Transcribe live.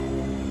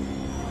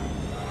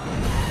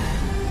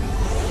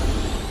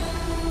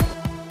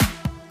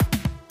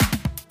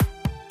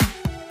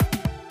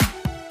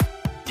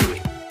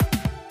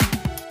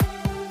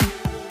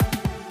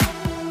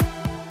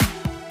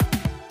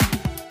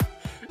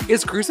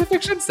Is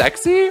crucifixion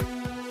sexy?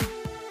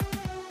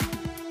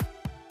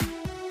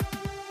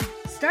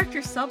 Start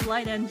your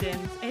sublight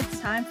engines.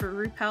 It's time for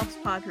RuPaul's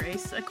Pod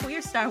Race, a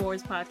queer Star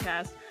Wars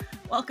podcast.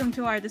 Welcome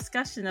to our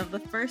discussion of the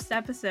first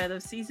episode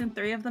of Season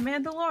 3 of The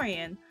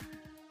Mandalorian.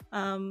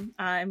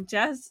 I'm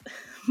Jess.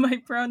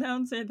 My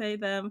pronouns are they,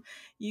 them.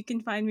 You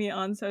can find me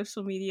on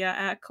social media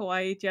at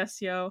Kawaii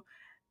Jessio.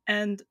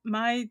 And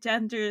my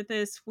gender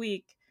this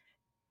week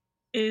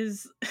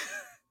is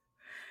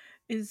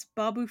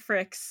Babu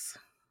Fricks,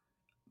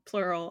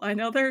 plural. I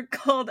know they're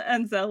called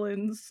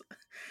Anzellans,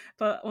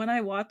 but when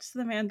I watched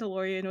The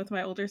Mandalorian with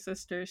my older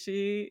sister,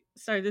 she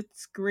started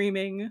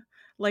screaming,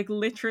 like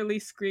literally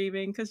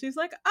screaming, because she's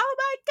like, "Oh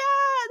my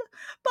god,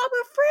 Babu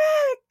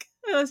Frick!"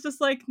 And I was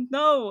just like,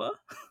 no,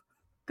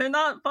 they're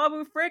not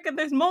Babu Frick, and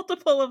there's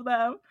multiple of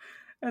them.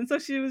 And so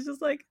she was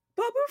just like,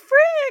 Babu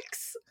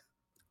Fricks!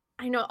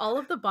 I know all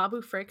of the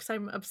Babu Fricks.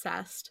 I'm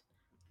obsessed.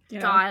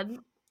 Yeah. God.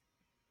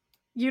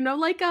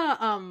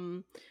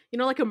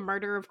 like a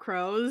murder of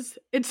crows?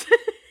 It's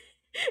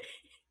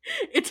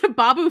it's a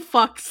Babu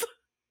fucks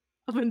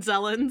of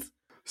Anzellans.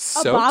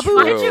 So Babu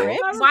true.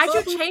 Why'd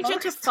you change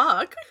it to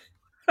fuck?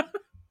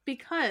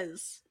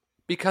 Because,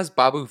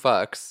 Babu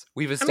fucks.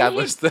 We've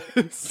established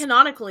this.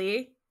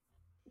 Canonically.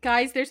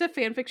 guys, there's a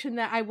fanfiction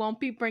that I won't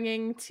be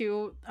bringing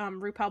to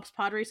RuPaul's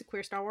Pod Race, a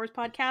queer Star Wars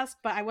podcast,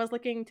 but I was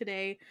looking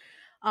today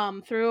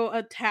through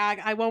a tag.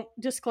 I won't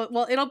disclose.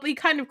 Well, it'll be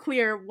kind of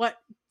clear what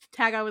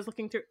tag I was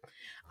looking through.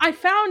 I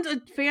found a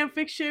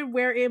fanfiction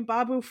wherein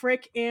Babu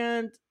Frick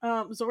and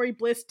Zori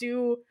Bliss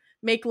do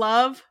make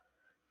love.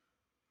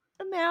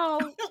 Now,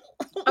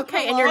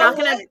 Okay, and you're not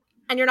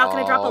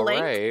gonna drop a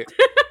link. Right.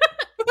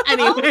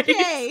 Anyways.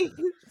 okay,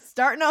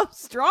 starting off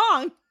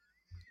strong,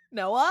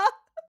 Noah.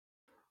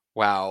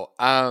 Wow.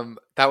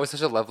 That was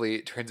such a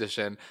lovely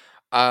transition.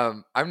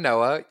 I'm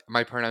Noah.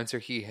 My pronouns are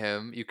he,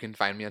 him. You can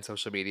find me on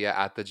social media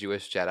at the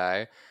Jewish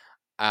Jedi.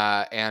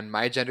 And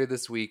my gender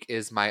this week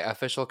is my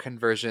official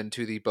conversion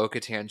to the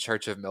Bo-Katan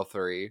Church of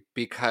Milthery,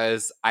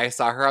 because I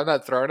saw her on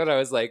that throne and I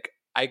was like,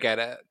 I get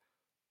it.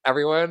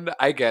 Everyone,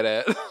 I get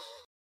it.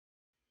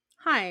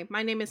 Hi,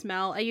 my name is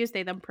Mel. I use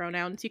they, them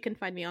pronouns. You can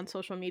find me on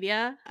social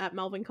media at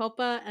Melvin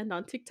Culpa and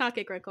on TikTok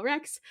at Greco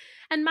Rex.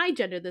 And my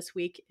gender this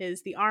week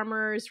is the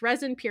Armor's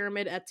Resin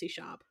Pyramid Etsy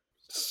shop.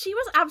 She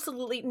was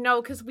absolutely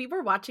no, because we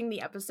were watching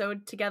the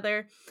episode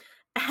together,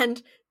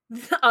 and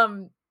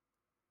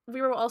we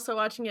were also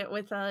watching it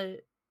with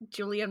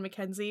Julie and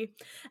Mackenzie,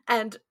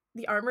 and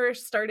the Armor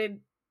started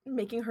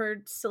making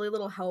her silly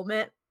little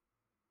helmet,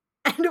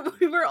 and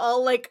we were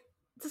all like,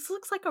 this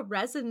looks like a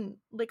resin,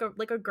 like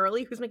a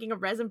girly who's making a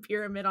resin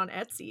pyramid on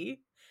Etsy.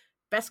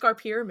 Beskar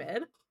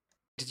pyramid.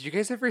 Did you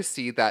guys ever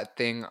see that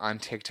thing on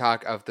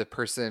TikTok of the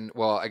person,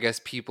 well, I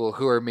guess people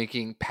who are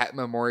making pet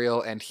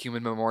memorial and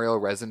human memorial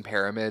resin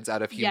pyramids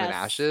out of human Yes.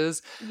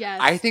 ashes? Yes.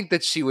 I think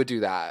that she would do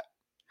that.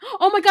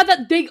 Oh my god,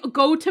 that they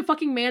go to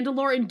fucking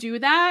Mandalore and do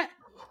that?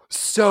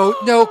 So,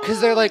 no,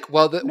 because they're like,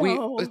 well, because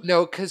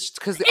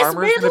the Is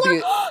armor is going to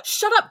be...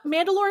 Shut up!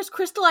 Mandalore is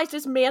crystallized.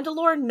 Is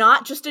Mandalore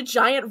not just a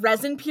giant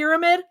resin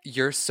pyramid?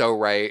 You're so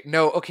right.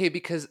 No, okay,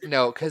 because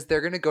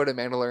they're going to go to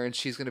Mandalore and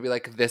she's going to be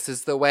like, this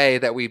is the way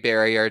that we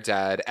bury our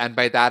dead. And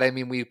by that, I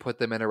mean we put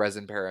them in a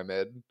resin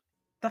pyramid.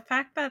 The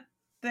fact that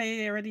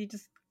they already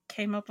just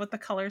came up with the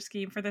color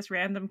scheme for this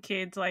random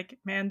kid's, like,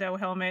 Mando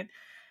helmet.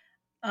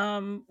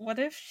 What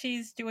if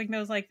she's doing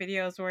those, like,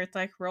 videos where it's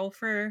like, roll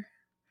for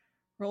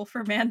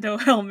Mando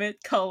helmet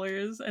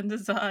colors and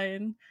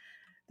design.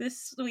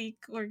 This week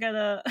we're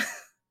gonna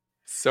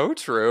So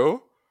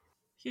true.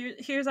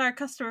 here's our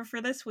customer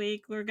for this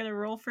week. We're gonna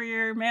roll for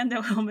your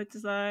Mando helmet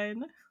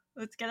design.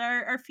 Let's get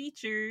our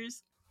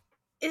features.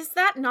 Is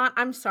that not?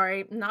 I'm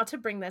sorry, not to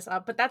bring this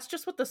up, but that's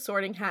just what the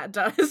Sorting Hat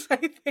does.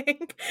 I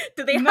think.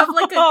 Do they have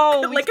like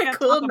No, a we like a can't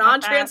cool talk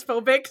about that.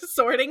 non-transphobic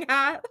Sorting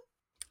Hat?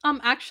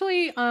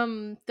 Actually,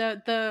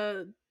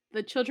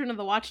 the Children of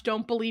the Watch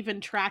don't believe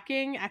in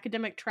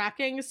academic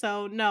tracking,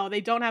 so no, they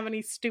don't have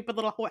any stupid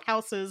little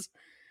houses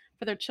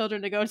for their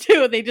children to go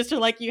to. They just are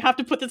like, you have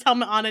to put this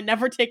helmet on and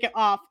never take it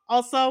off.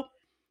 Also,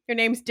 your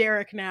name's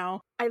Derek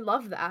now. I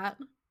love that.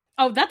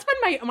 Oh, that's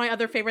been my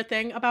other favorite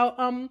thing about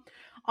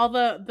all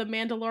the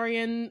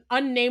Mandalorian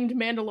unnamed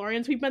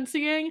Mandalorians we've been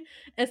seeing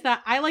is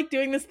that I like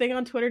doing this thing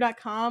on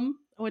twitter.com,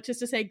 which is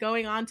to say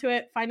going onto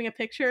it, finding a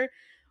picture,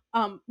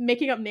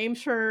 making up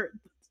names for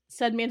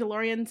said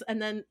Mandalorians,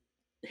 and then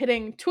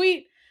hitting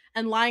tweet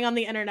and lying on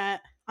the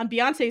internet, on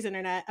Beyonce's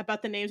internet,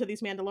 about the names of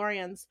these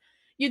Mandalorians.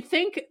 You'd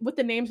think with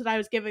the names that I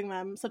was giving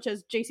them, such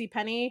as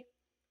JCPenney,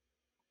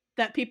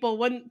 that people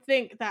wouldn't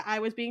think that I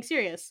was being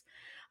serious.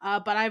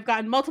 But I've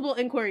gotten multiple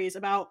inquiries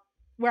about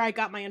where I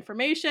got my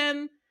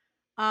information,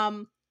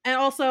 and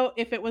also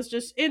if it was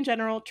just in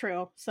general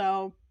true.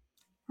 So,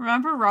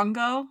 Remember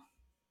Rungo?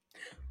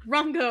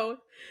 Rungo.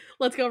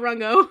 Let's go,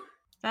 Rungo.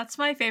 That's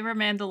my favorite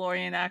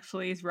Mandalorian,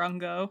 actually, is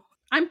Rungo.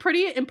 I'm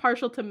pretty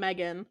impartial to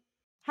Megan.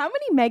 How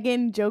many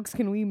Megan jokes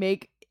can we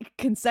make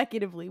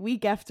consecutively,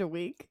 week after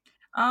week?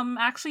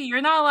 Actually,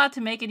 you're not allowed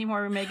to make any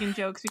more Megan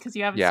jokes because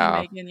you haven't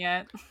Yeah. seen Megan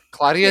yet.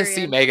 Claudia C.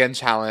 Period. Megan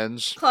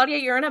challenge. Claudia,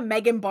 you're in a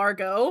Megan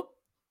Bargo.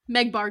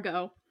 Meg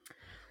Bargo.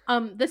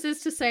 This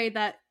is to say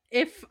that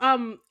if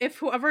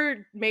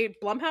whoever made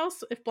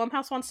Blumhouse, if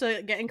Blumhouse wants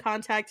to get in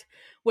contact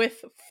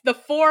with the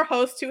 4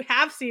 hosts who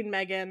have seen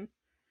Megan,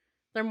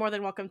 they're more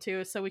than welcome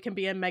to, so we can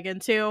be in Megan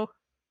too.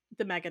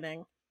 The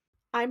Meganing.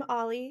 I'm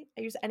Ollie.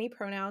 I use any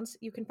pronouns.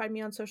 You can find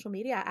me on social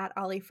media at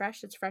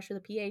OllieFresh. It's fresh with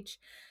a PH.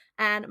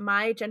 And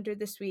my gender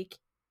this week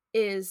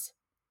is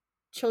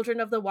Children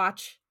of the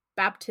Watch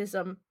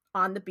baptism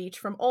on the beach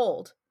from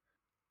Old.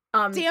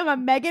 Damn, a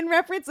Megan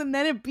reference and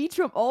then a Beach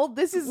from Old.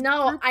 This is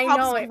No, Group I Pop's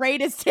know it.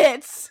 greatest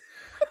hits.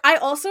 I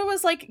also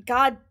was like,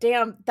 God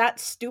damn, that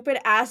stupid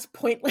ass,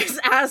 pointless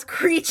ass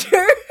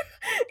creature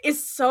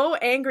is so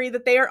angry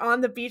that they are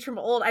on the beach from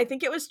Old. I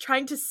think it was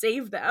trying to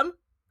save them.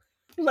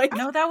 Like,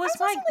 No, that was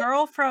I was my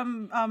girl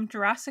from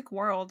Jurassic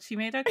World. She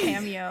made a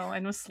cameo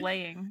and was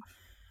slaying.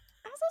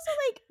 I was also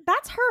like,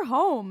 that's her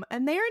home,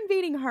 and they're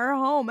invading her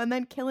home and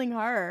then killing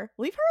her.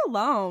 Leave her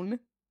alone.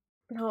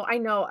 no, I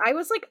know. I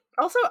was like,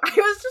 also, I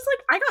was just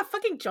like, I got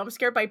fucking jump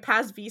scared by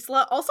Paz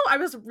Vizsla. Also, I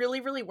was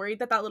really, really worried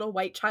that that little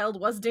white child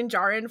was Din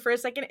Djarin for a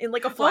second in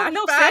like a flashback.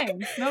 Oh, no same.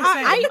 No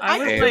same. I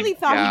was really like,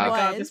 thought he oh my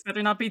God, was. this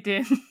better not be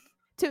Din.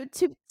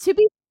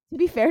 To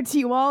be fair to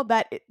you all,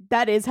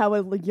 that is how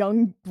a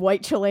young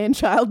white Chilean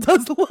child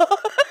does look.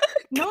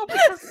 No,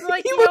 because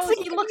like He he looks looks,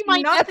 like he looks my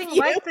nothing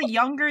nephew. like the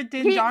younger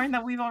Din He- Djarin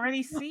that we've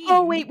already seen.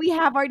 Oh wait, we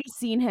have already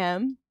seen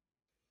him.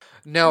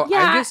 No,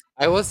 Yeah.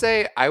 I will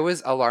say I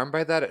was alarmed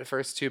by that at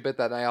first too, but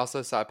then I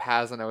also saw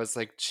Paz and I was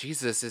like,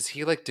 Jesus, is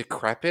he like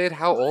decrepit?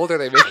 How old are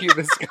they making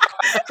this guy?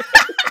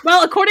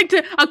 Well, according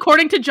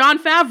to Jon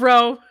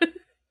Favreau,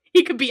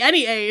 he could be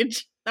any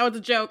age. That was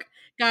a joke.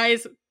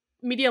 Guys,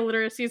 media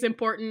literacy is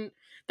important.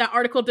 That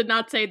article did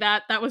not say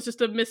that. That was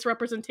just a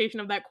misrepresentation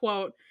of that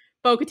quote.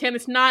 Bo-Katan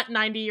is not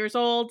 90 years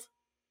old.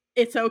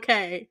 It's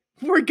okay.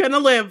 We're gonna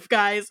live,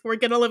 guys. We're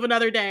gonna live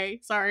another day.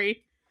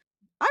 Sorry.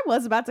 I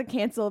was about to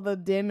cancel the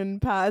Din and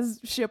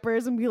Paz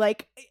shippers and be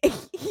like,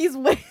 he's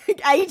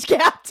age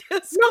gapped.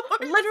 No,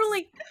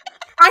 literally.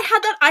 I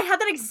had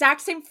that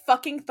exact same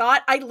fucking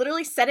thought. I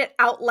literally said it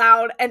out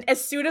loud, and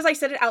as soon as I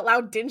said it out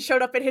loud, Din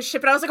showed up in his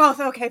ship, and I was like,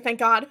 oh, okay, thank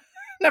God.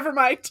 Never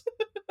mind.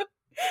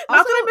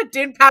 Not that I'm a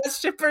Din Pass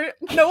shipper.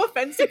 No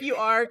offense if you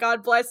are.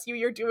 God bless you.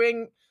 You're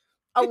doing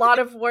a lot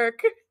of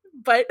work.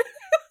 But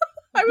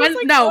I was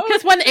like, no, oh,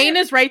 because when shit. Ain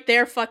is right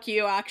there, fuck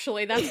you,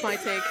 actually. That's my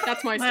take.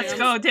 That's my stance. Let's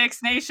go,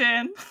 Dix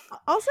Nation.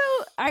 Also,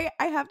 I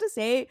have to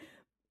say,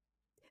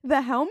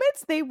 the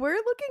helmets, they were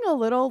looking a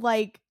little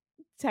like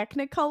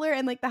Technicolor,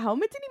 and like the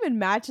helmet didn't even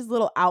match his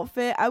little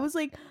outfit. I was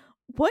like,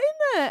 what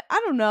in the, I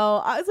don't know.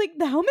 I was like,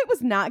 the helmet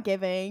was not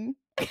giving.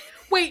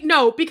 Wait,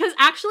 no, because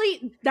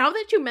actually, now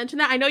that you mention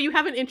that, I know you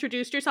haven't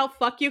introduced yourself.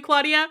 Fuck you,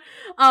 Claudia.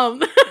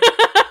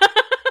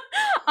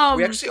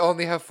 We actually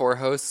only have 4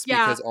 hosts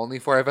yeah. because only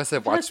 4 of us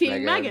have watched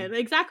Seeing Megan.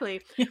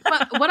 exactly.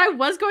 But what I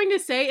was going to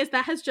say is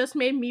that has just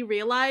made me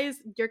realize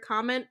your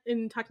comment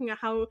in talking about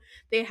how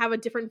they have a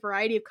different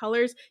variety of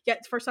colors,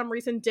 yet for some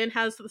reason Din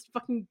has this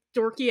fucking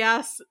dorky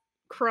ass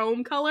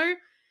chrome color.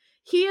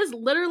 He is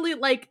literally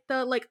like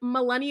the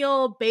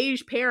millennial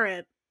beige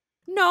parent.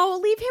 No,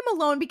 leave him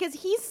alone because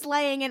he's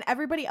slaying and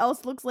everybody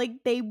else looks like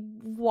they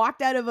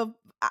walked out of a,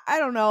 I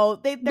don't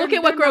know. Look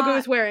at what Grogu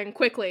is wearing,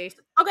 quickly.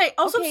 Okay,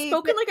 also Okay,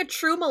 spoken but- like a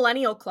true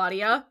millennial,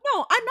 Claudia.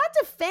 No, I'm not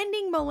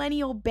defending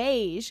millennial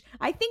beige.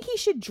 I think he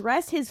should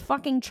dress his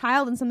fucking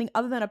child in something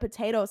other than a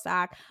potato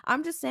sack.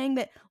 I'm just saying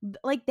that,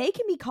 like, they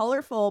can be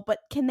colorful, but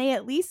can they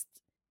at least,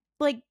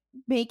 like,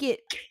 make it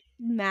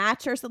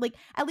match or something? Like,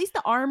 at least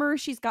the armor,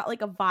 she's got,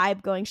 like, a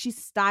vibe going.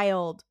 She's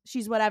styled.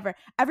 She's whatever.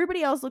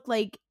 Everybody else looked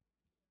like,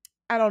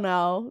 I don't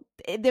know.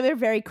 They were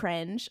very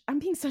cringe. I'm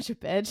being such a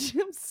bitch.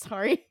 I'm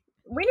sorry.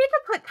 We need to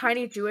put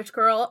Tiny Jewish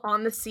Girl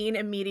on the scene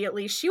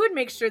immediately. She would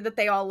make sure that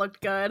they all looked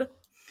good.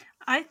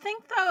 I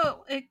think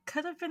though it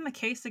could have been the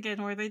case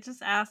again where they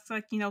just asked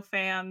like,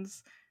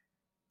 fans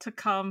to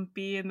come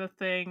be in the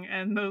thing,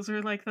 and those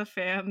are like the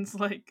fans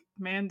like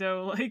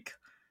Mando like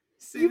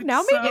suits. You've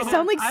now made me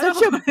sound like I don't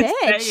such a wanna say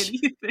bitch.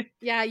 anything.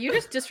 Yeah, you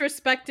just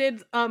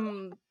disrespected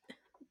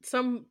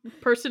some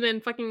person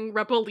in fucking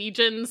Rebel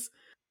Legion's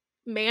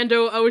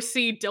Mando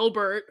OC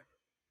Dilbert.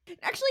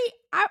 Actually,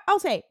 I'll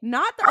say,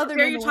 not the How other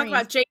dare you talk Mandalorians.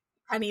 about Jake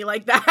Penny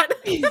like that?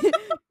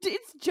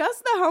 It's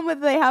just the helmet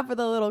they have for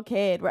the little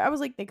kid. Where I was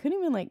like, they couldn't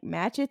even like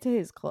match it to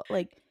his clothes.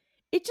 Like,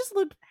 it just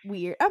looked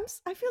weird.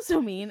 I feel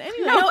so mean.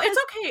 Anyway, No, it's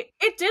okay.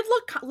 It did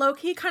look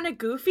low-key kind of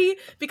goofy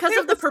because It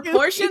of the was goofy.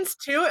 proportions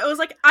too. It was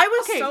like I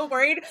was Okay. so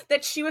worried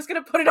that she was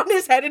gonna put it on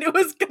his head and it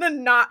was gonna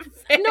not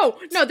fit. No,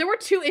 there were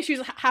 2 issues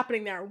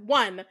happening there.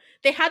 One,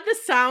 they had the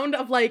sound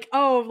of like,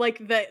 oh,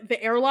 like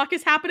the airlock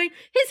is happening.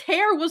 His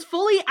hair was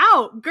fully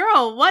out.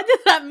 Girl, what does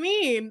that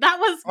mean? That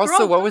was Also,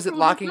 girl, what was it was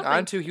locking nothing.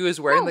 onto? He was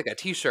wearing No. like a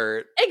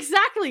t-shirt.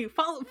 Exactly.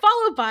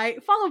 Followed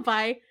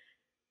by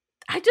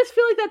I just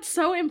feel like that's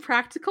so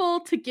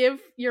impractical to give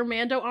your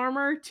Mando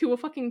armor to a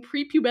fucking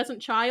prepubescent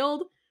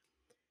child.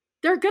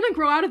 They're gonna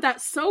grow out of that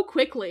so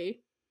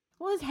quickly.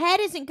 Well, his head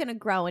isn't gonna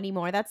grow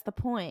anymore. That's the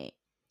point.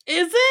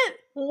 Is it?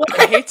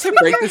 I hate to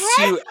break Your this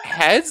to you.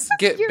 Heads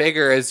get your-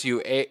 bigger as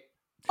you age.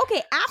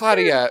 Okay, after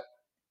Claudia,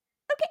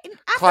 Okay,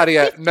 after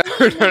Claudia, no,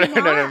 15, no, no, maybe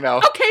no, no, not. no.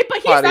 Okay, but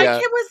he's Claudia.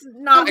 That kid was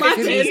not That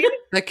kid 15. was-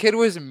 That kid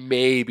was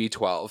maybe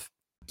 12.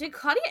 Did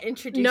Claudia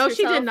introduce No, herself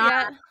she did not.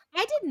 yet?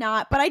 I did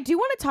not, but I do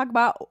want to talk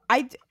about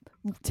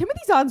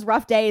Timothy Zahn's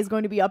Rough Day is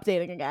going to be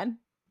updating again.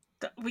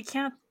 We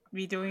can't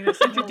be doing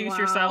this. Introduce wow.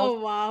 yourself. Oh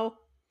wow.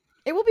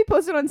 It will be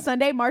posted on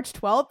Sunday, March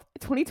 12th,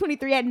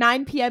 2023 at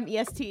 9 p.m.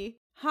 EST.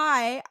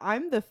 Hi,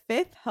 I'm the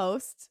 5th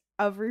host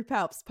of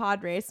RuPaul's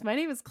Pod Race. My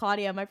name is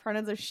Claudia. My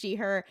pronouns are she,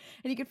 her.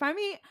 And you can find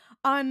me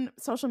on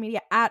social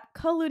media at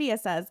Kaludia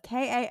Says,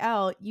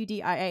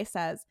 Kaludia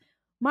Says.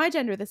 My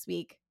gender this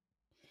week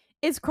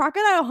is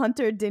Crocodile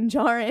Hunter Din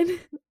Djarin,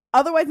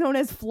 otherwise known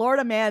as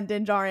Florida Man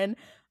Din Djarin.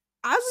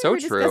 As we So were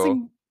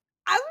true.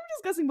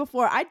 discussing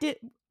before,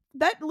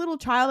 that little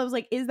child, I was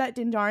like, is that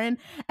Din Djarin?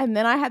 And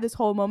then I had this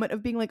whole moment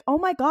of being like, oh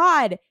my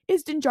god,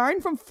 is Din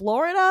Djarin from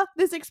Florida?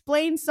 This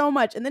explains so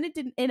much. And then it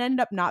ended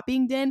up not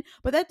being Din,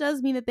 but that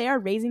does mean that they are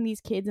raising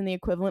these kids in the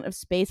equivalent of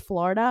space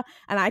Florida,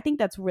 and I think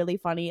that's really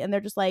funny. And they're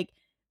just like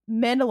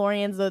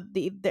Mandalorians,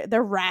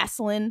 they're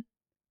wrestling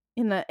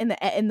in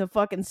the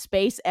fucking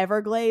space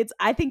Everglades.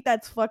 I think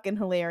that's fucking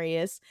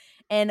hilarious.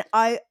 And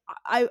I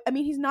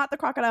mean, he's not the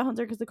crocodile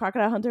hunter, because the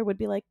crocodile hunter would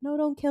be like, no,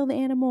 don't kill the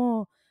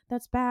animal,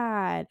 that's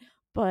bad.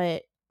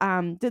 But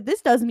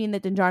this does mean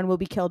that Din Djarin will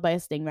be killed by a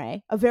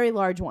stingray, a very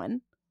large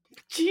one.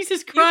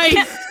 Jesus Christ.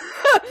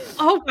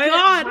 Oh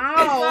god.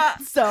 Wow.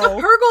 So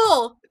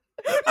Purgle!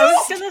 I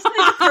was gonna say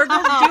the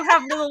Purgles do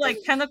have little like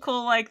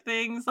tentacle like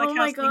things, like Oh how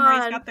my stingrays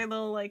God. got their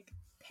little like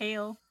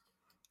tail.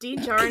 Dean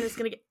Djarin is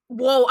gonna get.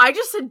 Whoa! I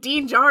just said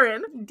Dean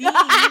Djarin. Dean. we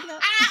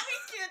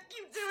can't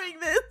keep doing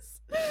this.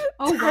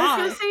 Oh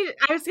god.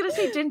 I was gonna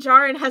say Din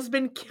Djarin has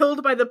been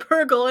killed by the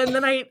Purgle, and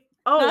then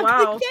oh Not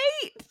wow. the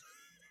gate.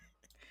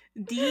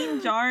 Dean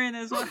Djarin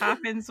is what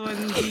happens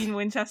when Dean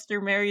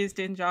Winchester marries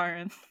Din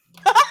Djarin.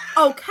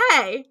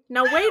 Okay,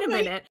 now wait a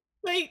Wait. minute.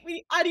 Wait,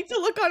 I need to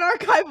look on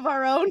Archive of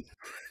Our Own.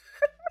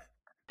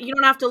 You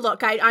don't have to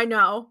look. I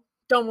know.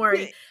 Don't worry.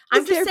 Wait,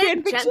 I'm is just there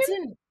saying,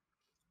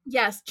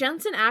 fanfiction?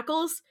 Jensen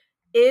Ackles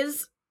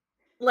is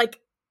like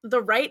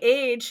the right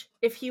age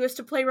if he was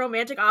to play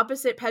romantic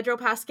opposite Pedro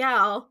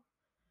Pascal.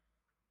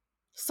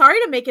 Sorry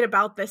to make it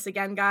about this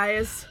again,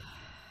 guys.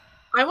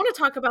 I want to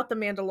talk about The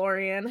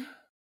Mandalorian.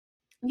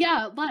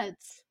 Yeah,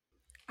 let's.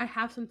 I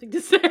have something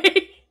to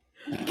say.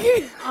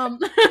 um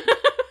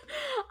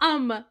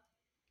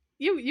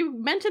you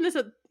mentioned this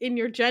in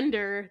your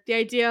gender, the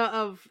idea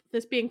of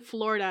this being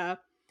Florida.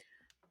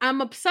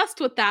 I'm obsessed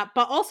with that,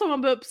 but also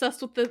I'm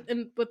obsessed with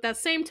with that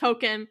same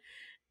token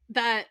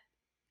that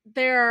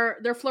they're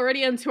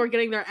Floridians who are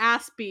getting their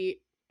ass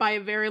beat by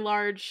a very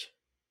large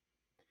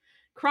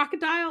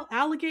crocodile,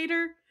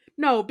 alligator.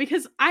 No,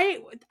 because I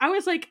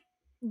was like,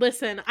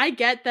 listen, I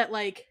get that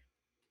like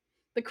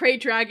the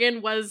Krayt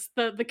Dragon was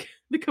the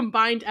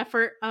combined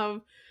effort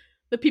of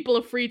the people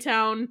of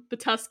Freetown, the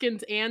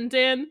Tuskens, and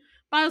Din.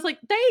 But I was like,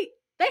 they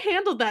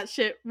handled that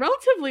shit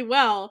relatively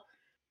well.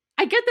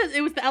 I get that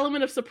it was the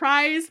element of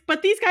surprise,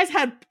 but these guys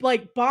had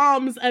like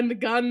bombs and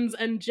guns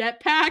and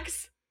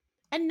jetpacks.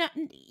 And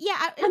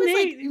yeah, it And was they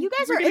like, you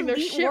guys were are getting their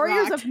elite shit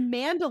warriors rocked. of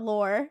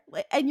Mandalore,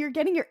 and you're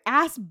getting your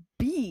ass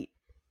beat.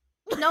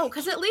 No,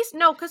 because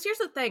here's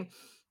the thing.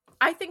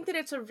 I think that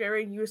it's a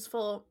very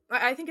useful,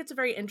 I think it's a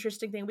very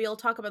interesting thing. We'll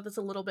talk about this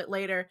a little bit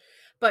later,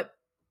 but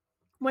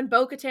when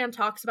Bo-Katan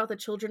talks about the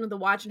Children of the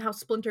Watch and how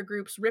splinter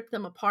groups rip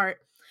them apart,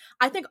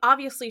 I think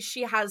obviously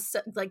she has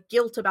like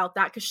guilt about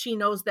that because she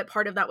knows that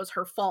part of that was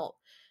her fault.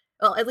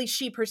 Well, at least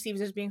she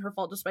perceives it as being her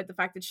fault, despite the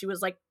fact that she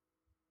was like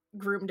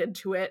groomed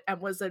into it and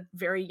was a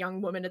very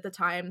young woman at the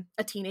time,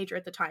 a teenager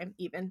at the time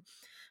even.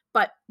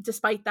 But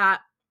despite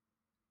that,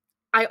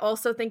 I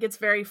also think it's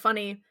very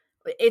funny.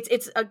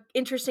 It's an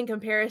interesting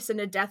comparison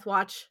to Death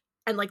Watch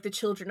and like the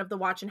Children of the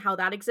Watch and how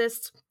that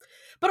exists.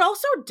 But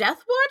also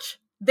Death Watch,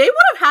 they would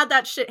have had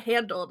that shit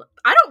handled.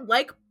 I don't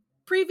like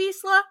Pre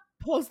Vizsla,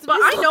 but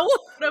I know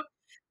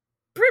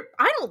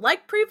I don't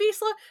like Pre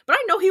Vizsla, but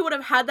I know he would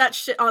have had that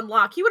shit on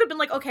lock. He would have been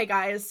like, okay,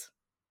 guys,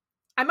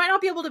 I might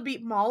not be able to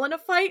beat Maul in a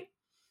fight,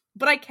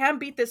 but I can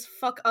beat this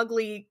fuck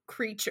ugly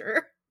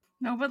creature.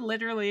 No, but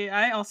literally,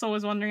 I also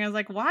was wondering, I was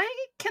like, why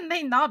can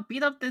they not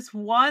beat up this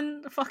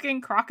one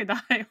fucking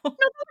crocodile?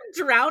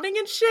 Drowning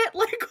and shit,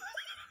 like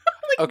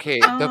Okay,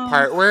 the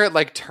part where it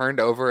like turned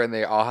over and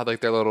they all had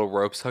like their little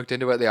ropes hooked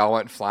into it, they all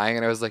went flying,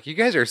 and I was like, you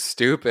guys are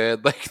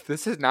stupid. Like,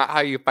 this is not how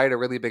you fight a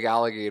really big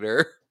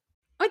alligator.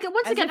 Like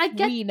once As again, if I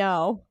get. we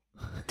know.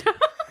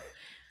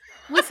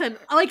 Listen,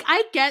 like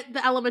I get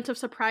the element of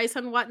surprise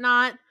and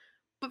whatnot,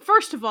 but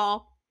first of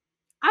all,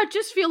 I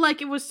just feel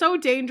like it was so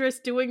dangerous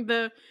doing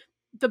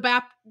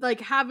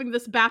like having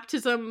this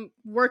baptism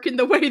work in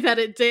the way that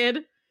it did.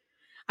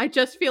 I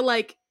just feel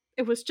like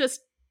it was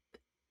just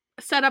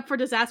set up for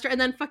disaster, and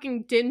then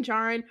fucking Din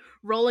Djarin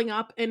rolling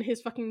up in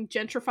his fucking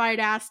gentrified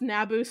ass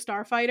Naboo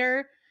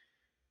starfighter.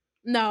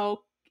 No,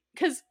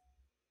 because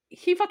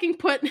he fucking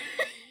put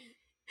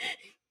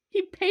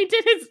He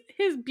painted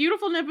his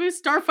beautiful Naboo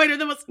starfighter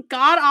the most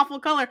god awful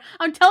color.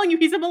 I'm telling you,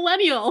 he's a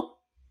millennial.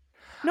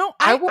 No,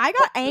 I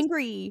got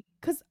angry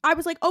because I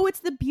was like, oh,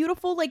 it's the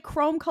beautiful like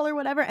chrome color,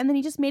 whatever, and then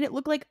he just made it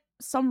look like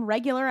some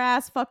regular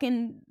ass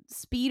fucking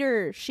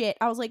speeder shit.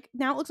 I was like,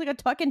 now it looks like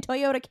a fucking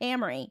Toyota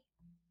Camry.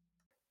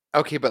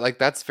 Okay, but like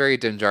that's very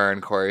Din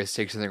Djarin Chorus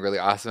take something really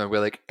awesome and we're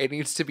like, it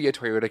needs to be a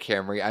Toyota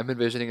Camry. I'm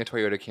envisioning a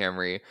Toyota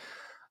Camry.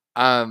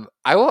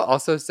 I will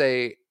also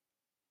say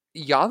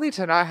y'all need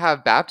to not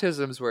have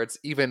baptisms where it's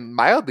even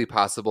mildly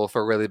possible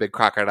for a really big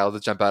crocodile to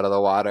jump out of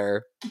the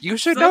water. You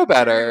should know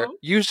better. True.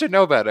 You should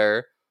know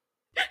better.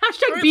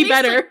 Or Be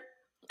better.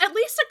 At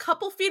least a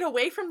couple feet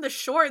away from the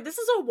shore. This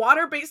is a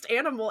water-based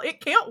animal. It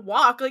can't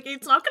walk. Like,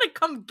 it's not gonna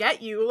come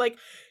get you. Like,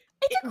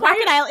 it's a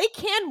crocodile. It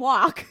can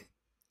walk. It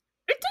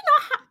did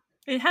not have...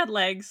 It had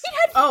legs.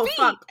 It had feet.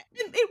 Fuck.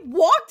 It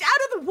walked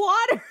out of the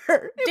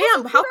water.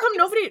 Damn, how come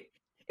nobody... It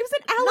was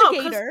an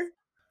alligator.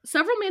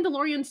 Several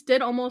Mandalorians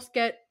did almost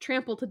get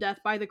trampled to death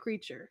by the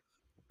creature.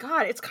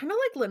 God, it's kind of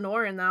like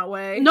Lenore in that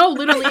way. No,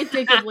 literally, it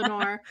did give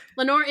Lenore.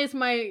 Lenore is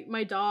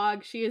my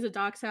dog. She is a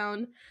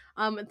dachshund.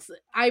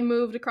 I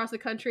moved across the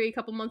country a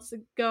couple months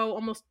ago,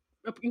 almost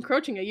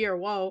encroaching a year.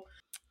 Whoa!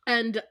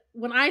 And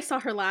when I saw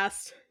her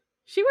last,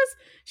 she was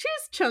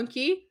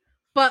chunky,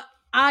 but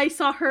I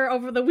saw her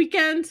over the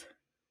weekend.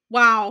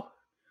 Wow,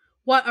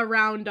 what a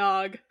round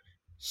dog!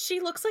 She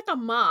looks like a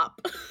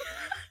mop.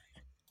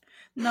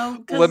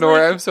 No,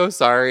 Lenore, I'm so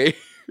sorry.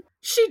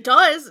 She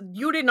does.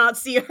 You did not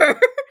see her.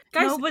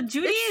 Guys, no, but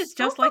Judy is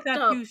just so like that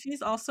fucked up. too.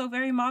 She's also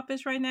very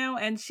moppish right now,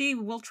 and she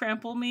will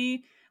trample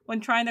me when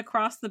trying to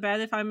cross the bed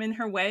if I'm in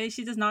her way.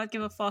 She does not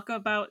give a fuck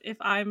about if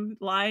I'm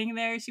lying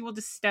there. She will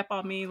just step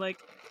on me like,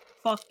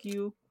 fuck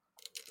you.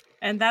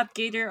 And that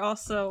gator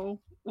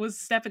also was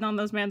stepping on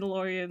those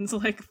Mandalorians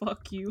like,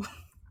 fuck you.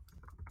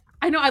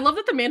 I know. I love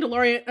that the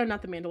Mandalorian, or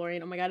not the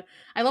Mandalorian. Oh my god!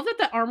 I love that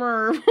the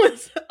armor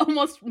was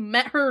almost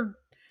met her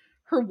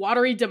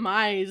watery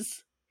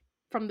demise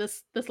from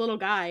this little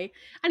guy.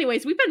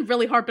 Anyways, we've been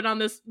really harping on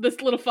this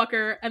little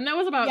fucker, and that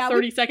was about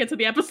 30 seconds of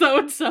the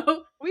episode. So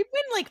we've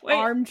been like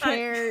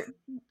armchair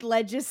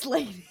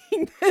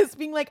legislating this,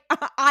 being like,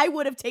 I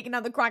would have taken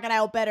out the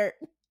crocodile better.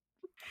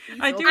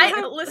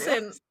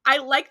 Listen, I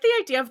like the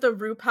idea of the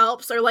Roop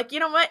helps, or like, you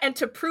know what? And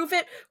to prove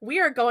it, we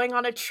are going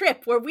on a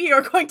trip where we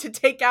are going to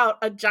take out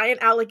a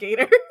giant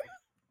alligator.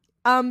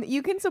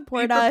 You can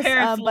support us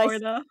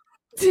by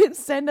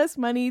send us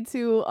money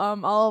to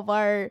all of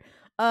our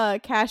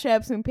Cash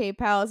Apps and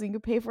PayPals, and you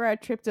can pay for our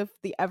trip to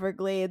the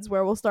Everglades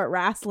where we'll start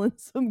wrestling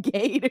some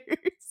gators.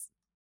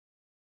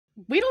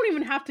 We don't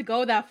even have to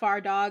go that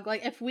far, dog.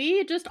 Like, if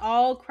we just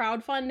all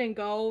crowdfund and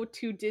go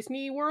to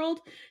Disney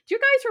World, do you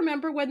guys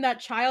remember when that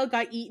child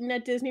got eaten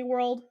at Disney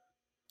World?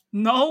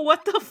 No,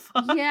 what the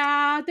fuck?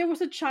 Yeah, there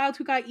was a child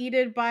who got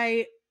eaten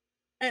by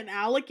an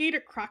alligator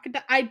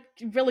crocodile. I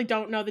really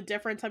don't know the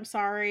difference. I'm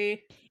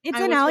sorry. It's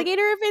an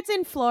alligator if it's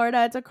in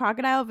Florida. It's a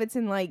crocodile if it's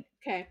in like...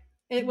 Okay.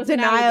 It was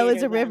Nile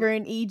is a river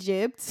in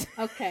Egypt.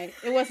 Okay.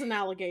 It was an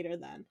alligator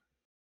then.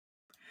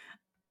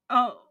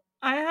 Oh,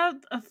 I have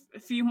a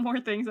few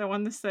more things I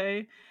wanted to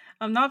say.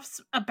 Not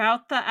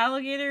about the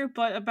alligator,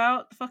 but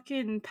about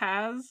fucking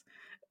Paz.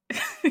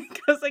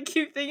 Because I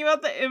keep thinking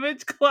about the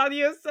image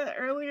Claudia sent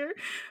earlier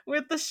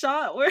with the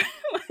shot where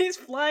when he's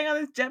flying on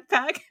his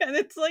jetpack and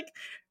it's like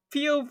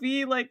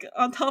POV like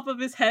on top of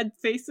his head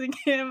facing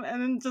him,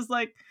 and then just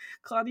like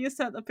Claudia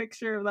sent a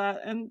picture of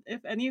that. And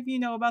if any of you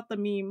know about the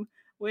meme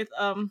with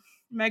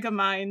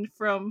Megamind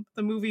from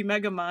the movie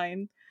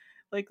Megamind,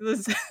 like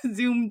this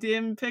zoomed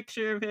in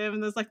picture of him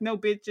and there's like no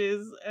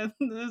bitches, and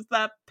there's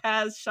that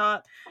Paz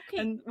shot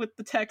and with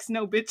the text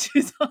no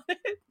bitches on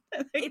it.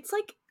 It's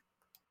like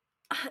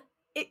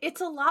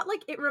it's a lot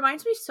like, it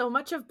reminds me so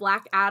much of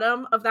Black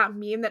Adam, of that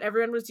meme that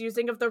everyone was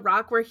using of The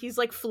Rock where he's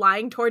like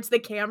flying towards the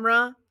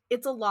camera.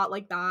 It's a lot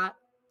like that.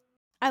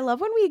 I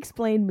love when we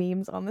explain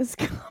memes on this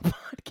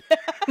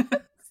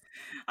podcast.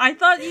 I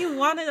thought you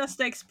wanted us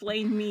to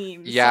explain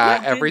memes.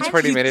 Yeah, every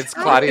 20 minutes,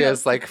 Claudia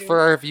is like, for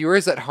our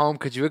viewers at home,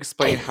 could you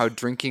explain how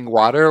drinking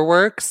water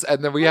works?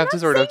 And then we have to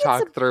sort of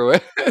talk through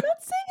it. I'm not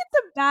saying it's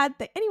a bad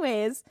thing.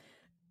 Anyways,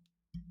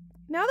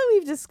 now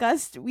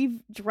that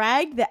we've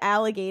dragged the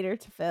alligator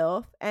to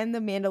filth and the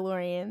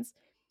Mandalorians,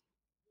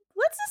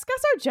 let's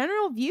discuss our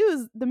general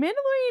views. The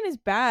Mandalorian is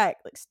back.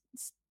 Like,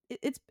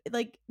 it's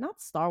like,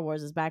 not Star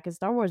Wars is back, because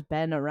Star Wars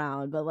been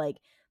around, but like,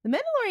 the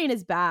Mandalorian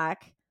is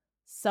back.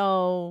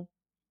 So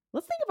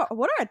let's think about,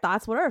 what are our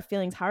thoughts? What are our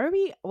feelings? What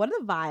are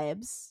the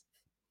vibes?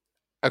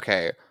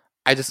 Okay,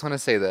 I just want to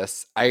say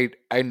this. I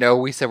know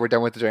we said we're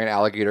done with the giant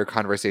alligator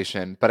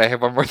conversation, but I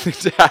have one more thing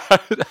to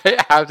add.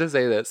 I have to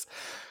say this.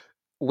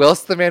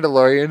 Whilst the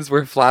Mandalorians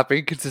were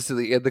flapping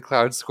consistently in the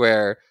Cloud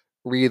Square,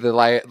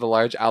 the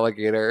large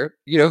alligator,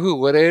 you know who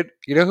wouldn't?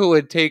 You know who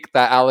would take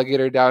that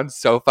alligator down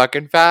so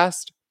fucking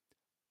fast?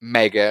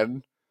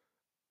 Megan.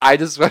 I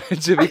just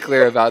wanted to be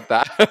clear about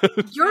that.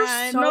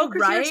 You're so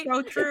right. You're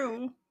so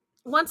true.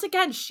 Once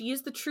again, she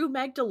is the true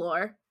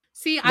Magdalore.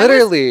 See,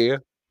 literally.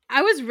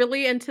 I was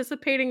really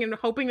anticipating and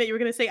hoping that you were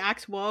going to say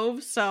Axe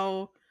Wove,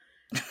 so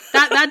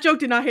That joke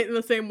did not hit in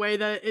the same way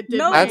that it did.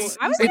 No, me. That's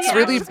I was it's saying-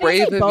 really I was gonna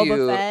say brave of Boba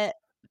you. Fett.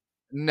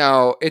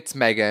 No, it's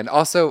Megan.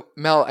 Also,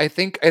 Mel, I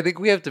think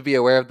we have to be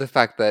aware of the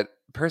fact that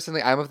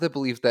personally I'm of the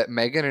belief that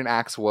Megan and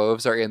Axe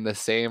Woves are in the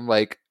same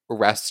like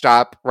rest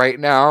stop right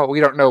now.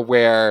 We don't know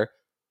where,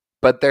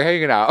 but they're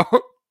hanging out.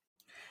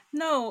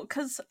 No,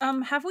 because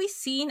have we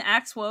seen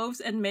Axe Woves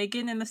and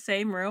Megan in the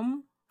same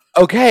room?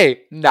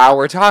 Okay, now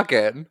we're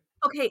talking.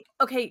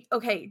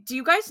 Okay. Do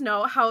you guys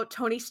know how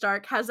Tony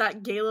Stark has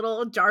that gay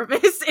little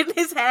Jarvis in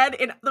his head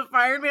in the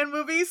Iron Man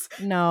movies?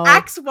 No.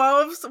 Axe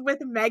Woves with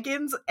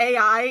Megan's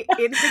AI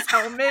in his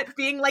helmet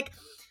being like,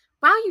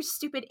 "Wow, you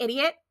stupid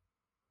idiot.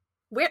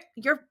 Where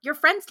your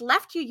friends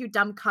left you, you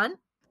dumb cunt."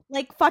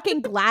 Like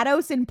fucking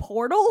GLaDOS in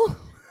Portal?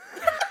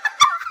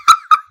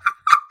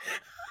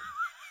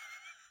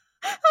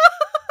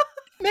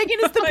 Megan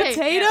is the Okay,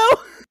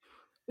 potato?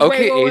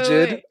 Okay, Wait.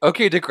 aged.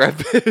 Okay,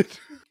 decrepit.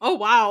 Oh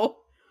wow.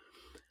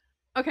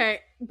 Okay,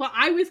 what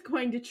I was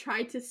going to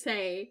try to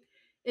say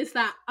is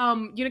that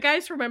you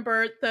guys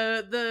remember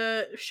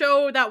the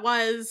show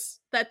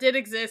that did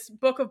exist,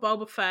 Book of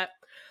Boba Fett.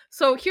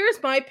 So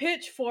here's my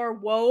pitch for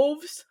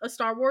Woves, a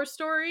Star Wars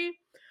story.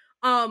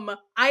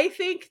 I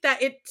think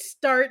that it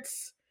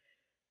starts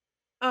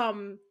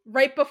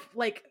right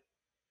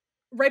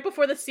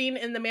before the scene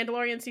in The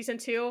Mandalorian season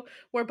 2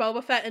 where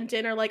Boba Fett and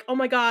Din are like, "Oh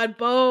my god,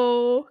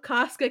 Bo,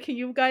 Casca, can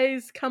you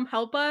guys come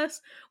help us?"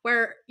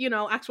 Where,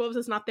 Axe Woves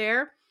is not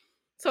there.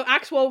 So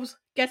Axe Woves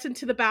gets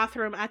into the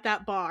bathroom at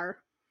that bar.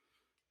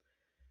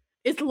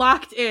 Is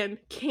locked in,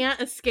 can't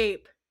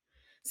escape.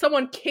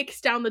 Someone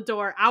kicks down the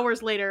door.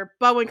 Hours later,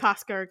 Bo and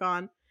Casca are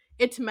gone.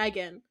 It's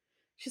Megan.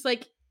 She's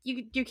like,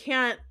 we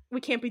can't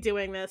be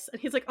doing this.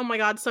 And he's like, oh my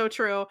god, so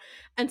true.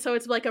 And so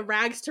it's like a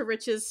rags to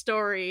riches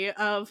story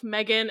of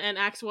Megan and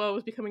Axe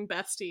Woves becoming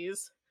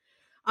besties.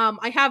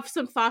 I have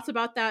some thoughts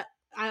about that.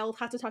 I'll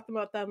have to talk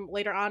about them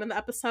later on in the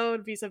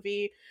episode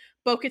vis-a-vis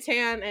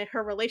Bo-Katan and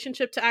her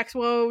relationship to Axe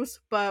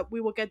Woves, but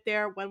we will get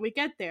there when we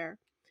get there.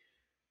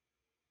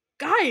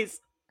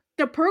 Guys,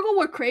 the Purgle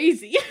were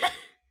crazy.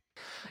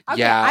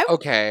 Yeah,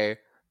 okay.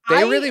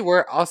 They really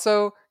were.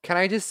 Also, can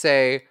I just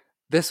say,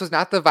 this was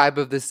not the vibe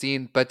of the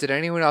scene, but did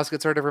anyone else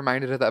get sort of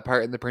reminded of that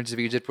part in The Prince of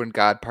Egypt when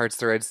God parts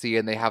the Red Sea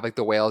and they have like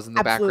the whales in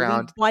the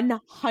background?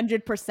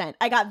 100%.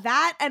 I got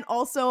that and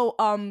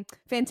also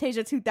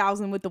Fantasia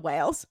 2000 with the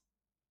whales.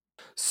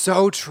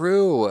 So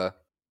true.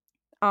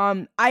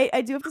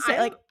 I do have to say,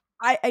 like,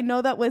 I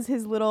know that was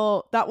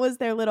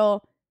their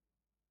little,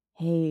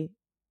 hey,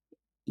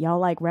 y'all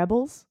like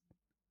Rebels?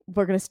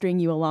 We're gonna string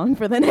you along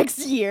for the next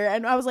year.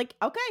 And I was like,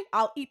 okay,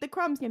 I'll eat the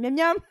crumbs. Yum yum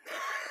yum.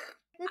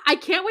 I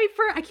can't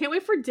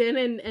wait for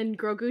Din and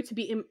Grogu to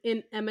be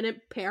in imminent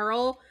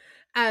peril,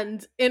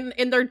 and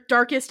in their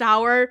darkest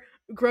hour,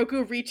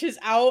 Grogu reaches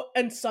out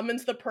and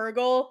summons the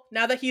Purgle.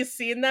 Now that he's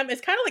seen them,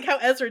 it's kind of like how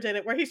Ezra did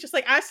it, where he's just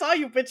like, "I saw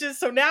you, bitches.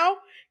 So now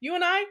you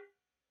and I,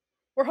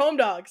 we're home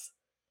dogs."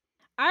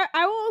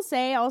 I will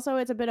say also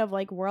it's a bit of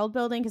like world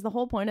building because the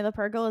whole point of the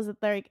Purgle is that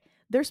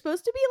they're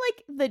supposed to be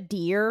like the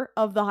deer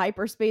of the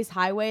hyperspace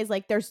highways.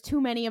 Like there's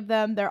too many of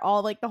them. They're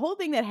all like the whole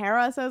thing that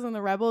Hera says in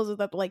the Rebels is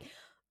that like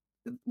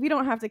we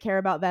don't have to care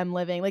about them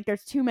living. Like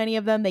there's too many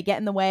of them. They get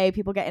in the way.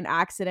 People get in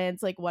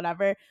accidents, like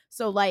whatever.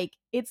 So like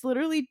it's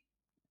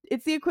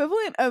the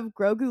equivalent of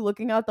Grogu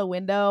looking out the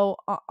window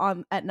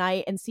at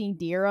night and seeing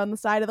deer on the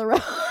side of the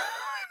road.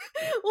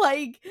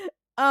 Like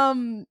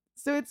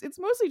so it's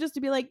mostly just to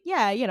be like,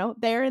 yeah,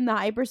 they're in the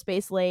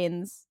hyperspace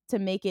lanes to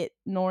make it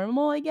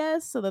normal, I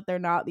guess, so that they're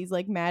not these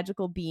like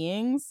magical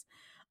beings.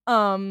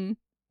 Who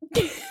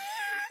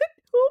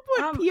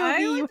put POV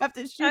you have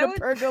to shoot a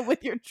Purgle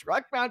with your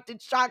truck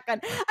mounted shotgun?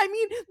 I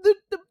mean,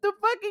 the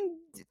fucking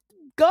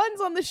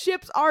guns on the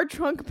ships are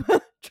truck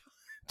mounted.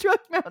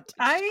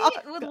 I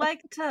would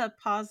like to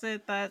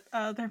posit that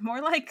they're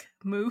more like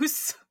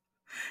moose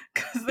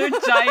because they're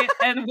giant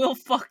and will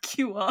fuck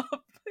you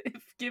up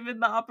if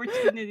given the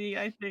opportunity.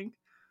 I think.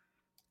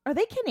 Are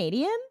they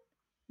Canadian?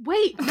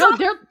 Wait, no,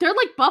 they're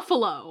like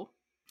buffalo.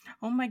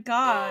 Oh my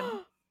god.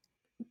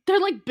 They're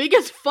like big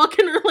as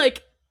fucking or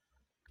like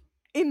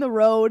in the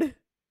road.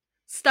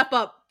 Step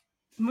up.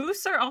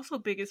 Moose are also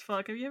big as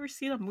fuck. Have you ever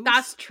seen a moose?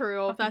 That's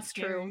true. Fucking That's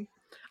scary. true.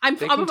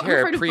 They can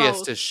tear a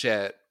Prius to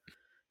shit.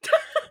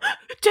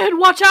 Dad,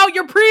 watch out,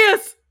 your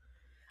Prius!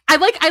 I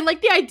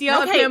like the idea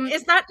of him.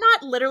 Is that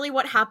not literally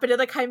what happened to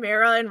the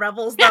Chimera in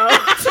Rebels, though?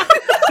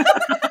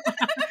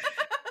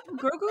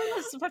 Grogu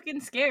was fucking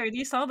scared.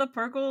 He saw the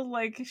Purgle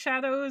like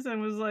shadows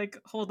and was like,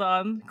 "Hold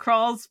on!"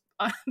 Crawls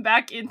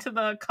back into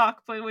the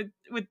cockpit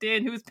with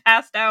Din, who's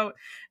passed out.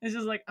 It's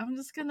just like, I'm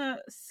just gonna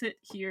sit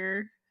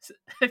here.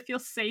 I feel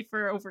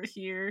safer over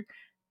here.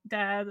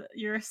 Dad,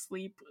 you're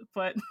asleep,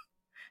 but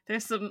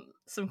there's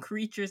some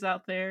creatures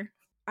out there.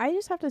 I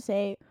just have to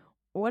say,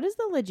 what is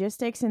the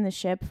logistics in the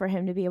ship for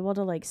him to be able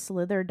to like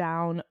slither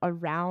down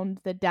around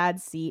the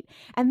dad's seat?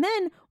 And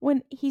then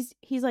when he's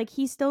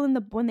still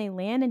when they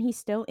land and he's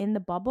still in the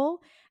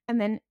bubble,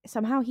 and then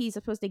somehow he's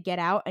supposed to get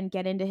out and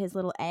get into his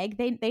little egg.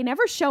 They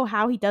never show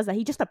how he does that.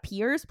 He just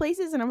appears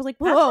places, and I was like,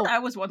 whoa. That's what I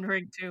was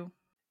wondering too.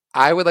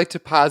 I would like to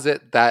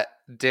posit that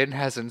Din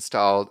has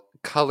installed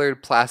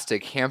colored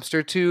plastic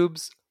hamster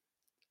tubes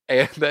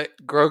and that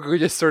Grogu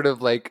just sort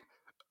of like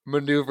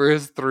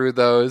maneuvers through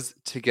those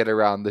to get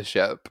around the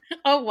ship.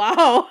 Oh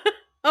wow.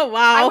 Oh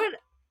wow.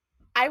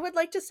 I would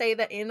like to say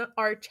that in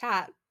our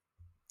chat,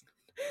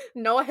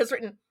 Noah has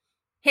written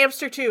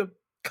hamster tube,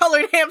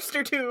 colored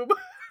hamster tube.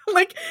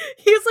 Like,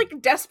 he's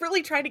like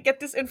desperately trying to get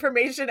this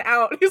information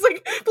out. He's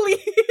like,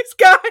 please,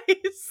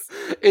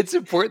 guys. It's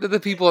important that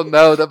the people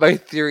know that my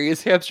theory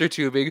is hamster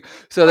tubing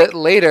so that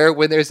later,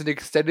 when there's an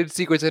extended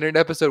sequence in an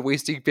episode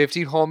wasting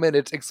 15 whole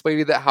minutes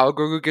explaining that how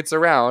Grogu gets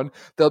around,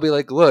 they'll be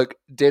like, look,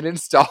 Din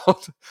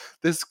installed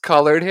this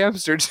colored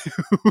hamster tube.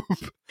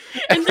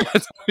 And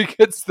that's how he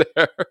gets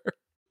there.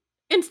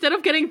 Instead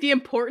of getting the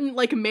important,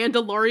 like,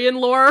 Mandalorian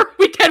lore,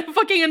 we get a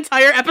fucking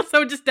entire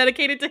episode just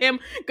dedicated to him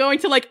going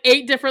to, like,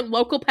 8 different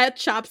local pet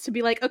shops to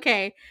be like,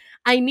 okay,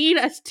 I need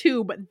a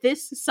tube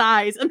this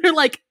size. And they're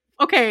like,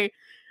 okay,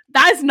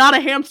 that is not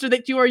a hamster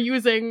that you are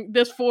using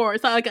this for.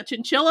 It's not like a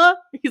chinchilla?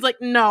 He's like,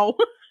 no.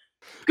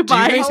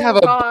 Goodbye. Do you guys have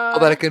a ball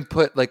that I can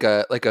put like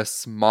a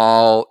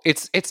small,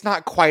 it's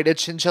not quite a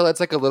chinchilla, it's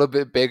like a little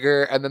bit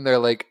bigger, and then they're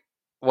like,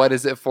 what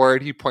is it for?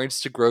 And he points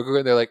to Grogu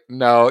and they're like,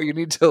 no, you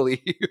need to leave.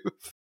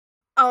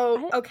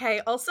 Oh, okay.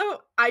 Also,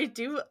 I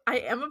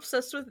am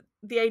obsessed with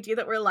the idea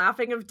that we're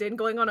laughing of Din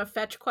going on a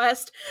fetch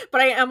quest,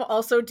 but I am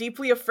also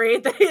deeply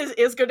afraid that he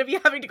is going to be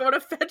having to go on a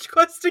fetch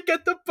quest to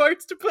get the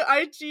parts to put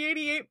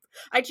IG-11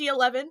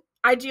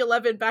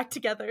 back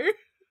together.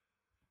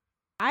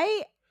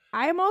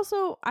 I'm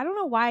also, I don't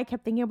know why I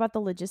kept thinking about the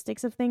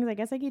logistics of things. I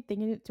guess I keep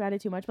thinking about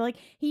it too much, but like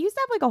he used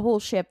to have like a whole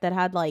ship that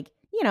had like,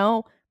 you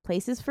know,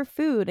 places for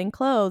food and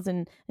clothes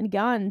and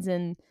guns,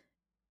 and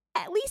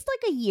at least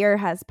like a year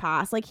has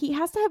passed. Like he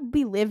has to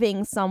be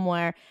living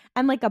somewhere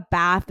and like a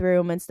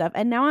bathroom and stuff.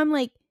 And now I'm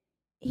like,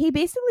 he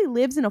basically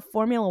lives in a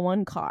Formula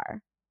One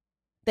car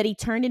that he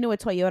turned into a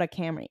Toyota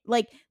Camry.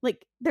 Like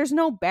there's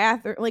no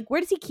bathroom. Like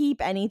where does he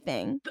keep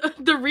anything?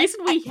 The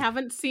reason we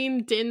haven't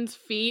seen Din's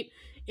feet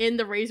in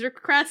the Razor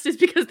Crest is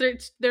because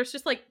there's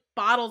just like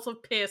bottles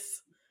of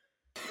piss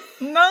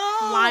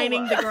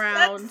lining the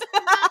ground.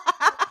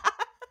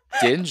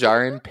 Din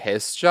Djarin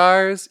piss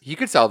jars? He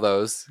could sell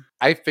those.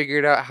 I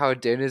figured out how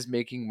Din is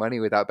making money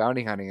without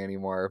bounty hunting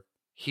anymore.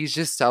 He's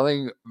just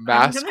selling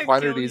mass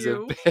quantities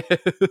of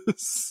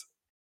piss.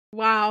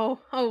 Wow.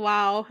 Oh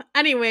wow.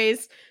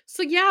 Anyways,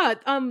 so yeah,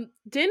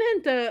 Din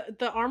and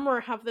the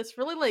armorer have this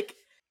really like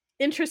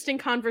interesting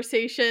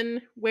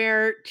conversation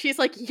where she's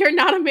like, "You're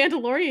not a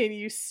Mandalorian,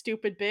 you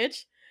stupid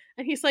bitch."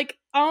 And he's like,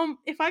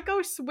 if I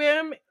go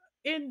swim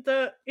in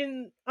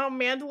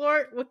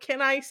Mandalore, well,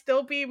 can I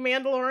still be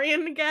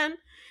Mandalorian again?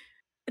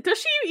 Does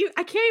she?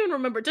 I can't even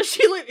remember. Does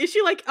she? Is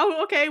she like,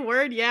 oh, okay,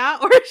 word, yeah,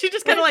 or is she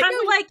just kind of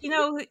like, you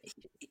know,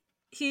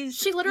 she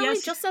literally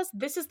just says,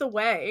 "This is the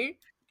way."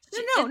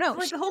 No.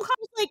 Like the whole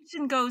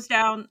conversation goes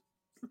down.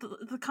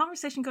 The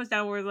conversation goes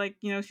down where, like,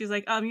 you know, she's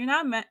like, you're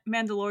not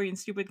Mandalorian,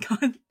 stupid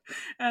cunt.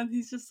 And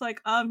he's just like,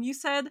 you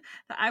said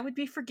that I would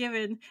be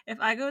forgiven if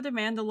I go to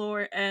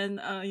Mandalore and,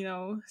 you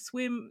know,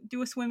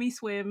 do a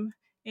swim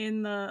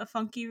in the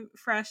funky,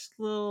 fresh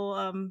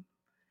little,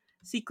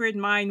 secret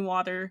mine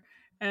water.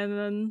 And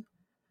then,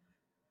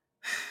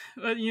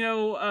 but, you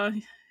know,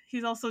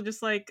 he's also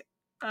just like,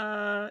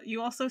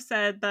 you also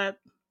said that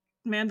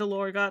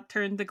Mandalore got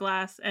turned to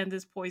glass and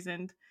is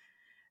poisoned.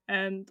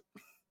 And,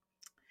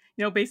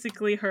 you know,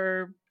 basically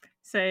her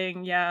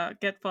saying, yeah,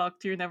 get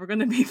fucked, you're never going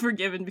to be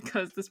forgiven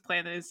because this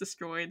planet is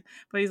destroyed.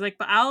 But he's like,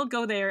 but I'll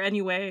go there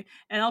anyway,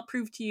 and I'll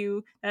prove to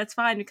you that it's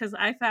fine because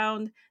I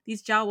found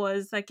these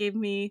Jawas that gave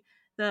me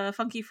the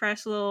funky,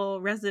 fresh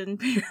little resin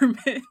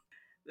pyramid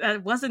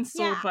that wasn't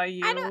sold by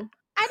you. I don't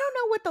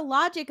know what the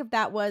logic of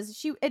that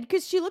was.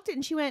 Because she looked at it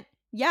and she went,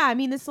 yeah, I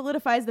mean, this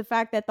solidifies the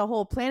fact that the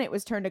whole planet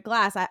was turned to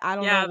glass. I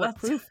don't know what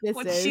proof this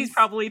what is. She's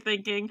probably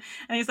thinking.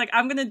 And he's like,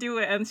 I'm going to do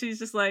it. And she's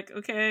just like,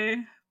 okay,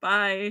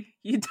 bye,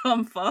 you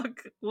dumb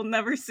fuck. We'll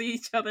never see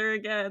each other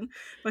again.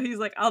 But he's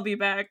like, I'll be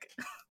back.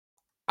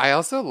 I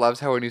also loved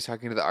how when he was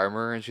talking to the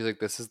armorer and she's like,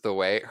 this is the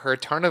way, her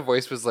tone of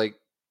voice was like,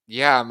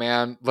 yeah,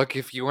 man, look,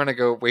 if you want to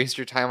go waste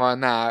your time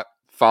on that,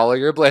 follow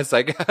your bliss,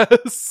 I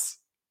guess.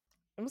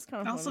 It was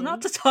kind of also funny.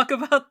 Not to talk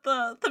about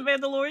the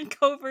Mandalorian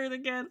covert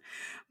again,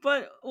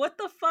 but what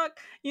the fuck?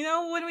 You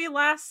know, when we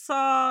last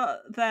saw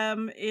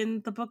them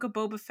in the Book of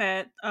Boba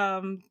Fett,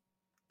 the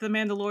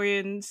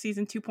Mandalorian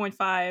season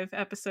 2.5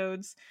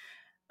 episodes,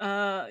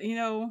 you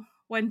know,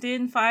 when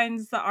Din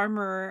finds the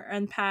armorer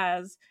and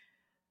Paz,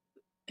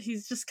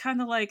 he's just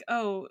kind of like,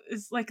 oh,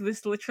 is like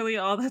this literally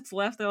all that's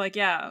left? They're like,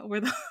 yeah,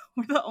 we're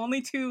the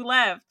only two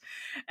left.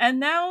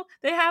 And now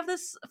they have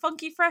this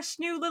funky, fresh,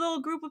 new little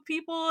group of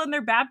people, and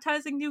they're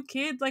baptizing new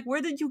kids. Like,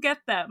 where did you get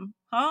them?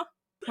 Huh?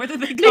 Where did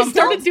they come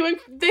from?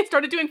 They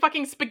started doing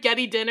fucking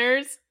spaghetti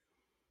dinners.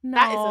 No.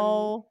 That is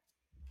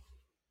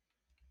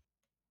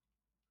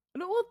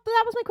No, well,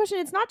 that was my question.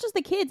 It's not just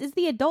the kids; it's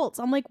the adults.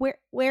 I'm like,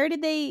 where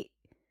did they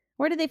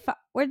Where did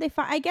they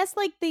find? I guess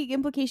like the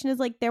implication is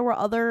like there were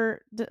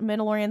other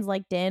Mandalorians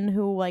like Din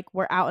who like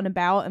were out and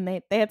about, and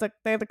they had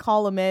to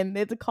call them in. They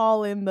had to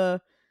call in the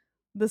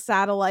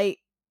satellite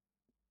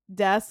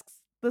desks,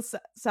 the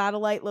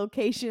satellite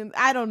locations.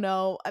 I don't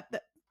know.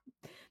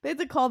 They had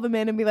to call them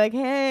in and be like,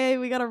 "Hey,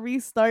 we got to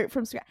restart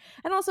from scratch."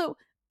 And also,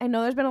 I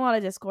know there's been a lot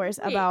of discourse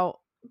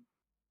about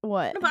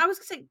what. No, but I was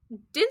gonna say,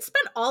 Din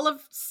spent all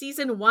of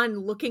season 1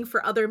 looking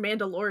for other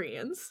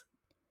Mandalorians.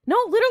 No,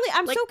 literally,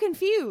 I'm Like- so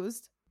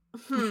confused.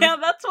 Yeah,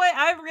 that's why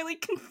I'm really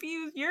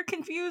confused. You're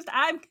confused.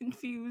 I'm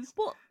confused.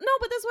 Well, no,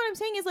 but that's what I'm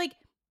saying is like,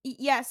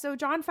 yeah. So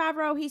Jon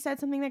Favreau, he said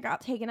something that got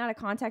taken out of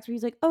context where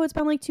he's like, "Oh, it's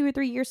been like 2 or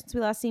 3 years since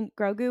we last seen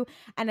Grogu,"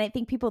 and I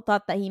think people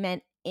thought that he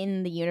meant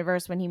in the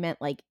universe when he meant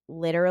like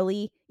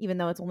literally, even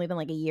though it's only been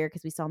like a year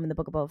because we saw him in the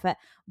Book of Boba Fett.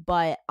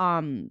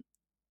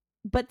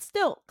 But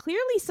still,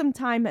 clearly some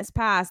time has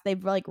passed.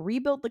 They've like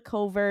rebuilt the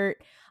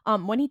covert.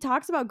 When he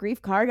talks about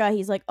Grief Karga,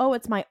 he's like, "Oh,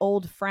 it's my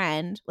old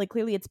friend." Like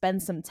clearly, it's been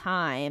some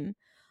time.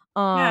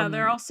 Yeah,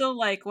 they're also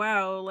like,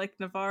 wow, like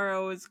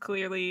Navarro has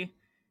clearly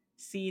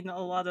seen a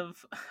lot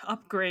of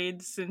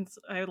upgrades since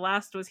I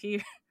last was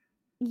here.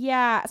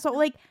 Yeah, so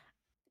like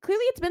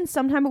clearly it's been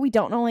some time, but we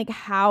don't know like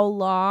how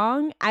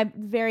long. I'm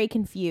very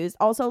confused.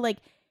 Also, like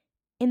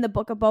in the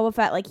Book of Boba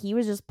Fett, like he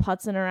was just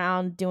putzing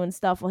around doing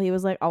stuff while he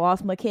was like, "I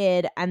lost my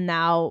kid," and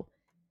now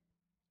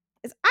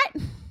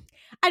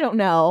I don't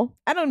know.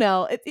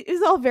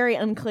 It's all very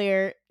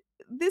unclear.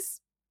 This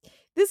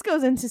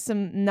goes into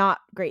some not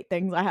great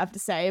things, I have to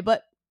say,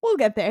 but we'll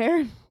get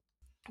there.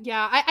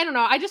 Yeah, I don't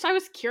know. I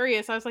was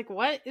curious. I was like,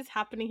 what is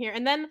happening here?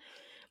 And then,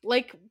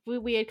 like,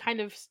 we had kind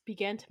of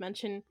began to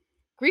mention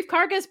Grief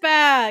Karga's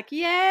back.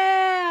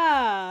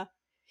 Yeah!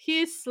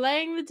 He's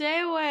slaying the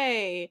day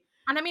away.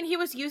 And I mean, he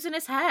was using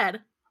his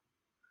head.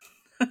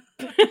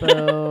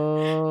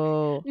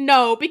 Boo.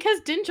 No,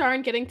 because Din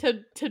Djarin getting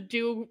to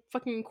do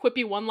fucking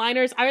quippy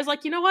one-liners, I was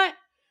like, you know what?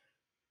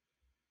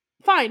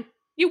 Fine.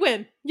 You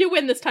win. You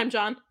win this time,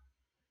 Jon.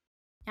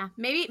 Yeah,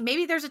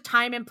 maybe there's a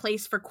time and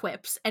place for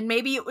quips, and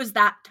maybe it was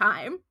that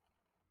time.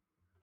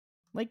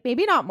 Like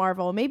maybe not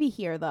Marvel, maybe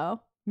here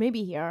though.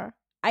 Maybe here.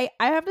 I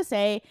have to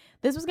say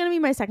this was gonna be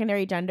my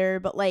secondary gender,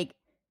 but like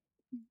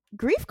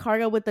Grief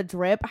Karga with the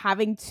drip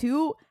having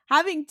two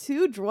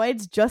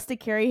droids just to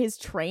carry his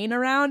train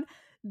around,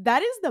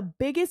 that is the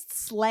biggest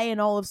slay in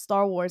all of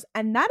Star Wars,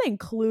 and that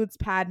includes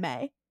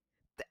Padme.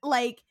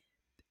 Like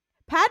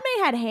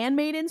Padme had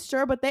handmaidens,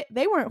 sure, but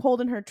they weren't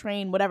holding her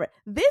train, whatever.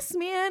 This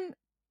man,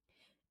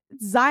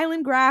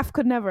 Xylan Graf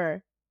could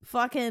never.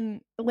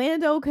 Fucking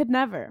Lando could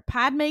never.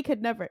 Padme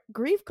could never.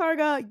 Grief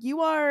Karga,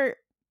 you are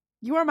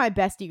my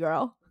bestie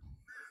girl.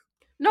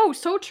 No,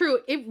 so true.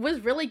 It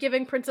was really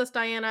giving Princess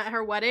Diana at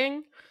her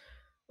wedding,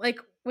 like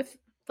with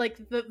like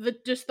the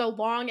just the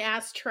long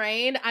ass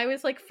train. I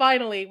was like,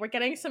 finally, we're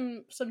getting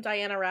some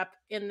Diana rep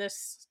in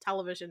this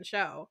television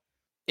show.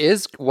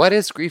 What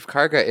is Grief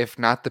Karga if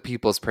not the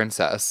people's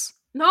princess?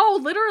 No,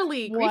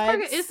 literally, Grief What?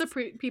 Karga is the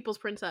people's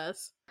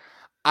princess.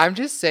 I'm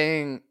just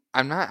saying,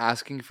 I'm not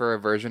asking for a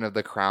version of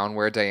The Crown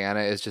where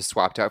Diana is just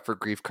swapped out for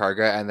Grief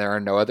Karga and there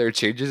are no other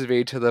changes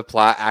made to the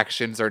plot,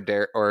 actions,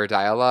 or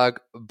dialogue,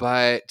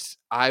 but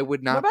I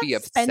would not about be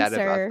upset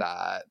Spencer? about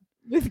that.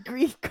 With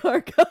Grief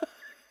Karga.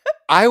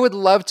 I would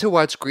love to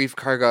watch Grief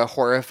Karga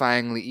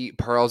horrifyingly eat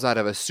pearls out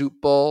of a soup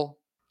bowl.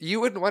 You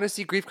wouldn't want to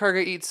see Grief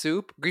Karga eat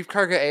soup? Grief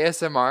Karga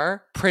ASMR?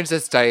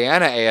 Princess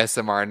Diana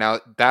ASMR. Now,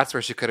 that's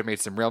where she could have made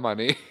some real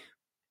money.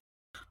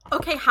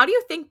 Okay, how do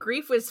you think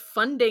Grief was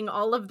funding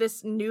all of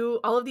these new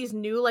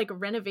like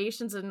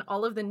renovations and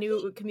all of the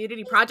new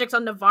community projects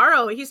on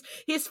Navarro? He's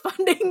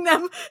funding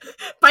them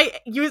by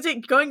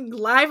going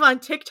live on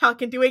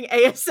TikTok and doing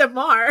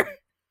ASMR.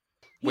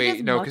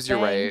 Wait, no, because you're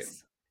right.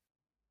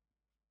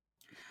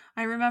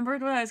 I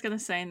remembered what I was gonna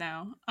say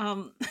now.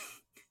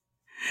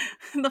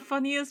 The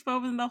funniest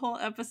moment in the whole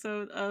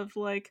episode of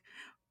like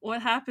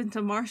what happened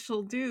to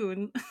Marshall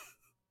Dune.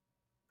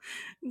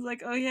 He's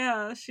like, oh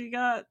yeah, she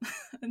got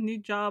a new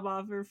job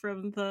offer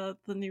from the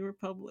New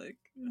Republic,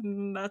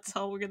 and that's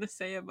all we're gonna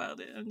say about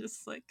it. I'm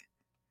just like,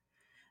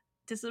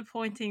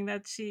 disappointing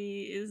that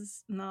she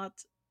is not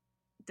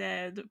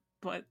dead,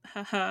 but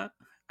haha,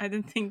 I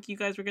didn't think you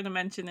guys were gonna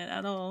mention it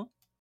at all.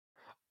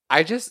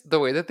 The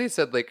way that they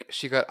said, like,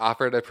 she got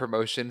offered a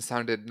promotion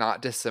sounded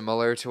not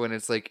dissimilar to when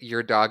it's like,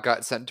 your dog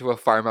got sent to a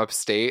farm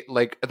upstate.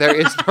 Like, there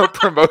is no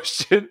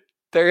promotion.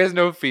 There is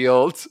no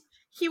field.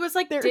 He was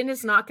like, Din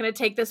is not going to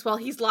take this well.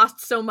 He's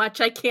lost so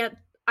much. I can't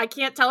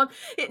tell him.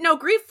 No,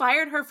 Grief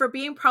fired her for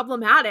being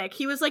problematic.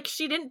 He was like,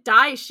 she didn't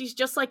die. She's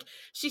just like,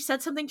 she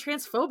said something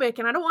transphobic,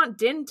 and I don't want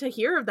Din to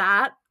hear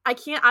that.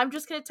 I'm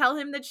just going to tell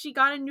him that she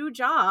got a new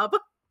job.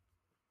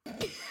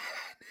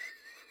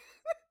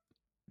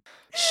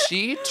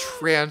 She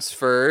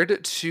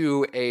transferred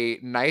to a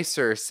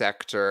nicer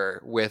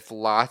sector with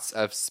lots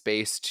of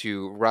space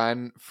to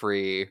run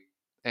free,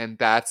 and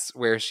that's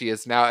where she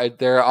is now.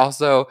 There are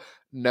also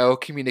no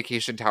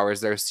communication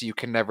towers there, so you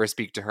can never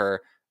speak to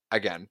her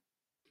again.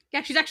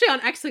 Yeah, she's actually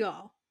on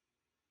Exegol.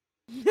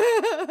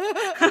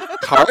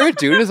 Cara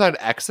Dune is on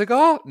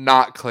Exegol?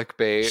 Not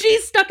clickbait.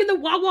 She's stuck in the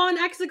Wawa on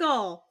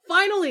Exegol.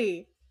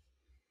 Finally.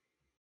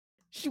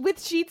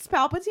 With Sheets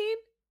Palpatine?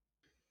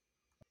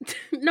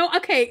 No,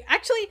 okay.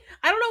 Actually,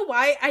 I don't know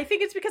why. I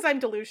think it's because I'm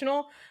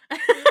delusional.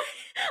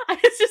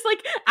 It's just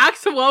like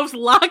Axel Wolves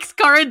locks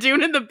Cara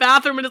Dune in the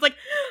bathroom and is like,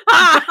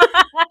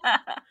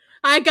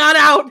 I got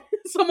out.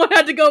 Someone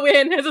had to go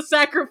in as a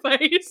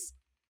sacrifice.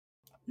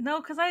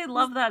 No, because I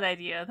love that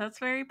idea. That's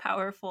very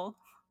powerful.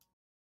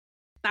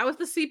 That was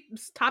the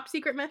top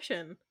secret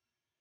mission.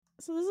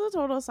 So this is a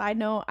total side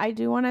note. I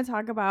do want to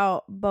talk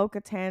about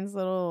Bo-Katan's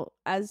little,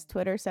 as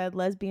Twitter said,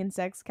 lesbian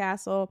sex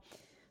castle.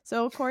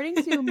 So according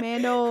to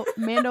Mando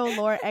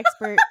lore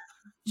expert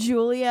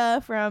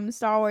Julia from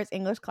Star Wars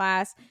English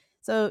class,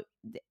 so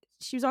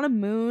she was on a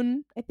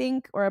moon, I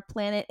think, or a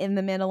planet in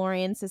the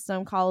Mandalorian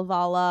system called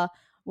Vala,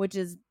 which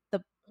is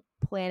the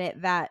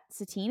planet that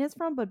Satine is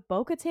from, but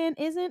Bo-Katan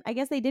isn't. I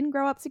guess they didn't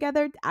grow up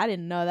together. I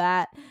didn't know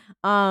that.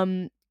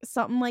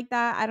 Something like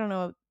that. I don't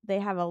know. They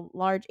have a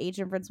large age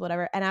difference,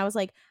 whatever. And I was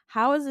like,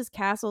 how is this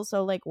castle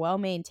so like well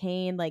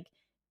maintained? Like,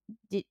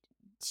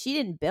 she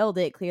didn't build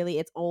it. Clearly,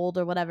 it's old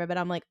or whatever. But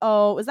I'm like,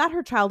 oh, is that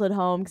her childhood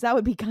home? Because that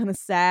would be kind of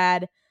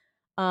sad.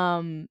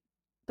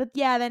 But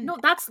yeah, then no,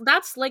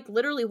 that's like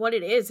literally what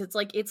it is. It's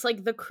like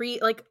the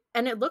Kree, like,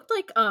 and it looked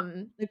like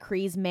the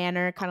Kree's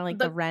manor, kind of like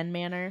the Ren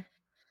manor.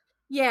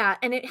 Yeah,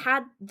 and it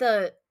had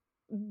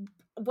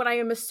what I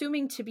am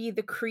assuming to be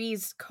the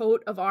Kree's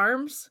coat of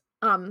arms,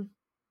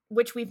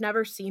 which we've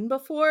never seen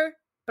before.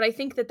 But I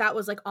think that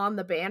was like on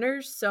the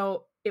banners,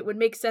 so it would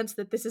make sense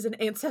that this is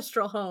an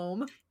ancestral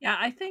home. Yeah,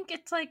 I think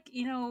it's like,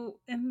 you know,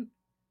 in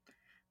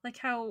like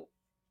how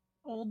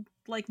old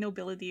like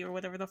nobility or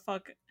whatever the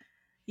fuck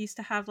used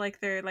to have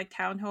like their like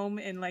townhome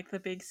in like the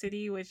big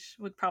city, which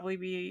would probably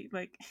be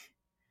like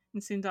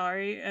in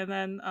Sundari, and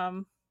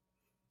then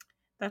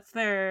that's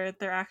their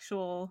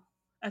actual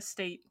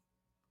estate,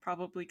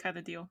 probably, kind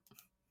of deal.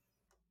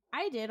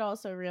 I did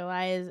also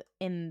realize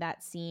in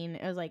that scene,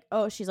 it was like,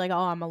 oh, she's like, oh,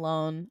 I'm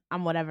alone,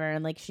 I'm whatever,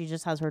 and like she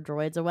just has her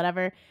droids or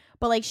whatever.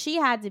 But like she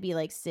had to be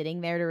like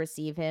sitting there to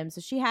receive him,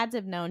 so she had to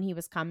have known he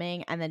was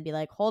coming, and then be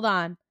like, hold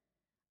on,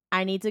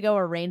 I need to go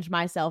arrange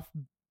myself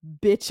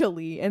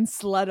bitchily and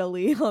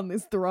sluttily on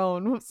this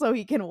throne so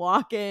he can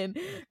walk in.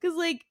 Because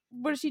like,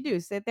 what does she do?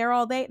 Sit there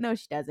all day? No,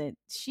 she doesn't.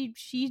 She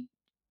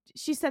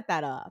set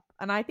that up,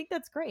 and I think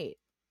that's great.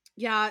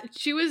 Yeah,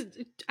 she was.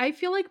 I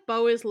feel like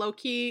Bo is low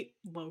key,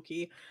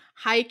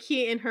 high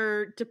key in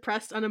her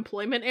depressed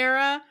unemployment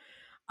era.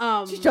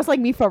 She's just like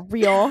me for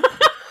real.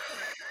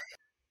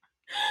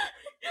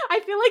 I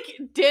feel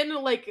like Din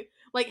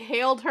like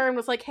hailed her and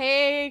was like,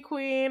 "Hey,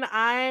 Queen,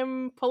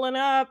 I'm pulling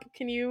up.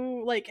 Can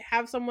you like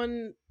have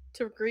someone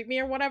to greet me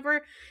or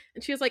whatever?"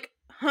 And she was like,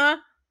 "Huh."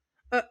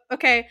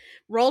 Okay,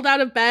 rolled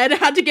out of bed,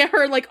 had to get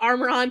her like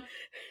armor on,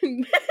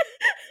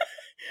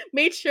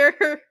 made sure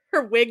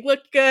her wig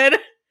looked good,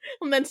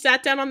 and then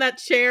sat down on that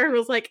chair and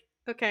was like,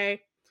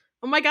 okay,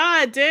 oh my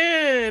god,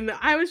 Din,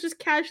 I was just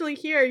casually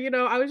here, you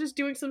know, I was just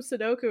doing some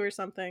Sudoku or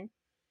something.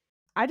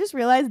 I just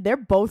realized they're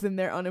both in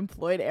their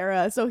unemployed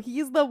era. So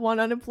he's the one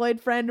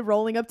unemployed friend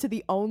rolling up to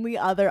the only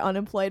other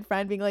unemployed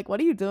friend being like, what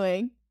are you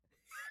doing?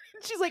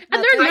 She's like,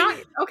 and they're not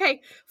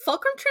okay.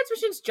 Fulcrum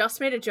Transmissions just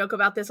made a joke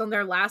about this on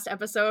their last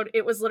episode.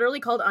 It was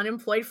literally called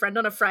Unemployed Friend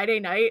on a Friday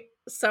Night.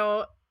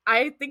 So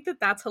I think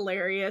that's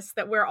hilarious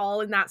that we're all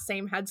in that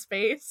same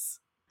headspace.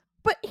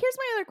 But here's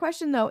my other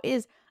question though,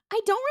 is I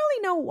don't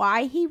really know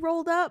why he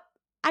rolled up.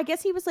 I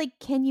guess he was like,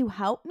 can you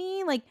help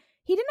me? Like,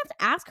 he didn't have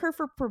to ask her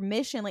for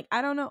permission. Like,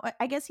 I don't know.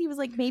 I guess he was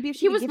like, maybe if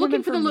she was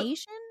looking for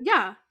information.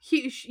 Yeah,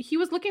 he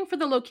was looking for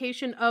the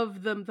location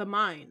of the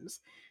mines,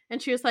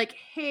 and she was like,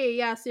 "Hey,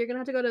 yeah, so you're gonna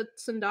have to go to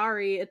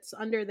Sundari. It's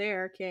under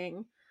there,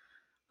 King.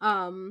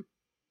 Have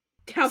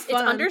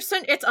fun."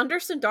 It's under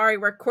Sundari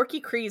where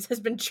Corky Kryze has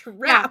been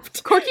trapped.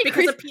 Yeah, Corky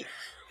Kryze.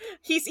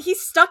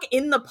 He's stuck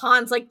in the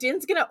ponds. Like,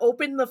 Din's gonna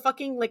open the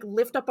fucking, like,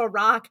 lift up a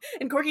rock,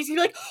 and Corky's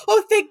gonna be like,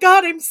 oh, thank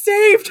God, I'm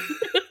saved.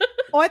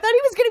 Oh, I thought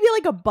he was gonna be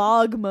like a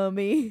bog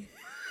mummy.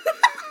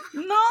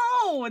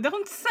 No,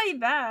 don't say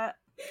that.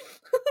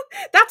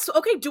 That's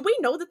okay. Do we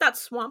know that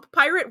swamp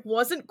pirate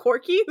wasn't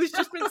Corky? Who's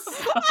just been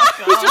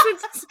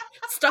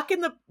stuck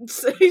in the.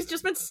 He's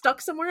just been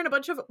stuck somewhere, and a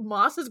bunch of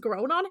moss has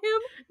grown on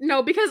him.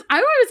 No, because I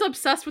was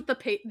obsessed with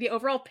the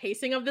overall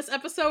pacing of this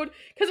episode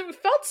because it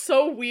felt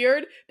so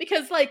weird.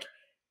 Because like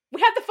we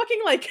had the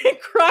fucking like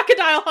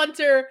crocodile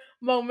hunter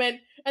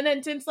moment, and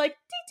then Din's like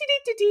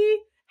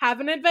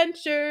having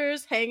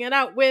adventures, hanging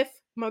out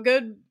with my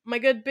good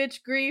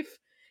bitch Grief.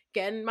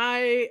 Getting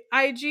my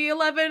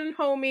IG-11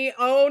 homie.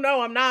 Oh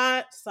no, I'm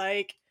not.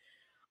 Psych.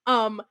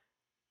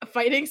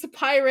 Fighting some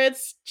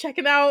pirates.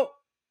 Checking out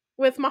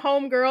with my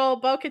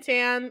homegirl,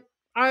 Bo-Katan.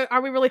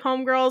 Are we really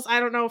homegirls? I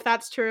don't know if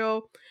that's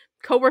true.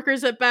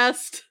 Co-workers at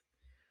best.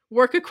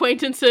 Work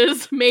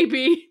acquaintances,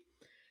 maybe.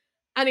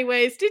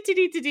 Anyways,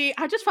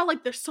 I just felt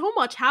like there's so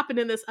much happened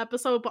in this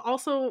episode, but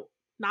also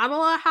not a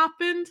lot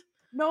happened.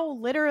 No,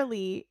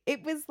 literally.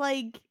 It was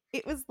like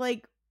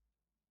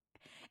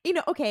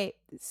Okay,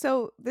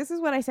 so this is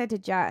what I said to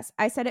Jess.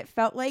 I said it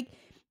felt like,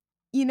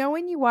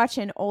 when you watch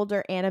an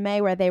older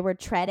anime where they were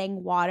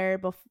treading water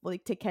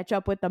like to catch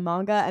up with the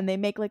manga, and they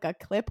make like a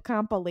clip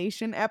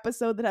compilation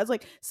episode that has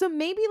like some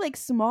maybe like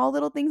small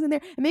little things in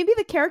there, and maybe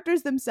the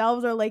characters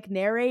themselves are like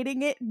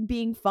narrating it and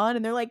being fun,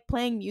 and they're like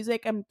playing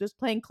music and just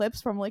playing clips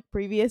from like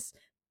previous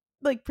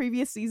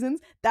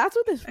seasons. That's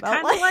what this felt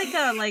Kind of like.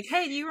 like,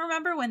 hey, do you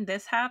remember when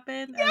this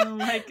happened? And then,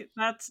 like,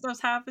 that stuff's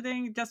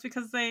happening just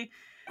because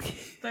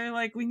they're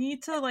like, we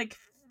need to like,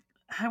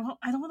 I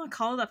don't want to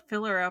call it a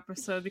filler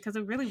episode because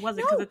it really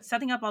wasn't, because No, it's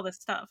setting up all this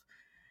stuff.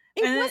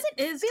 it And wasn't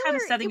it is kind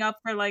of filler. setting up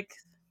for like,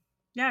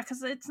 yeah,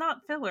 because it's not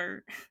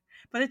filler.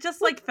 But it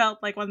just like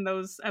felt like one of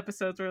those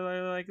episodes where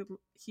they're like,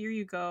 here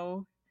you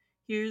go.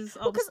 Here's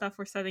all the 'cause, stuff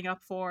we're setting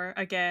up for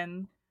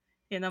again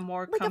in a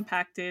more like,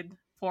 compacted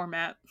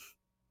format.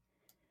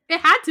 It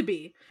had to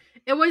be.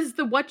 It was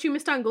the What You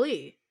Missed on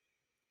Glee.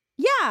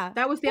 Yeah,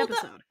 That was the Well,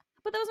 episode.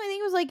 but that was my thing.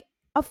 It was like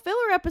a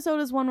filler episode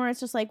is one where it's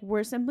just like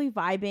we're simply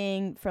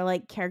vibing for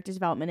like character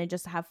development and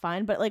just to have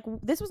fun. But like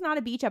this was not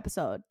a beach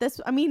episode.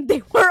 I mean,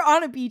 they were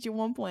on a beach at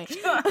one point,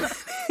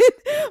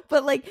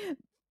 but like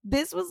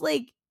this was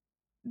like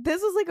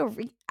this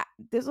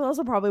was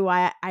also probably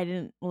why I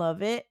didn't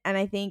love it. And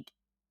I think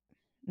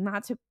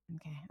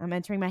I'm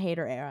entering my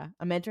hater era.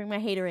 I'm entering my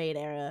haterade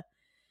era.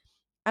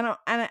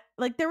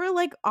 Like there were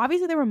like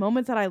obviously there were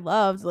moments that I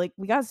loved. Like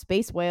we got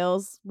space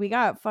whales, we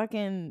got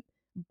fucking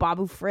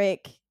Babu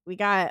Frick, we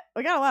got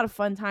a lot of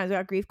fun times. We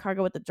got Grief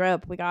Cargo with the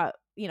drip. We got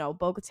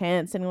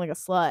Bo-Katan sitting like a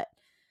slut.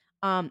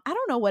 I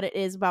don't know what it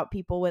is about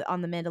people with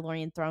on the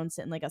Mandalorian throne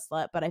sitting like a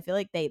slut, but I feel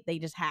like they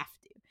just have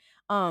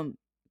to.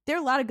 There are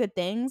a lot of good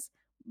things,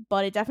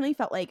 but it definitely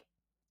felt like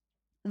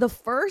the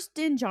first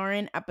Din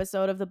Djarin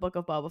episode of the Book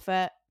of Boba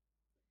Fett.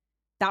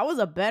 That was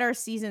a better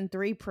season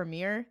 3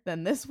 premiere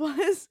than this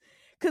was.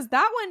 Because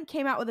that one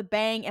came out with a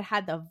bang. It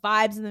had the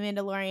vibes of the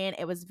Mandalorian.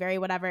 It was very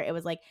whatever. It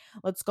was like,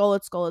 let's go.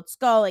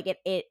 Like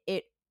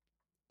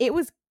it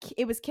was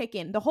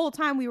kicking. The whole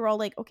time we were all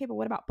like, okay, but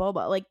what about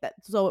Boba? Like that,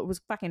 so it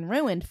was fucking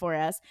ruined for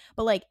us.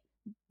 But like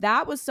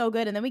that was so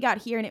good. And then we got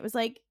here and it was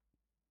like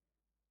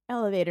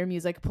elevator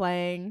music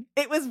playing.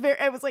 It was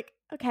like,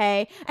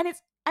 okay.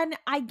 And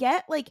I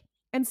get like,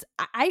 and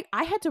I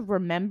had to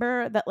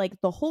remember that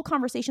like the whole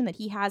conversation that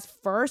he has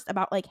first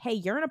about like, hey,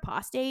 you're an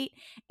apostate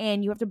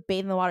and you have to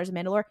bathe in the waters of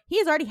Mandalore. He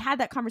has already had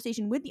that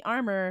conversation with the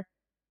armor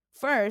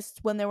first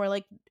when they were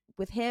like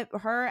with him,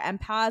 her, and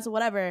Paz or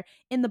whatever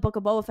in the Book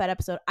of Boba Fett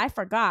episode. I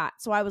forgot,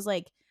 so I was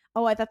like,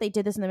 oh, I thought they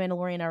did this in the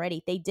Mandalorian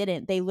already. They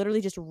didn't. They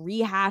literally just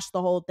rehashed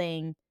the whole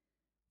thing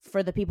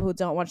for the people who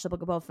don't watch the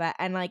Book of Boba Fett.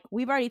 And like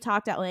we've already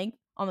talked at length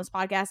on this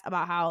podcast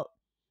about how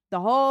the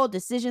whole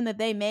decision that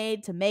they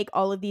made to make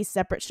all of these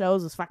separate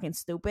shows was fucking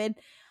stupid.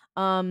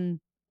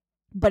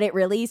 But it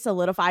really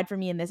solidified for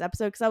me in this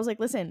episode because I was like,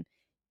 listen,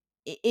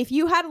 if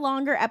you had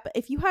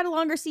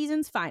longer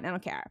seasons, fine, I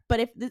don't care.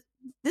 But if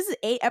this is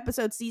 8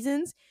 episode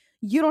seasons,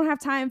 you don't have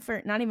time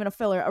for not even a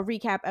filler, a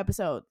recap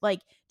episode. Like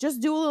just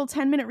do a little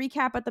 10-minute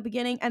recap at the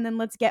beginning and then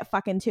let's get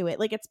fucking to it.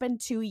 Like it's been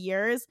 2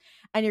 years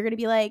and you're gonna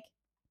be like,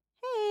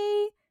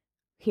 hey,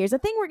 here's a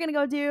thing we're gonna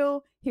go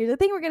do.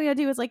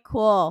 It's like,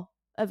 cool.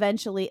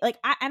 Eventually, like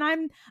I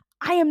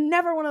am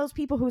never one of those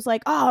people who's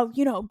like, oh,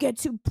 get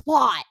to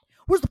plot.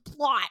 Where's the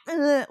plot?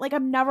 Like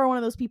I'm never one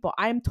of those people.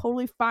 I am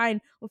totally fine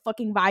with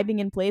fucking vibing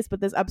in place,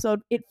 but this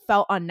episode it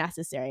felt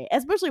unnecessary,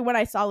 especially when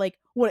I saw like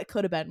what it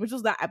could have been, which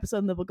was that episode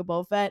in the Book of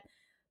Boba Fett.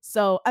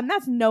 So, and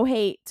that's no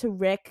hate to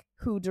Rick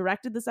who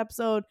directed this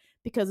episode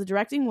because the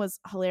directing was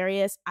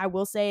hilarious. I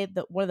will say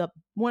that one of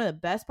the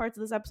best parts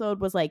of this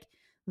episode was like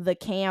the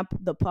camp,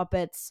 the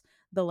puppets,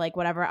 the like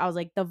whatever. I was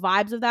like, the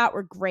vibes of that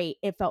were great.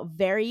 It felt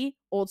very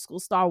old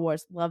school Star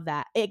Wars. Love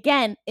that.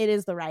 Again, it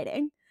is the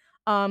writing,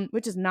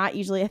 which is not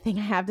usually a thing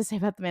I have to say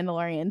about The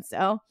Mandalorian.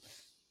 So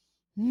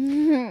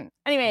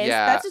anyways,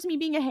 that's just me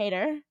being a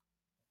hater.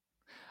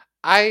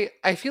 I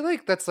feel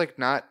like that's like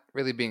not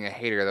really being a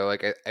hater though.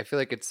 Like I feel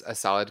like it's a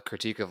solid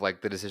critique of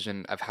like the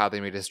decision of how they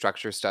made to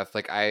structure stuff.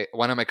 Like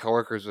one of my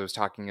coworkers was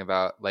talking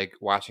about like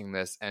watching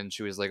this and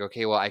she was like,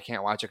 okay, well I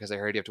can't watch it because I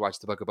heard you have to watch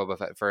the Book of Boba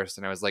Fett first.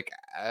 And I was like,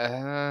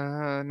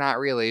 not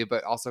really,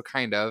 but also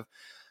kind of.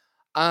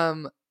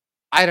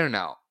 I don't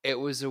know. It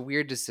was a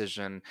weird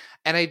decision.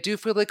 And I do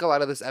feel like a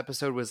lot of this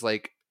episode was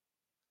like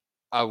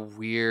a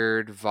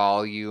weird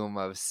volume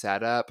of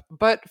setup,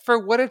 but for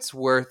what it's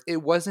worth,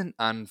 it wasn't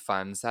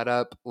unfun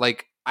setup.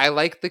 Like I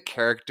like the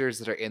characters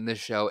that are in the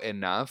show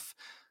enough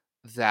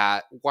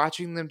that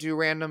watching them do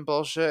random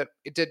bullshit,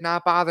 it did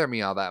not bother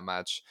me all that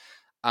much.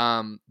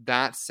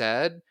 That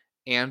said,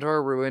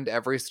 Andor ruined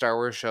every Star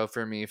Wars show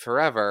for me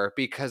forever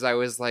because I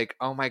was like,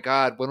 oh my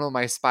god, when will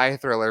my spy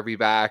thriller be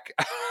back?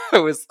 it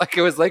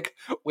was like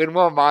when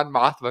will Mon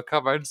Mothma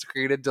come on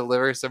screen and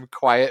deliver some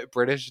quiet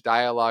British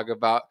dialogue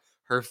about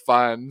her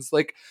funds?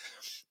 Like,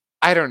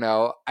 I don't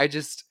know. I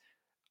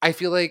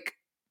feel like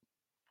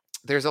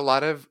there's a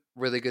lot of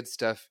really good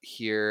stuff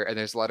here and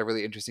there's a lot of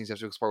really interesting stuff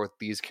to explore with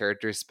these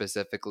characters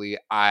specifically.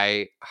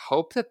 I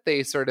hope that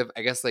they sort of,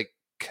 I guess, like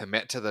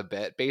commit to the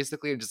bit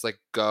basically and just like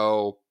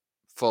go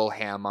full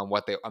ham on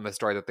on the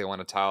story that they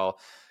want to tell.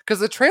 Because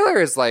the trailer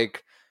is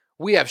like,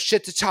 we have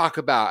shit to talk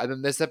about, and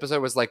then this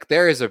episode was like,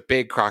 there is a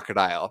big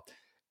crocodile,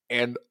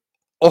 and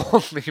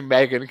only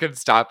Megan can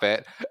stop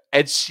it,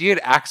 and she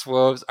and Axe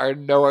Wolves are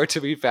nowhere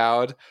to be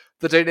found.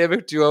 The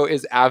dynamic duo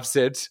is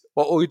absent.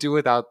 What will we do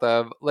without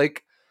them?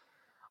 Like,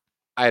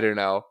 I don't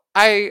know.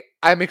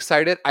 I'm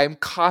excited. I'm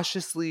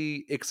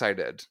cautiously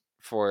excited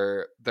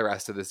for the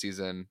rest of the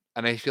season,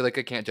 and I feel like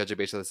I can't judge it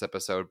based on this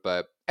episode,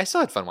 but I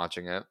still had fun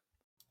watching it.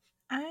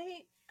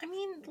 I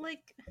mean,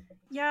 like,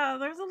 yeah,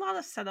 there's a lot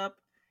of setup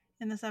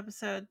in this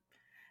episode,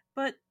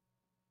 but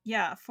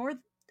yeah,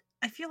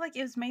 I feel like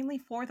it was mainly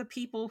for the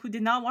people who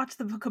did not watch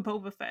the Book of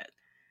Boba Fett,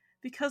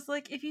 because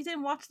like if you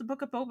didn't watch the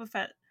Book of Boba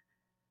Fett,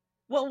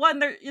 well,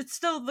 one, it's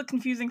still the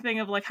confusing thing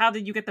of like, how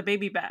did you get the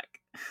baby back?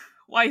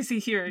 Why is he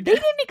here again?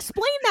 They didn't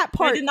explain that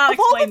part. They did not of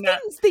all the explain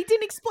that. things they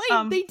didn't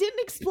explain. They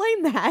didn't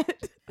explain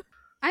that.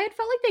 I had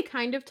felt like they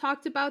kind of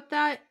talked about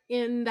that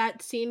in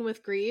that scene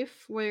with Greef,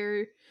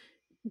 where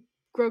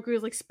Grogu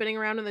was like spinning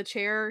around in the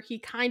chair. He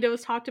kind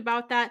of talked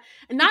about that,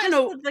 and not in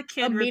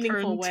a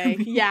meaningful way.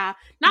 Yeah,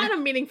 not in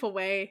a meaningful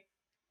way.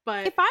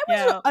 But if I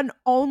was an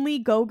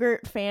only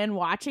Gogurt fan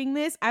watching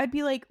this, I would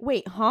be like,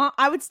 "Wait, huh?"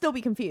 I would still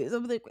be confused. I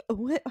would be like,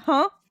 "What,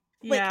 huh?"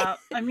 Yeah,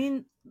 I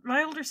mean,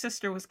 my older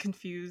sister was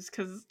confused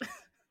because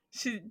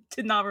she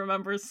did not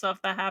remember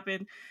stuff that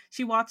happened.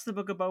 She watched the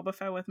Book of Boba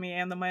Fett with me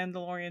and The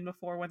Mandalorian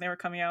before when they were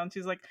coming out, and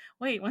she's like,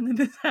 "Wait, when did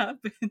this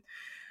happen?"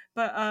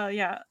 But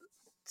yeah,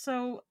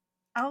 so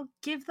I'll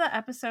give the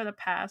episode a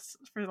pass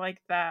for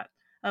like that,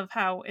 of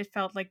how it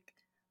felt like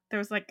there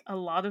was like a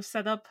lot of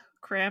setup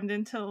crammed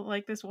into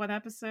like this one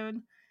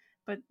episode.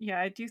 But yeah,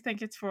 I do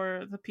think it's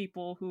for the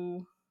people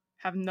who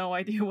have no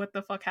idea what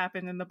the fuck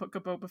happened in the Book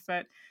of Boba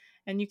Fett,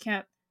 and you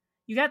get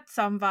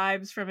some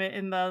vibes from it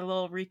in the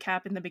little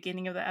recap in the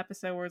beginning of the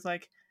episode where it's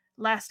like,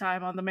 last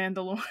time on The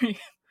Mandalorian,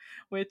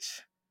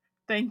 which,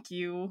 thank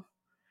you,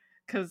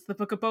 because the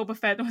Book of Boba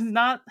Fett was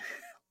not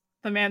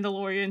The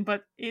Mandalorian,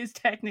 but is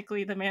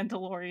technically The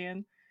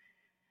Mandalorian.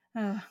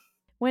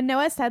 When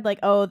Noah said like,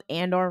 "Oh,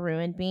 Andor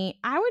ruined me,"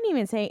 I wouldn't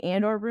even say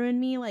Andor ruined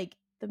me. Like,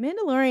 The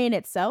Mandalorian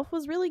itself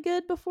was really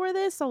good before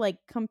this, so like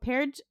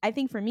I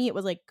think for me it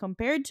was like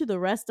compared to the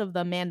rest of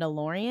The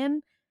Mandalorian,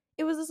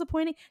 it was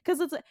disappointing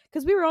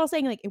because we were all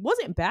saying like it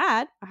wasn't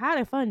bad. I had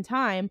a fun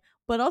time,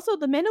 but also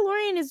The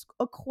Mandalorian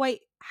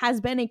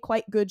has been a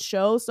quite good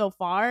show so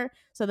far.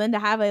 So then to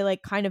have a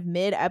like kind of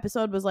mid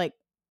episode was like,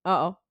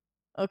 oh.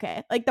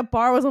 Okay, like the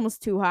bar was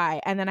almost too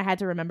high, and then I had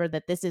to remember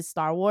that this is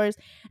Star Wars,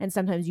 and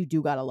sometimes you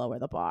do gotta lower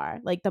the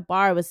bar. Like the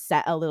bar was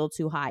set a little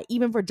too high,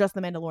 even for just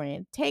The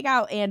Mandalorian. Take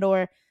out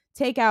Andor,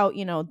 take out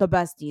the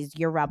besties,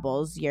 your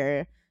Rebels,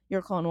 your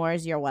Clone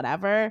Wars, your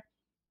whatever.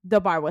 The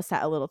bar was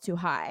set a little too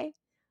high.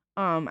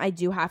 I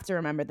do have to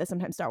remember that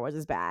sometimes Star Wars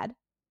is bad.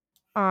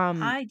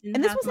 I didn't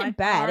and this have wasn't my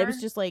bad. It bar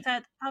was just like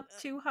set up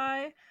too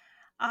high.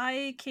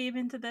 I came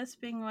into this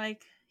being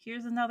like,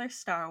 here's another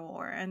Star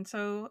Wars, and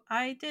so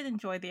I did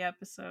enjoy the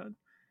episode.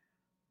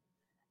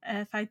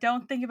 If I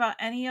don't think about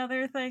any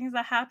other things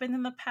that happened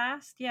in the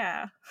past,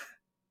 yeah.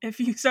 If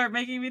you start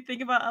making me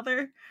think about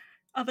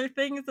other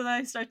things, then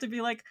I start to be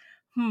like,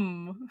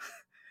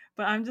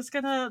 But I'm just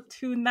gonna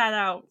tune that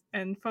out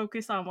and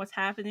focus on what's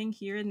happening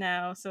here and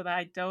now so that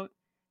I don't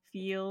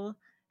feel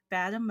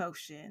bad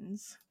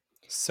emotions.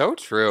 So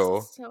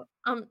true. So,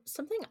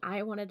 something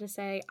I wanted to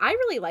say, I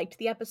really liked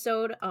the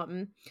episode.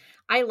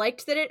 I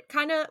liked that it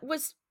kind of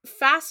was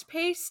fast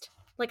paced.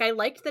 Like, I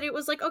liked that it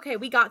was like, okay,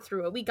 we got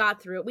through it.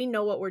 We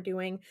know what we're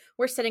doing.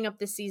 We're setting up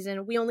this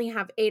season. We only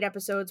have 8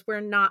 episodes. We're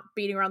not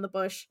beating around the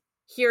bush.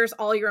 Here's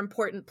all your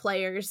important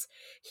players.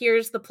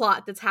 Here's the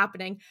plot that's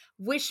happening.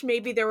 Wish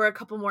maybe there were a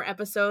couple more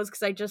episodes,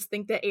 because I just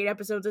think that 8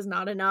 episodes is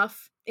not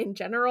enough in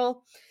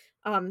general.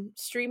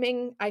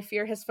 Streaming, I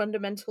fear, has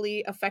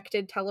fundamentally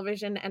affected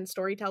television and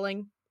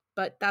storytelling,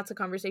 but that's a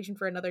conversation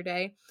for another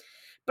day.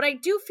 But I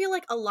do feel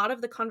like a lot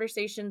of the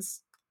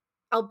conversations,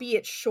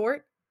 albeit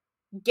short,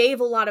 gave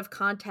a lot of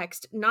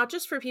context, not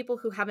just for people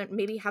who haven't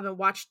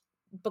watched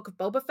Book of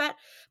Boba Fett,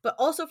 but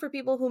also for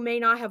people who may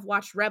not have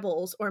watched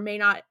Rebels or may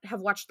not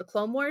have watched the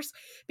Clone Wars,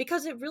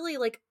 because it really,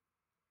 like,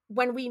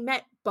 when we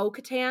met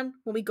Bo-Katan,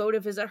 when we go to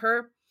visit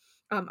her,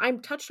 I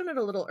touched on it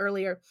a little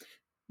earlier,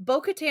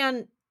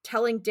 Bo-Katan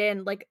telling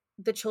Din, like,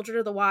 the Children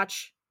of the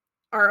Watch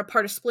are a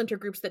part of splinter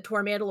groups that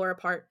tore Mandalore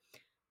apart.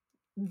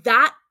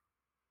 That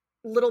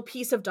little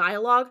piece of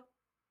dialogue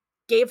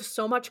gave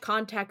so much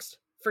context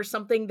for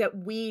something that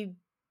we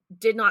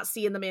did not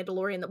see in The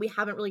Mandalorian, that we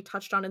haven't really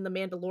touched on in The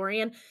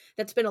Mandalorian,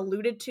 that's been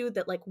alluded to,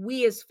 that, like,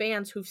 we as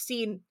fans who've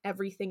seen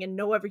everything and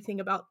know everything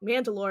about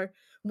Mandalore,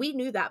 we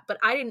knew that, but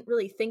I didn't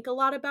really think a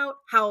lot about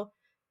how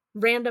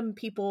random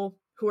people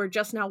who are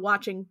just now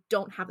watching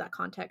don't have that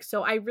context.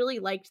 So I really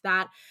liked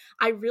that.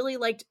 I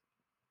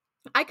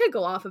could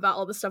go off about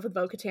all the stuff with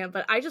Bo-Katan,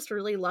 but I just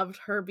really loved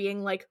her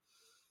being like,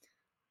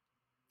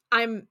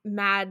 I'm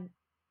mad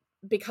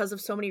because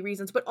of so many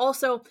reasons, but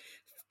also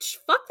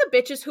fuck the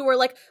bitches who were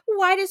like,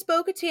 why does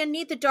Bo-Katan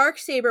need the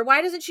Darksaber?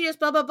 Why doesn't she just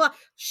blah, blah, blah?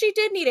 She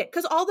did need it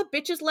because all the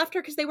bitches left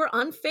her because they were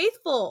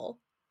unfaithful.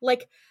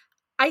 Like,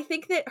 I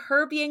think that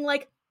her being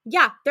like,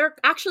 yeah, there are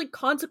actually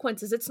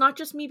consequences. It's not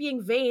just me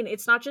being vain.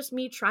 It's not just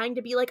me trying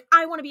to be like,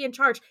 I want to be in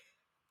charge.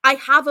 I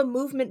have a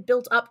movement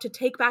built up to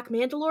take back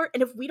Mandalore,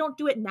 and if we don't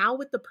do it now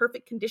with the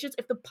perfect conditions,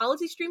 if the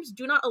policy streams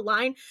do not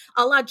align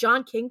a la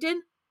John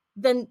Kingdon,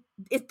 then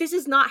this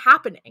is not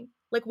happening.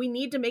 Like, we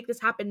need to make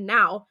this happen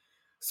now.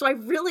 So I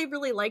really,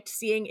 really liked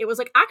seeing it was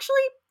like,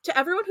 actually, to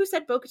everyone who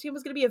said Bo-Katan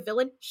was going to be a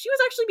villain, she was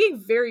actually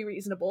being very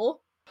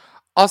reasonable.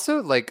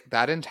 Also, like,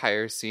 that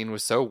entire scene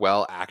was so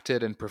well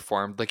acted and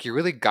performed. Like, you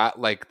really got,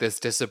 like, this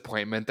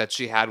disappointment that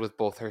she had with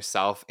both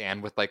herself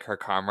and with, like, her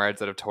comrades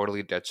that have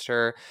totally ditched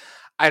her.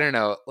 I don't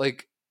know.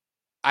 Like,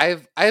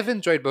 I've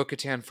enjoyed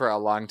Bo-Katan for a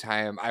long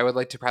time. I would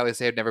like to probably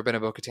say I've never been a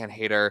Bo-Katan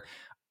hater.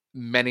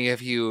 Many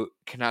of you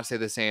cannot say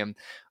the same.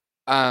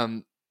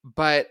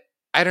 But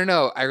I don't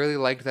know. I really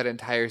liked that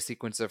entire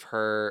sequence of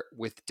her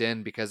with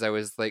Din because I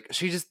was like,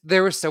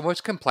 there was so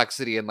much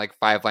complexity in like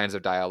 5 lines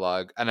of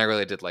dialogue, and I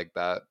really did like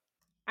that.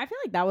 I feel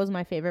like that was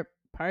my favorite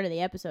part of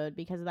the episode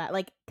because of that,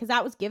 like, because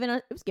that was giving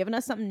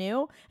us something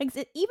new.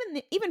 Like,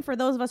 even for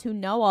those of us who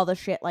know all the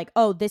shit, like,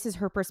 oh, this is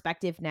her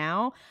perspective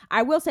now.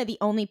 I will say the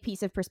only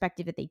piece of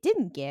perspective that they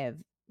didn't give,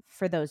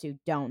 for those who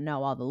don't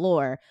know all the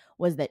lore,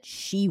 was that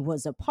she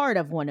was a part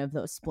of one of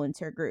those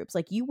splinter groups.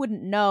 Like, you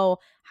wouldn't know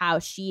how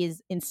she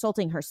is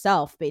insulting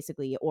herself,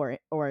 basically, or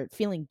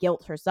feeling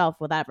guilt herself,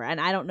 whatever.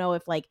 And I don't know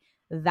if like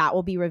that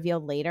will be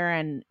revealed later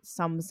in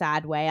some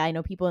sad way. I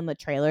know people in the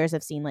trailers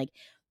have seen like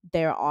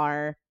there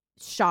are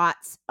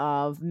shots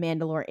of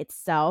Mandalore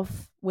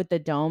itself with the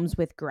domes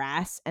with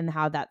grass and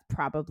how that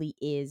probably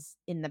is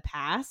in the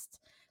past.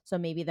 So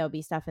maybe there'll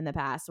be stuff in the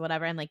past,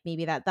 whatever, and like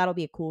maybe that'll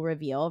be a cool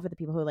reveal for the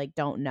people who like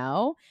don't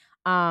know.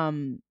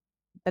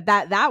 But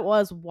that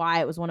was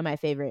why it was one of my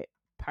favorite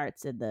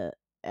parts of the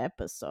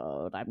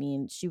episode. I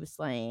mean, she was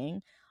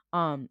slaying.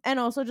 And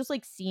also just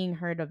like seeing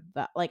her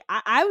like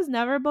I was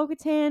never a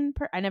Bo-Katan.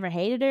 I never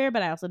hated her,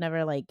 but I also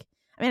never like.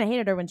 I mean, I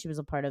hated her when she was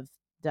a part of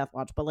Death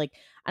Watch, but like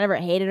I never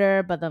hated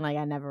her, but then like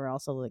I never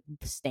also like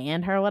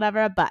stand her or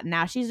whatever. But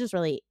now she's just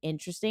really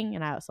interesting,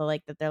 and I also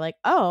like that they're like,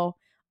 oh,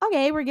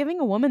 okay, we're giving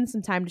a woman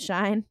some time to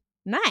shine.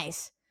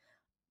 Nice.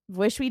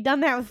 Wish we'd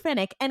done that with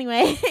Finnick.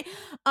 Anyway,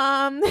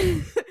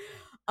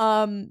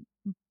 I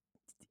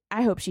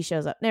hope she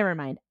shows up. Never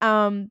mind.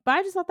 But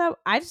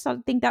I just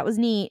think that was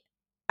neat.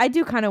 I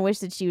do kind of wish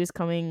that she was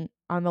coming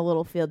on the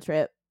little field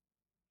trip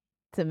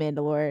to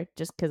Mandalore,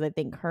 just because I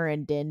think her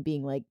and Din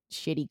being like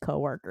shitty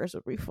coworkers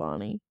would be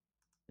funny.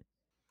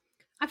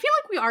 I feel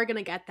like we are going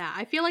to get that.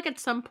 I feel like at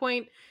some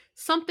point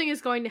something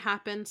is going to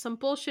happen. Some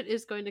bullshit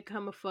is going to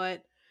come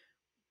afoot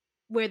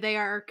where they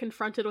are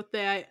confronted with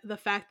the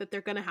fact that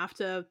they're going to have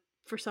to,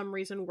 for some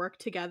reason, work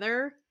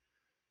together.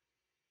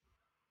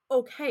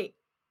 Okay.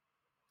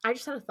 I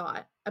just had a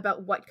thought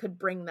about what could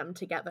bring them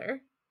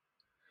together.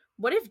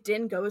 What if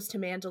Din goes to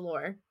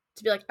Mandalore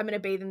to be like, I'm going to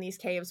bathe in these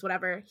caves,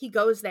 whatever. He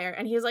goes there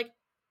and he's like,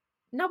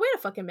 now wait a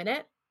fucking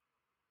minute.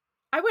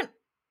 I went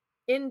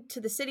into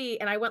the city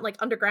and I went like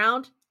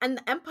underground, and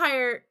the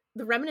Empire,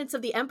 the remnants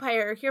of the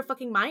Empire are here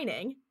fucking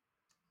mining.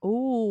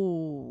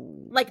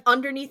 Ooh. Like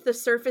underneath the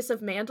surface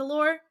of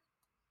Mandalore?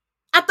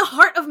 At the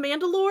heart of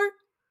Mandalore?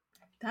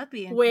 That'd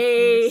be interesting.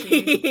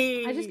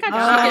 Wait. I just got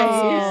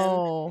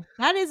Oh,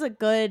 that is a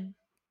good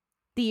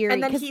theory.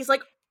 And then he's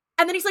like,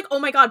 oh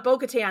my god,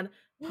 Bo-Katan.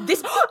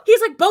 He's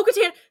like,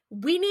 Bo-Katan,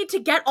 we need to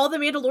get all the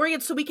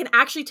Mandalorians so we can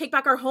actually take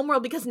back our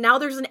homeworld, because now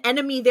there's an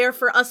enemy there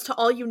for us to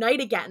all unite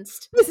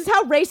against. This is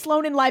how Ray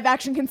Sloan in live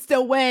action can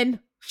still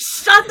win.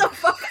 Shut the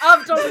fuck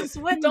up! Don't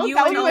when don't you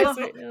tell and me all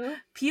what the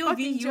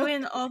POV, you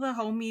and all the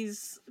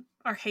homies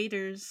are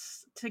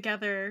haters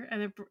together,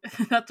 and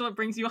that's what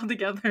brings you all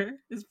together.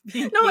 Is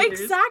being No, haters.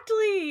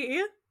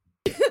 exactly.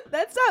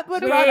 That's not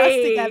what brought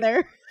us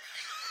together.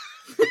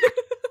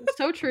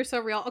 So true, so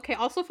real. Okay,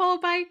 also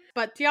followed by,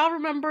 but do y'all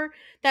remember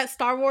that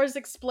Star Wars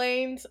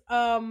Explained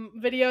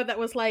video that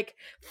was like,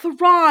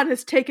 Thrawn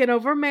has taken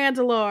over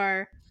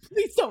Mandalore?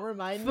 Please don't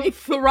remind me.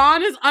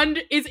 Thrawn is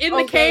in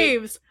the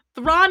caves.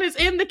 Thrawn is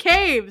in the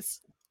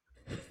caves.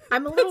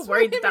 I'm a little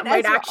worried that and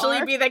might Ezra actually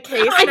are. be the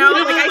case I now.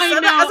 know, Like I said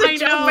I that as know, a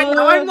joke, I but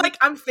now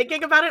I'm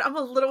thinking about it. I'm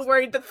a little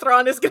worried that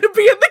Thrawn is gonna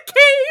be in the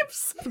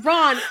caves.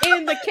 Thrawn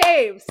in the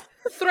caves.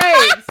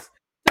 Thraves.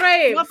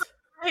 What the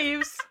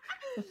caves?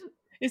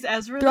 Is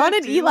Ezra Thrawn there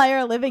and too? Eli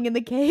are living in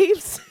the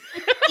caves.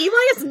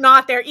 Eli is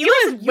not there. Eli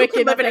Eli's said you can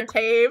wicked live in up a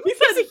cave. He He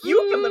said said,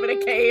 you can live in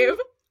a cave.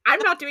 I'm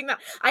not doing that.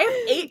 I have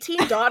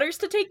 18 daughters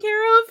to take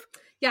care of.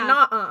 Yeah.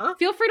 Nuh-uh.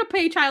 Feel free to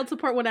pay child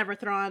support whenever,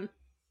 Thrawn.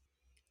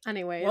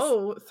 Anyways.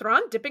 Whoa,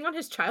 Thrawn dipping on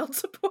his child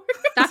support.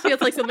 That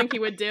feels like something he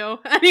would do.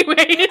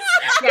 Anyways.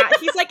 Yeah,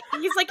 he's like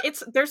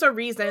there's a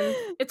reason.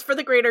 It's for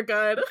the greater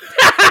good.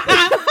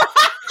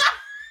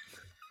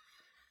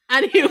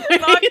 Anyways.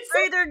 Not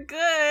greater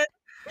good.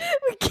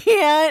 We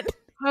can't.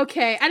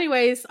 Okay,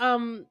 anyways,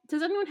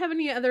 does anyone have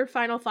any other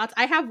final thoughts?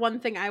 I have one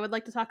thing I would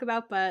like to talk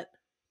about, but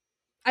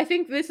I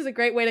think this is a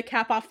great way to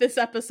cap off this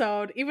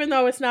episode, even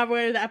though it's not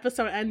where the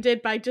episode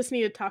ended, but I just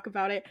need to talk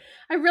about it.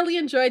 I really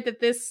enjoyed that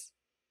this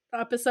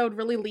episode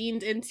really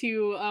leaned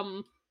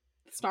into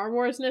Star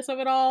Wars-ness of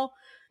it all.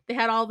 They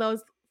had all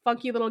those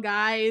funky little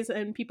guys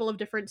and people of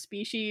different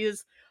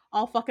species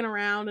all fucking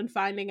around and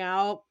finding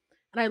out.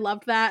 And I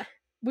loved that.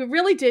 We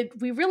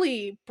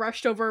really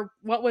brushed over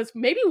what was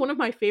maybe one of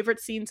my favorite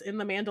scenes in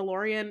The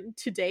Mandalorian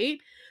to date,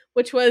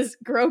 which was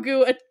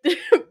Grogu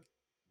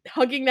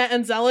hugging that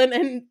Anzellan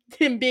and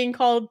him being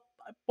called,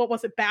 what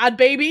was it, Bad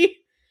Baby?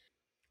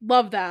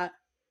 Love that.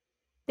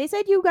 They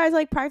said you guys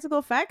like practical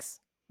effects?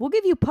 We'll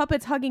give you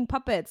puppets hugging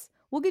puppets.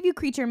 We'll give you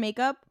creature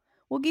makeup.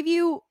 We'll give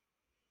you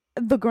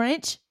the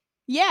Grinch.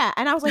 Yeah,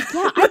 and I was like,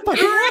 yeah, I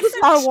fucking love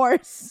Star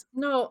Wars.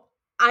 No,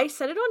 I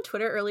said it on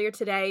Twitter earlier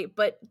today,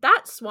 but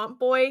that Swamp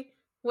Boy,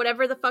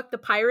 whatever the fuck, the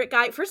pirate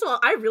guy, first of all,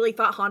 I really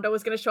thought Hondo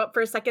was going to show up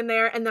for a second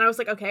there, and then I was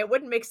like, okay, it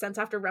wouldn't make sense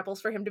after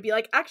Rebels for him to be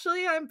like,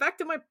 actually, I'm back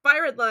to my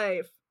pirate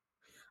life.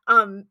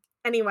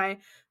 Anyway,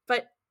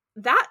 but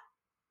that,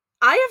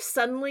 I have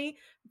suddenly,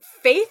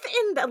 faith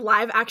in the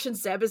live action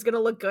Zeb is gonna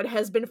look good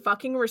has been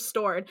fucking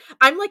restored.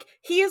 I'm like,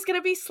 he is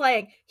gonna be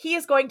slaying. He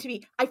is going to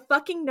be. I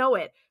fucking know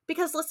it.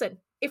 Because listen,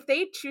 if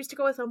they choose to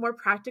go with a more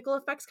practical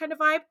effects kind of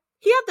vibe,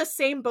 he had the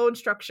same bone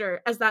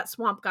structure as that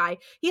swamp guy.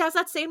 He has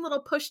that same little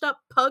pushed up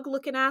pug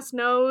looking ass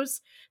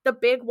nose, the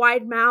big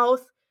wide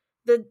mouth,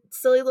 the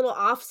silly little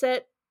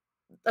offset,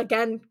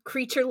 again,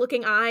 creature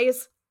looking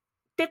eyes.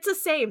 It's the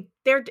same.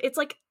 It's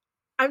like,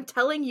 I'm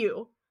telling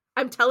you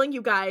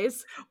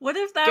guys. What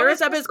if that Gareth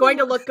Zeb is going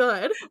to look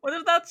good? What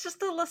if that's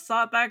just a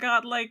Lasat that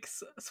got like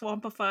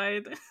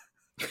swampified?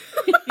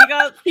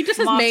 He just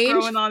has moss mange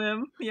growing on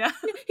him. Yeah,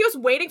 he was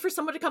waiting for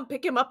someone to come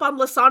pick him up on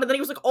Lasat, and then he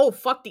was like, "Oh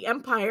fuck the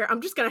Empire!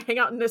 I'm just gonna hang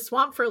out in this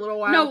swamp for a little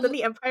while." No. Then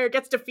the Empire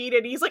gets defeated.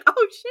 And he's like,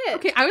 "Oh shit!"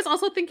 Okay, I was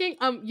also thinking,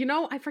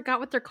 I forgot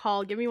what they're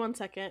called. Give me 1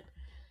 second.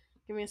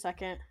 Give me a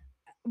second.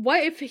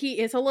 What if he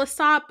is a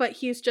Lasat, but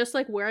he's just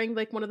like wearing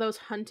like one of those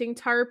hunting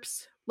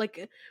tarps,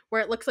 like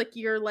where it looks like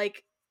you're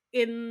like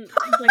in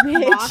like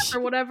moss or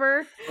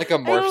whatever, Like a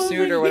morph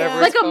suit or my whatever.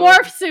 God. like it's a called.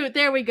 morph suit.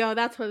 There we go.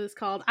 That's what it's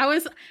called.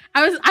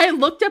 I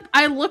looked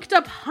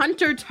up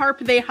hunter tarp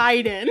they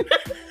hide in.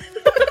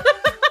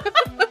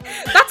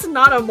 That's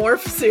not a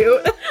morph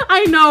suit.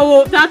 I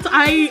know that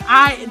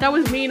that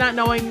was me not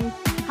knowing,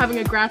 having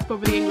a grasp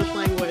over the English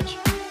language.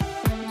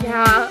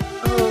 Yeah.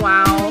 Oh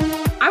wow.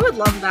 I would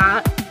love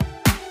that.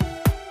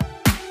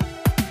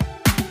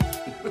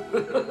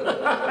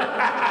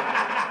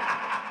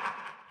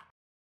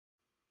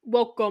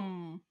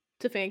 Welcome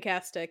to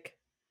Fantastic.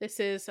 This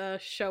is a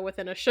show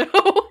within a show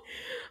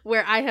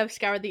where I have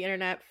scoured the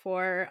internet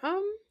for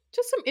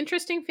just some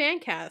interesting fan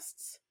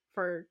casts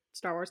for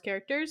Star Wars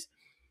characters.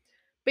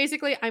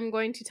 Basically, I'm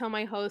going to tell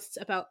my hosts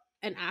about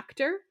an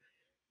actor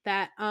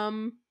that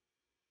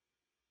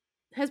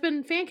has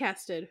been fan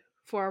casted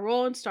for a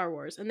role in Star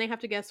Wars, and they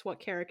have to guess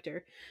what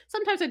character.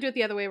 Sometimes I do it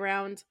the other way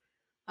around,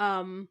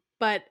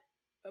 but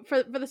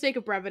for the sake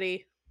of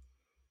brevity,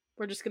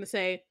 we're just gonna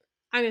say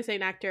I'm gonna say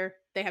an actor.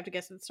 They have to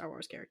guess the Star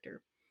Wars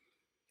character.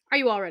 Are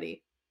you all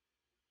ready?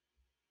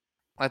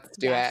 Let's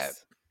do it.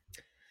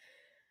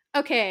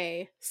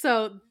 Okay,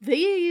 so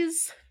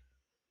these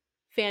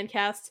fan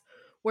casts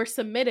were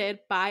submitted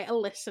by a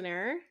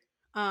listener.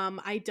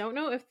 I don't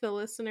know if the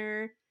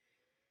listener,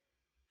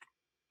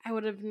 I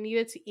would have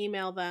needed to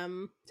email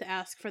them to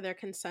ask for their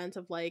consent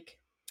of like,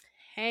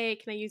 hey,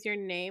 can I use your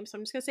name? So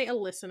I'm just gonna say a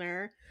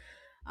listener.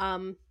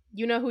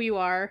 You know who you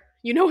are.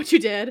 You know what you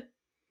did.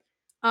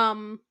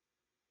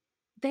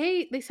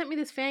 They sent me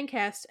this fan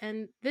cast,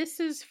 and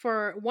this is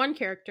for one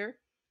character.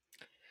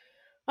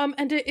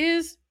 And it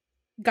is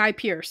Guy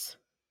Pearce.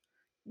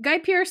 Guy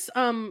Pearce,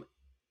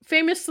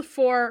 famous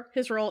for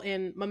his role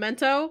in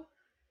Memento.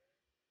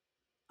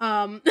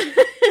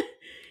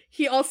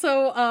 He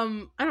also,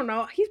 I don't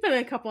know, he's been in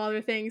a couple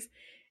other things.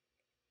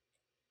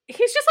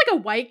 He's just like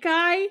a white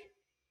guy.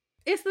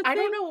 Is the thing.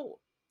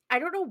 I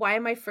don't know why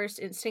my first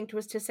instinct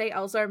was to say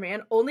Elzar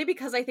Mann, only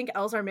because I think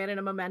Elzar Mann in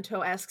a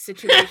Memento-esque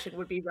situation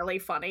would be really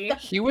funny.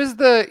 He was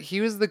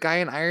the guy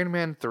in Iron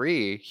Man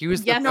 3. He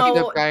was the Yes. fucked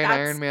No, up guy in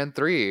that's- Iron Man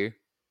 3.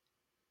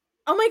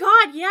 Oh my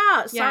god,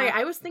 yeah. Sorry, Yeah.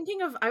 I was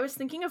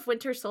thinking of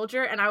Winter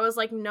Soldier, and I was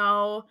like,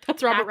 no,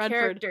 That's Robert that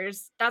Redford.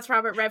 That's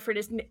Robert Redford.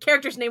 His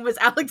character's name was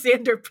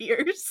Alexander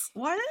Pierce.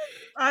 what?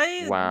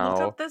 I Wow.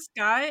 looked up this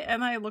guy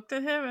and I looked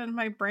at him and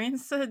my brain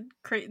said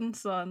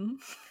Creighton's son.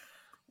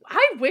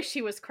 I wish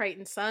he was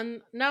Creighton's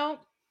son. No.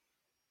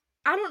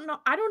 I don't know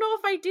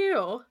if I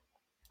do.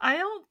 I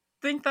don't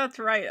think that's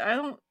right. I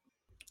don't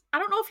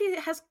know if he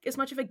has as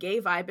much of a gay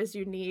vibe as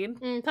you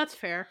need. That's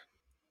fair.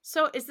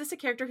 So, is this a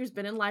character who's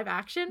been in live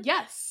action?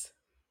 Yes.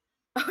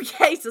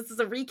 Okay, so this is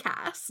a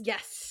recast.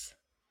 Yes.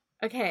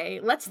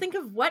 Okay, let's think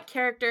of what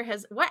actor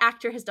has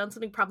done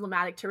something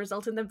problematic to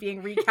result in them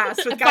being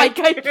recast with By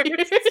Guy Guy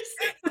Pearce.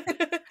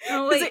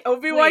 Oh, Is wait, it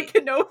Obi-Wan wait.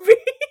 Kenobi?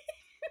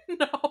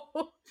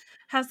 No.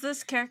 Has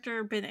this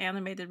character been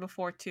animated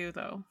before too,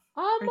 though,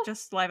 or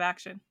just live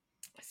action?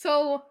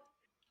 So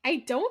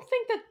I don't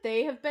think that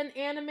they have been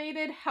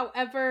animated.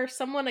 However,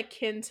 someone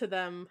akin to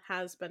them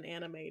has been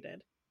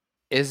animated.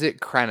 Is it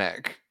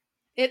Krennic?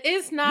 It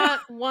is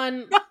not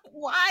one.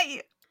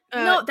 Why?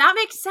 No, that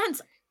makes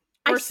sense.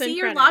 I Orson see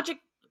your Krennic. logic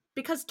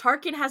because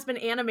Tarkin has been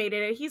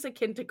animated and he's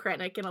akin to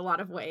Krennic in a lot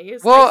of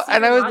ways. Well, see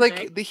and your I was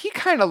logic. like, he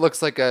kind of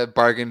looks like a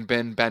bargain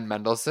bin Ben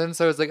Mendelsohn,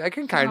 so I was like, I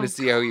can kind of Oh,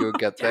 see how you would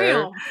get there.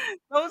 Damn.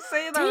 Don't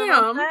say that Damn.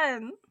 about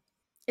Ben.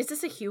 Is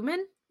this a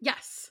human?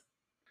 Yes.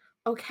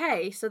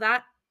 Okay, so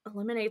that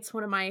eliminates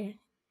one of my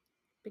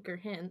bigger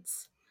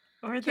hints.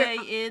 Or are they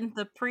in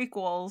the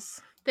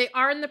prequels? They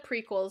are in the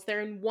prequels.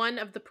 They're in one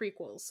of the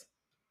prequels.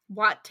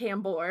 Wat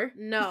Tambor.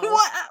 No.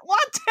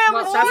 What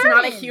Well, that's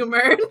not a Human.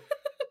 humor.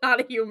 Not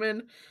a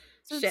human.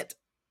 So it's Shit.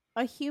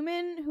 a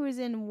human who is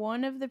in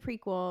one of the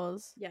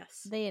prequels.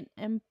 Yes.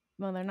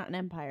 Well, they're not an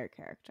Empire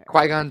character.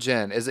 Qui-Gon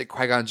Jinn. Is it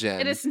Qui-Gon Jinn?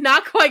 It is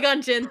not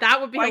Qui-Gon Jinn.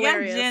 That would be Qui-Gon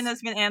hilarious. Jinn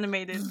has been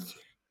animated.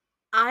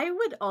 I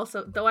would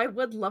also, though I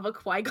would love a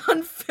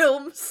Qui-Gon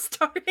film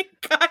starring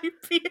Guy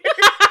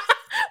Pearce.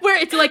 Where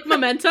it's like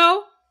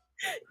Memento.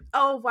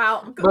 Oh,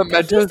 wow. Memento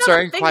He's done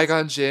starring things-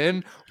 Qui-Gon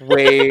Jinn?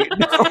 Wait.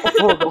 No,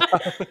 hold on.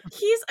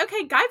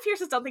 Okay, Guy Pearce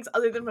has done things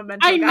other than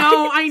Memento.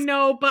 I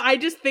know, but I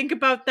just think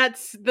about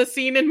the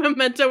scene in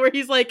Memento where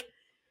he's like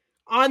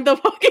on the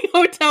fucking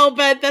hotel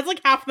bed. That's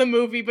like half the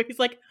movie, but he's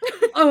like,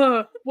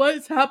 what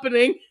is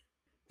happening?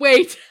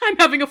 Wait, I'm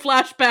having a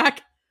flashback.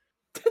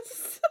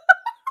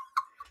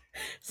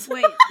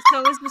 Wait,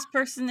 so is this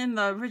person in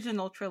the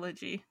original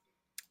trilogy?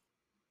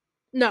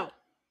 No.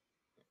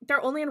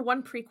 They're only in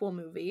one prequel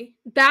movie.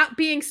 That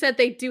being said,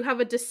 they do have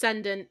a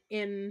descendant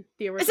in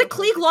the original. Is it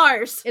Klieg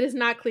Lars? It is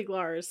not Klieg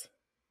Lars.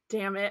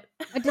 Damn it.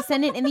 A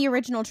descendant in the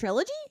original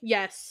trilogy?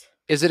 Yes.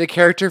 Is it a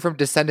character from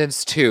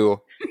Descendants 2?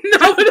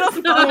 No, it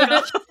is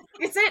not.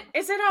 Is it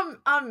Is it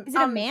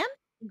a man?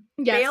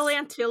 Yes. Bale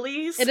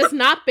Antilles? It is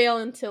not Bale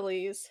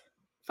Antilles.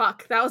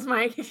 Fuck, that was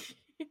my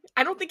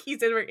I don't think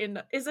he's in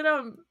is it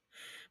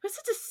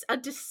what's a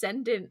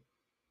descendant?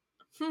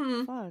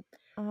 Fuck.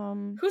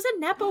 Who's a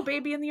Nepo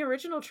baby in the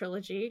original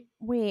trilogy?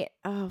 Wait.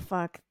 Oh,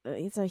 fuck.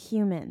 It's a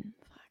human.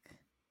 Fuck.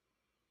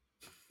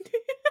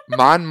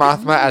 Mon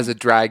Mothma as a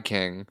drag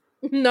king.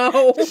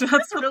 No.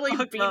 That's Really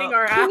fucked beating up.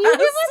 our ass. Can you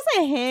give us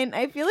a hint?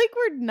 I feel like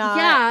we're not.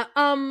 Yeah,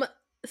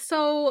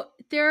 so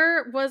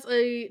there was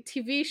a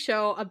TV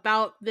show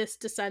about this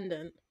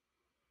descendant.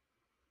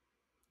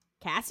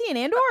 Cassian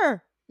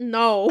Andor.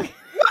 No.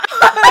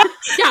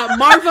 Yeah,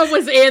 Marva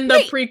was in the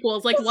Wait,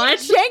 prequels. Like, Is what? it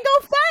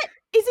Jango Fett?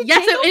 Is it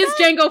Yes, Jango it is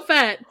Fett? Jango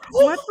Fett.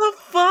 What the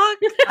fuck?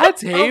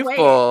 That's wait.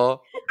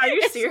 hateful. Are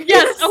you serious?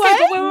 Yes, okay,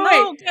 What? but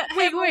No, get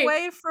Wait, him wait.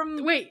 away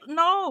from. Wait.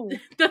 No.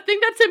 The thing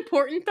that's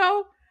important,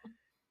 though,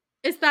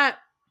 is that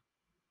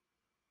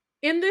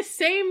in this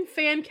same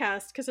fan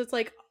cast, because it's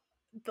like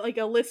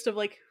a list of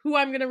like who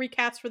I'm gonna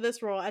recast for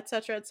this role,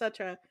 etc.,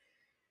 etc.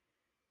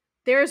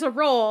 There's a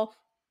role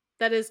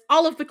that is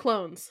all of the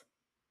clones.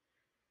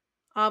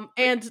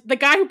 And the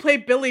guy who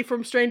played Billy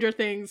from Stranger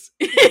Things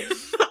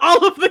is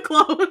all of the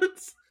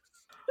clones.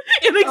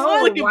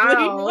 Inexplicably.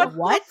 wow.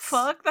 What? The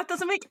fuck? That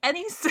doesn't make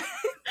any sense.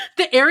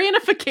 The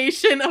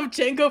Aryanification of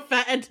Jango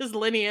Fett and his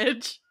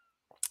lineage.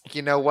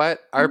 You know what?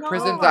 Our No.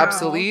 prison's Wow.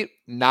 obsolete?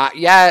 Not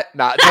yet.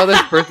 Not until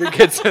this person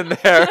gets in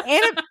there.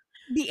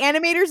 The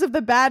animators of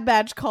the Bad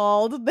Batch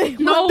called. They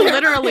No, want their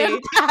literally. fan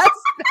cast.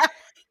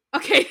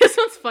 Okay, this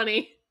one's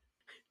funny.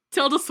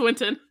 Tilda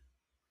Swinton.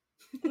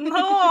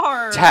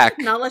 No. Tech.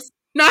 Now let's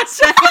Not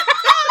Tech.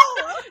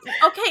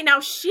 okay, now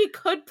she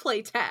could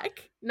play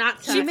Tech.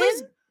 Not She Tech.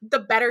 plays the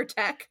better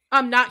Tech.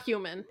 Not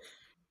human.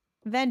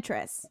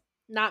 Ventress.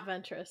 Not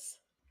Ventress.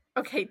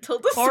 Okay,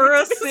 Tilda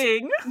Aura Swinton is-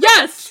 Singh.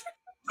 Yes!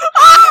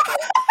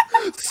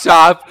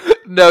 Stop.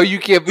 No, you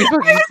can't be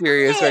fucking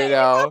serious right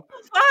now.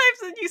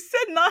 Vibes, and you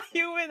said not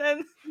human,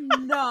 and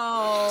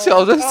No.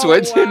 Tilda Oh,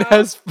 Swinton wow.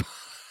 has.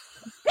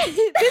 This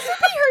would be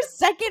her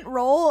second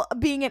role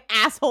being an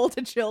asshole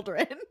to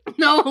children.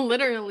 No,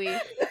 literally.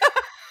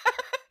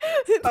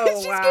 Oh,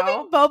 She's wow.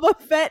 giving Boba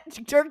Fett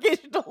Turkish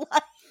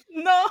delight.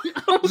 no.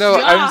 Oh, No,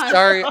 God. I'm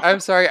sorry. I'm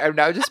sorry. I'm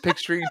now just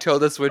picturing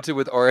Tilda Swinton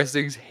with Aura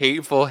Singh's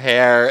hateful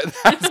hair.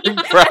 That's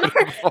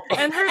incredible.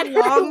 And her And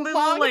long her little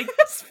long like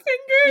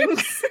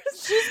fingers.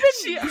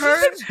 She's been her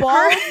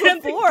bald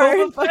handing before.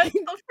 Boba Fett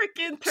Fucking- the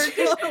freaking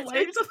Turkish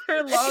delights with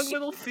her long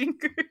little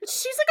fingers.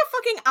 She's like a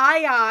fucking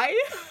eye.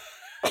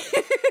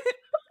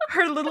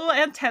 Her little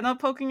antenna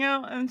poking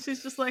out, and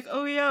she's just like,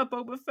 "Oh yeah,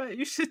 Boba Fett,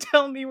 you should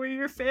tell me where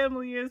your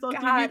family is. I'll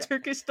give you God.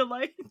 Turkish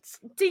delights."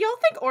 Do y'all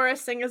think Aura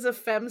Singh is a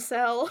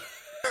femcell?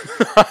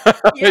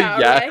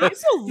 Yeah. right?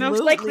 Absolutely. No,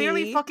 she's like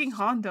clearly fucking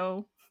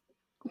Hondo.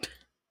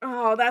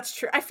 Oh, that's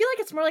true. I feel like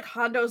it's more like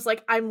Hondo's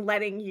like, I'm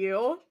letting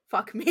you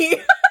fuck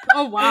me.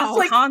 Oh, wow. It's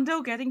like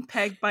Hondo getting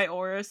pegged by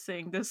Aura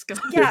Singh. This guy.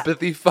 Yeah.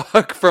 Sympathy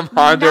fuck from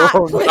Hondo Not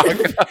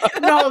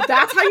Onaga. No,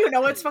 that's how you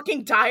know it's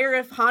fucking dire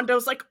if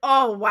Hondo's like,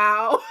 oh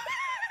wow.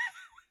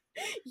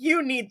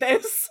 You need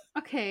this.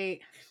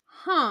 Okay.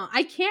 Huh.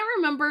 I can't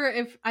remember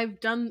if I've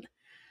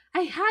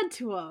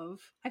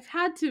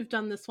had to have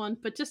done this one,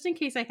 but just in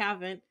case I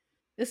haven't,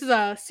 This is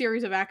a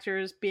series of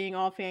actors being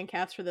all fan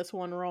cast for this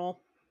one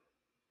role.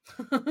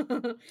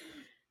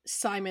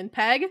 Simon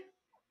Pegg,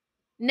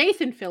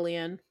 Nathan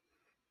Fillion,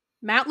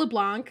 Matt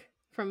LeBlanc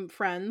from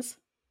Friends,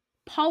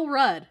 Paul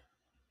Rudd.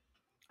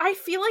 I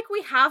feel like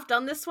we have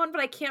done this one, but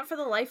I can't for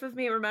the life of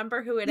me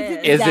remember who it Is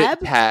it is. Is Zeb?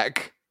 it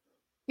Tech?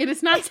 It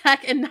is not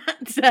Tech and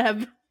not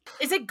Zeb.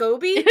 Is it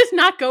Gobi? It is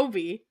not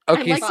Gobi. I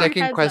Okay, like your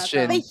second heads up, question.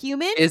 Are they though.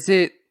 human? Is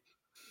it?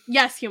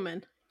 Yes,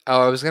 human.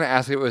 Oh, I was gonna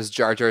ask if it was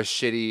Jar Jar's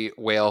shitty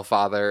whale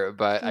father,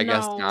 but I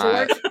guess No.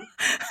 not.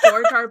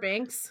 George R.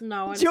 Banks?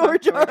 No, it's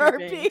George not R.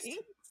 Binks.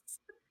 Binks.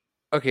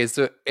 Okay,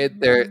 so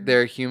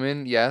they're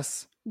human.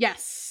 Yes.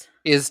 Yes.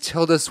 Is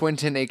Tilda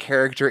Swinton a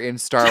character in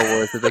Star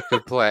Wars that they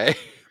could play?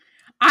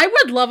 I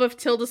would love if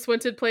Tilda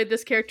Swinton played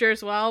this character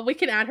as well. We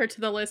can add her to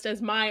the list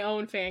as my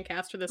own fan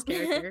cast for this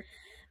character.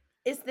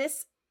 Is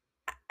this...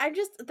 I'm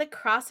just... The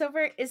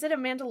crossover, is it a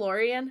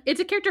Mandalorian?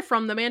 It's a character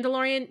from The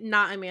Mandalorian,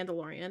 not a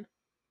Mandalorian.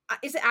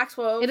 Is it Axe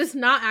Woves? It is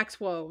not Axe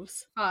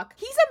Woves. Fuck.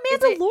 He's a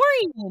Is it-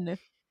 Mandalorian.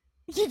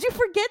 Did you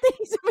forget that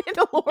he's a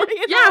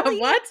Mandalorian? Yeah, Ollie?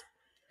 what?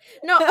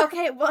 No,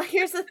 okay, well,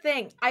 here's the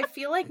thing. I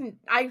feel like...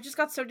 I just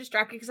got so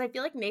distracted because I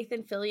feel like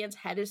Nathan Fillion's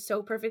head is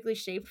so perfectly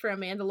shaped for a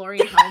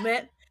Mandalorian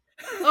helmet.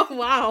 Oh,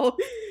 wow.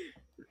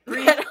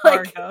 Grief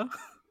Like- Karga.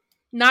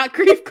 Not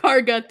Grief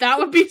Karga. That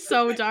would be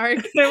so dark.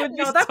 It would be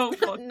No, that's so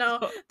fucked no,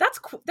 up.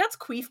 that's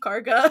Queef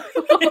Karga.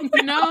 Oh,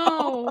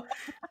 no.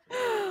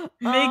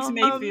 Migs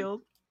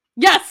Mayfield.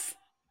 Yes.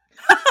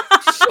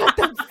 Shut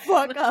the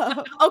fuck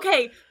up.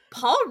 Okay,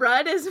 Paul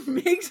Rudd is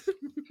Migs.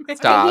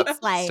 Stop. He'd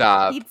slay.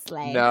 Stop. He'd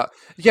slay. No.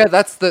 Yeah,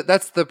 that's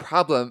the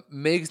problem.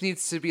 Migs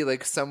needs to be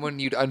like someone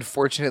you'd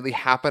unfortunately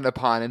happen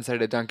upon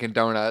inside a Dunkin'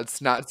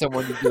 Donuts, not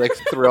someone you'd be like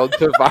thrilled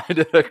to find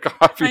at a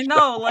coffee I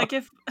know, like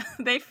if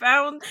they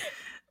found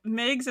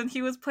Migs and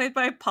he was played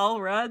by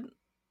Paul Rudd,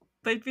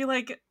 they'd be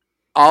like,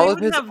 all They of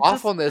his wouldn't have just-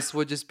 awfulness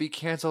would just be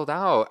canceled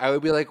out. I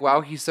would be like,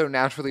 wow, he's so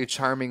naturally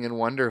charming and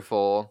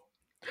wonderful.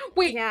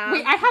 Wait, Yeah.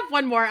 wait, I have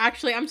one more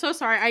actually. I'm so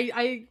sorry.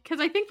 Because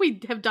I think we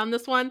have done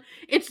this one.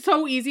 It's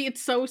so easy,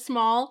 it's so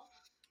small.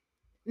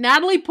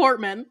 Natalie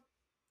Portman.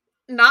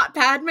 Not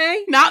Padme.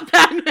 Not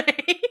Padme.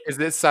 Is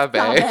it Sabe?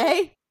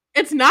 Sabe?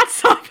 It's not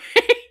Sabe.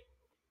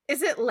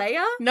 Is it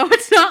Leia? No,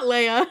 it's not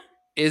Leia.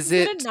 Is Is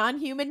it it a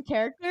non-human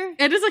character?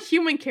 It is a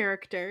human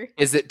character.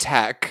 is it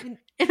Tech?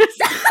 It is,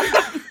 they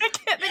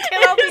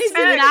can't all be it is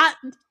Tech. not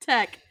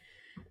Tech.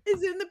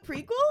 Is it in the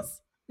prequels?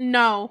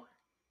 No.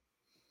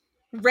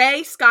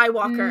 Rey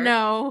Skywalker.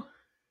 No.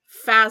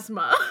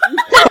 Phasma.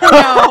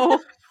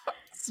 No.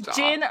 Stop.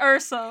 Jin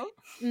Urso.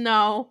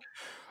 No.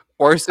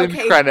 Orson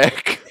Okay.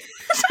 Krennic.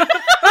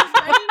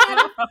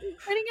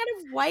 Running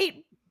out of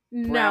white,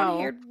 No.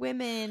 brown-haired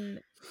women.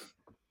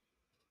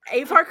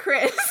 Avar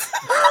Chris.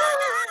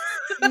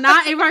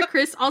 Not Avar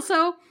Chris.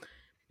 Also,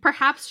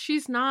 perhaps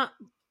she's not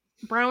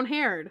brown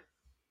haired.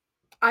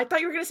 I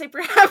thought you were gonna say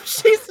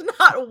perhaps she's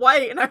not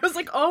white, and I was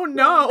like, oh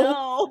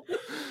no.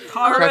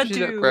 Cara Perhaps she's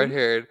not Dune.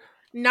 red-haired.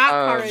 Not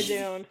Um, Cara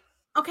Dune.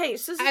 Okay,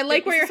 so I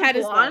like where your head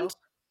is, though.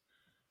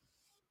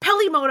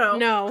 Pelimoto.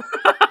 No.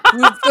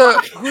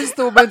 Who's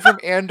the woman from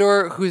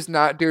Andor who's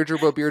not Deirdre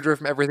Beardre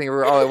from Everything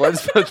Everywhere All at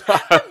Once? But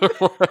the other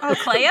one? Oh,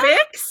 Clea?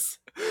 Bix?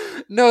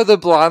 No, the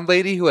blonde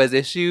lady who has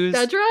issues.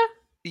 Dedra?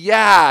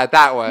 Yeah,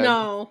 that one.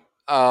 No.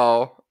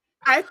 Oh,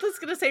 I was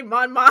gonna say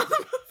Mon Mothma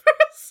for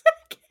a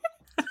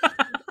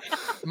second.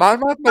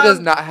 Mon Mothma does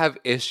not have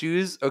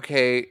issues.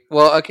 Okay,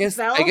 well, I guess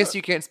Vel?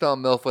 you can't spell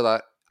MILF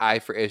without I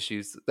for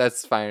issues.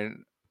 That's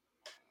fine.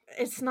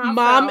 It's not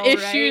Mom Vel,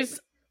 issues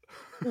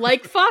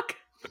like fuck?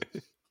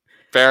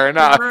 Fair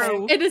enough.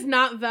 Beru. It is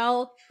not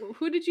Vel.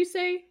 Who did you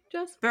say,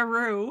 Jess?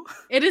 Beru.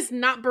 It is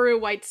not Beru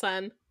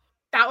Whitesun. Right?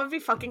 That would be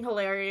fucking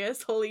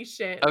hilarious. Holy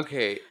shit.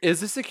 Okay, is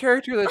this a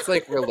character that's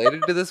like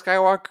related to the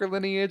Skywalker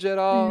lineage at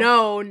all?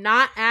 No,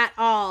 not at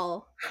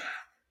all.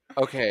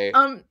 Okay.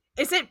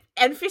 Is it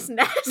Enfys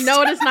Nest?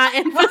 No, it is not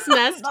Enfys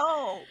Nest.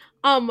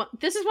 No.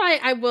 This is why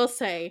I will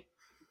say,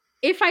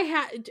 if I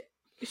had,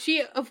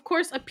 she of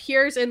course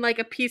appears in like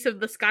a piece of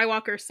the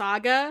Skywalker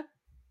saga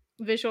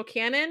visual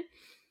canon.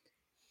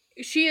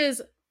 She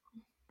is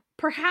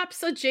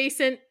perhaps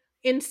adjacent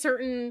in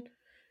certain,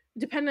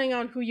 depending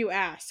on who you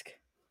ask.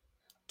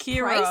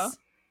 Kira. Price?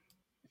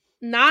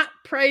 Not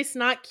Price,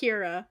 not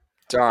Kira.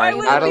 Darn,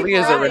 would it be Natalie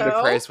is a Rinda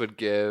Prado? Price would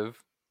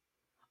give.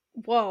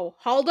 Whoa,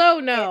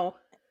 Haldo, no.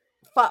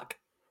 Fuck.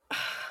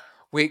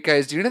 Wait,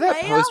 guys, do you know that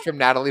Leia? post from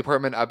Natalie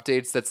Portman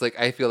updates that's like,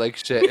 I feel like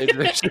shit.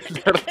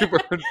 Natalie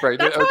Portman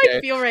pregnant? That's how Okay.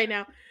 I feel right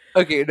now.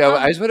 Okay, no,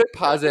 Um, I just want to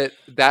posit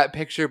that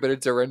picture, but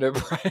it's Dorinda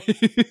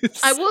Price.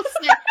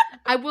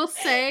 I will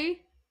say,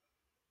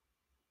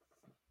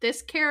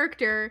 this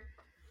character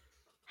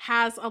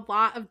has a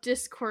lot of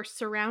discourse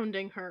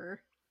surrounding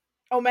her.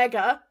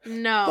 Omega.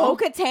 No.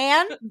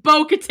 Bo-Katan?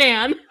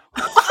 Bo-Katan.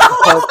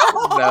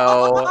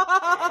 no,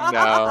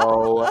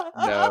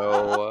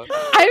 no.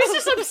 I was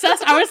just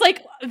obsessed. I was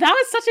like, that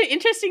was such an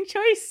interesting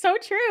choice. So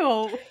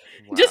true.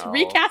 Just Wow.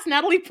 recast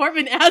Natalie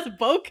Portman as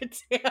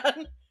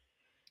Bo-Katan.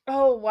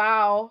 Oh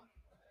wow.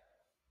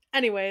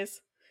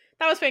 Anyways,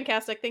 that was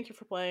fantastic. Thank you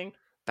for playing.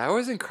 That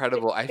was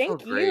incredible. I feel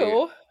Thank great.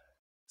 you.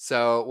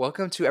 So,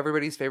 welcome to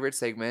everybody's favorite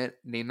segment,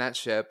 Name That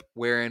Ship,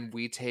 wherein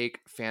we take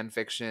fan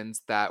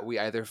fictions that we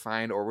either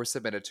find or were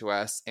submitted to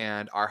us,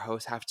 and our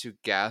hosts have to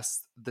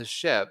guess the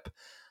ship.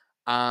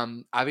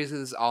 Obviously,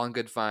 this is all in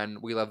good fun.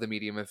 We love the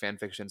medium of fan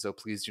fiction, so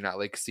please do not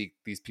like seek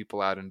these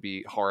people out and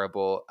be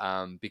horrible,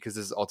 because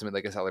this is ultimately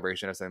like a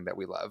celebration of something that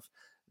we love.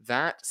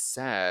 That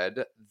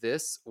said,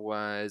 this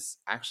was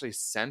actually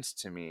sent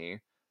to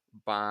me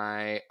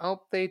by,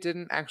 oh, they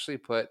didn't actually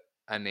put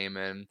a name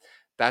in.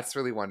 That's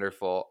really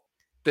wonderful.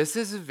 This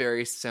is a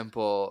very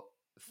simple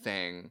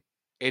thing.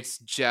 It's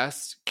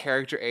just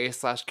character A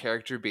 /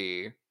 character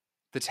B.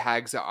 The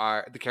characters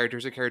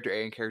are character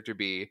A and character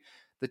B.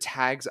 The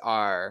tags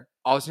are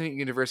alternate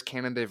universe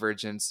canon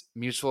divergence,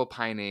 mutual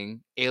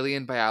pining,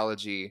 alien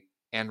biology,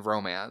 and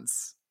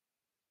romance.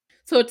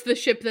 So it's the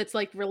ship that's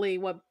like really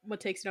what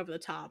takes it over the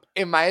top.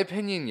 In my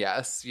opinion,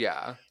 yes.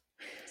 Yeah.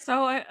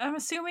 So I'm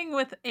assuming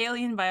with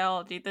alien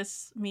biology,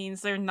 this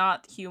means they're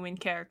not human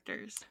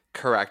characters.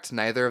 Correct.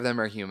 Neither of them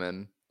are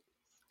human.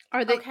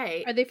 Are they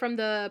Okay. Are they from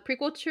the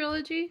prequel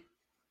trilogy?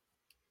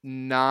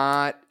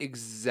 Not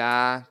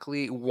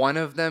exactly. One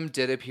of them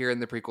did appear in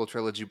the prequel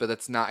trilogy, but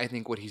that's not, I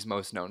think, what he's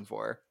most known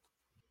for.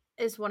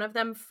 Is one of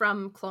them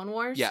from Clone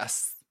Wars?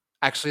 Yes.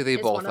 Actually, they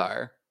Is both one of-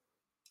 are.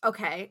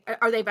 Okay.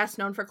 Are they best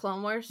known for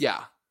Clone Wars?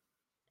 Yeah.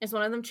 Is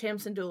one of them Cham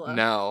Syndulla?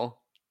 No.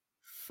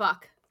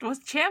 Fuck. Was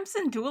Cham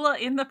Syndulla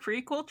in the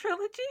prequel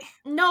trilogy?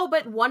 No,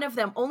 but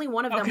only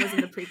one of them was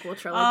in the prequel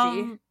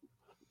trilogy.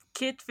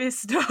 Kit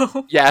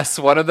Fisto. Yes,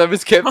 one of them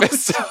is Kit Oh,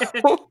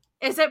 Fisto.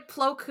 Is it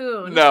Plo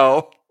Koon?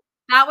 No.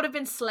 That would have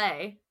been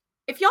Slay.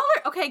 If y'all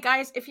are okay,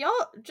 guys, if y'all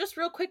just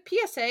real quick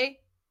PSA,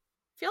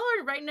 if y'all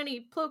aren't writing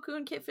any Plo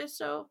Koon Kit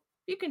Fisto,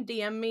 you can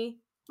DM me.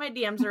 My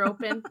DMs are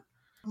open.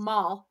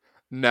 Maul.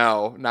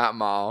 No, not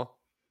Maul.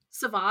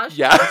 Savage.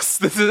 Yes,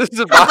 this is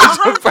a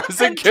Savage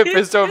present Kit Kit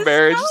Fisto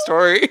marriage Fisto?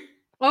 story.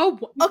 Oh,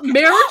 Okay.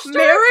 marriage story?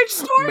 Marriage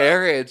story.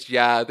 Marriage,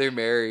 yeah, they're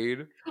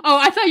married. Oh,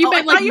 I thought you Oh, I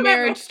meant thought like you meant-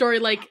 marriage story,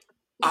 like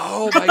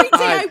Oh my Every day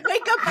I god.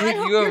 wake up and I Can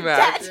hope you you're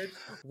imagine? dead.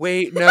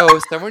 Wait, no,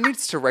 someone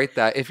needs to write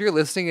that. If you're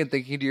listening and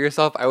thinking to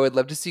yourself, I would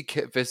love to see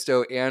Kit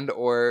Fisto and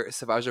or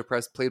Savage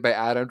Opress played by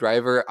Adam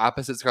Driver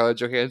opposite Scarlett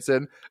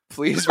Johansson.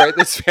 Please write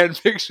this fan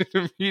fiction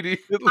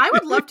immediately. I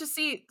would love to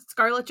see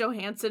Scarlett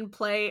Johansson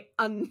play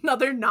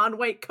another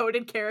non-white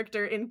coded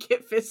character in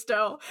Kit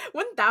Fisto.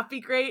 Wouldn't that be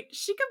great?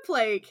 She could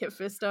play Kit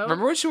Fisto.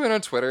 Remember when she went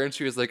on Twitter and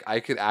she was like, I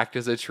could act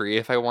as a tree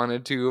if I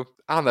wanted to?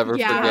 I'll never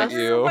Yeah. forget Remember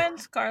you. when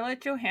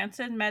Scarlett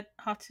Johansson met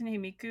Hatsune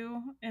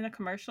Miku in a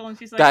commercial and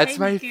she's like, That's hey,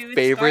 my Miku, it's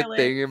favorite Scarlett."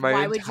 thing in my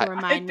Why would you entire... I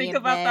remind me think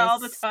of about that all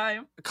the this?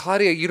 time.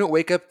 Claudia, you don't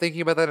wake up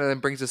thinking about that and then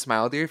brings a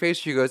smile to your face.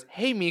 She goes,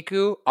 hey,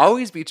 Miku,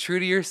 always be true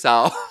to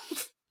yourself.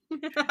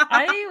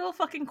 I will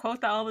fucking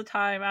quote that all the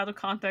time out of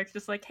context,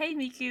 just like, hey,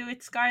 Miku,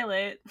 it's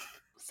Scarlett.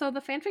 so. The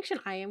fanfiction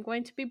I am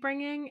going to be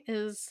bringing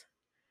is,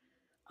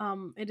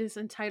 it is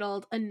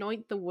entitled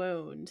 "Anoint the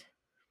Wound."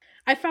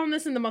 I found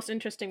this in the most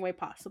interesting way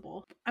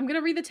possible. I'm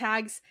gonna read the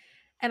tags,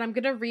 and I'm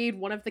gonna read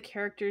one of the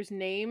characters'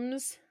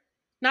 names,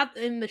 not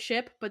in the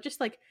ship, but just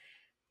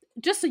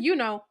so you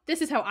know,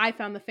 this is how I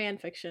found the fan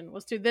fiction,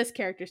 was through this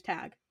character's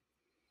tag.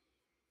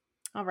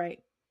 All right.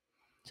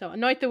 So,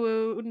 Anoint the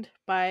Wound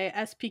by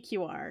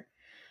SPQR.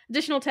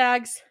 Additional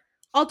tags: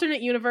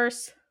 alternate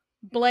universe,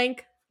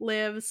 blank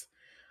lives,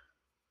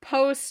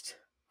 post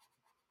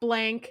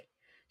blank,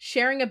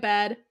 sharing a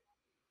bed.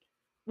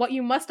 What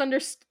you must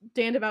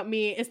understand about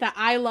me is that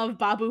I love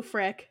Babu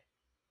Frick,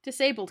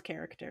 disabled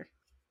character.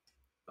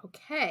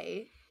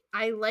 Okay.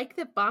 I like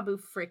that Babu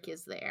Frick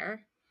is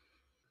there.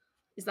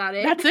 Is that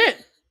it? That's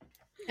it.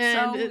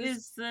 And So it's-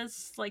 is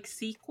this like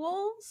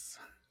sequels?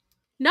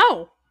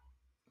 no,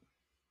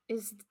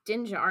 Is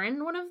Din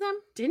Djarin one of them?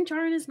 Din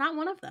Djarin is not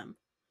one of them.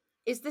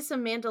 Is this a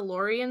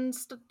Mandalorian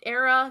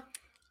era?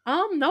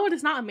 No, it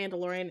is not a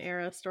Mandalorian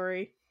era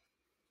story.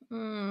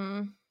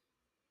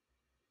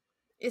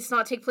 It's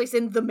not take place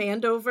in the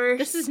Mandoverse?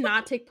 This does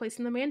not take place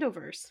in the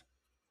Mandoverse.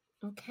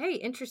 Okay,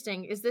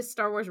 interesting. Is this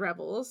Star Wars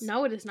Rebels?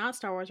 No, it is not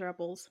Star Wars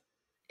Rebels.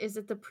 Is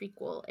it the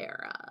prequel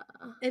era?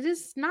 It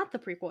is not the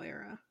prequel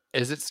era.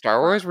 Is it Star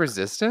Wars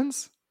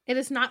Resistance? It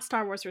is not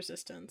Star Wars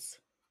Resistance.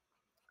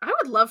 I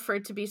would love for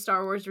it to be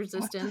Star Wars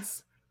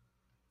Resistance.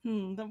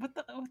 What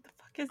the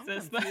fuck is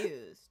this?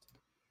 Confused.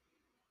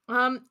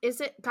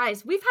 Is it,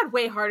 guys, we've had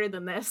way harder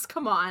than this.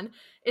 Come on.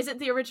 Is it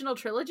the original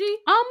trilogy?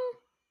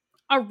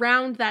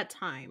 Around that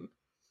time.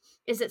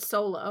 Is it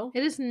Solo?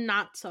 It is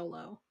not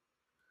Solo.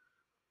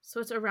 So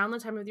it's around the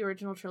time of the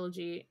original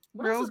trilogy.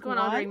 What else is Rogue going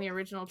on during One? the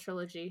original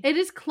trilogy? It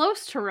is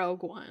close to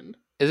Rogue One.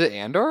 Is it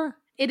Andor?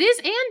 It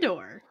is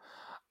Andor.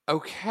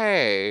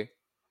 Okay.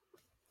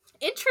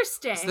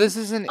 Interesting. So this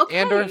is an Okay.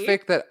 Andor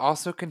fic that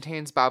also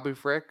contains Babu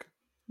Frick?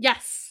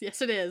 Yes,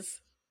 it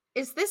is.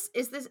 Is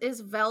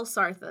Vel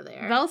Sartha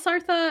there? Vel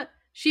Sartha,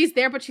 she's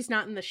there, but she's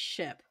not in the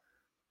ship.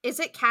 Is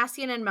it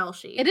Cassian and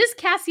Melshi? It is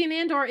Cassian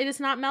Andor. It is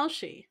not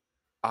Melshi.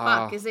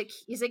 Fuck, is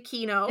it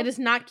Kino? It is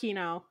not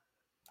Kino.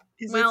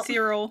 Is Well- it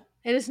Cyril?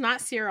 It is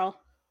not Cyril.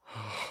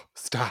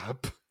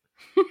 Stop.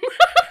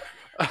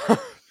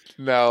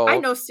 No.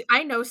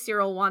 I know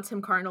Cyril wants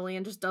him carnally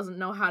and just doesn't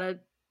know how to.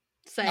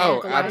 Say Oh, it.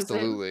 vocalize it.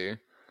 absolutely.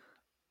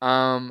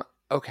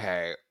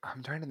 Okay.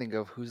 I'm trying to think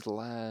of who's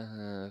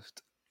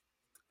left.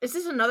 Is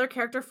this another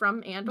character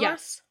from Andor?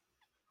 Yes.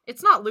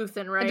 It's not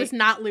Luthen, right? It is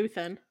not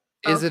Luthen.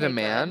 Is it a Okay,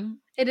 man?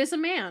 It is a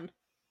man.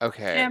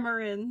 Okay.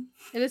 Cameron.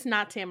 It is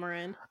not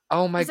Tamarin.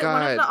 Oh my Is it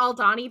one of god.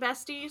 the Aldani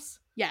besties?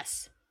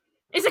 Yes.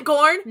 Is it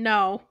Gorn?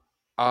 No.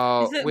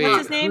 Oh, Is it- wait. what's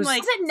his name? who's-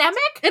 Like- Is it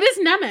Nemec? It is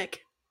Nemec.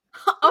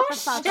 Oh I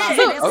thought shit! that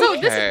So, was- so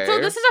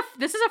Okay.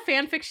 this is a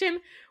fan fiction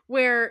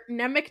where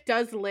Nemec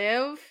does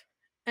live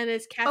and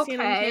it's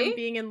Cassian and Okay. him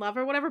being in love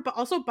or whatever, but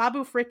also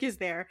Babu Frick is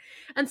there.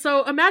 And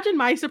so imagine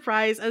my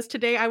surprise as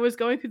today I was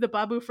going through the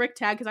Babu Frick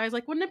tag because I was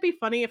like, wouldn't it be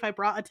funny if I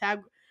brought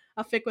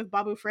a fic with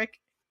Babu Frick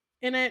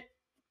in it?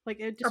 Like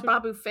it Or just would-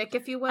 Babu Fick,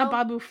 if you will. a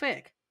Babu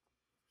fic.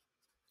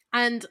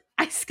 And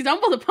I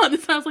stumbled upon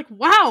this and I was like,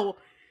 wow.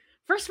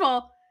 First of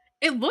all,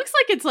 it looks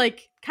like it's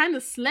like kind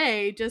of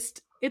slay,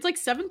 just it's like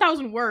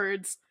 7,000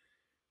 words.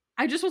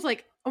 I just was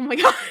like, oh my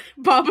god,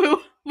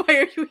 Babu, why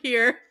are you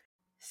here?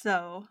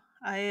 So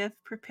I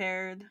have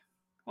prepared.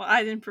 Well,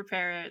 I didn't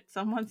prepare it.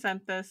 Someone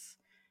sent this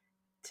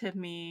to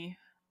me.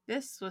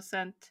 This was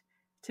sent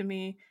to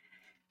me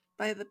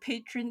by the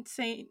patron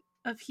saint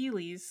of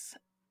Heelys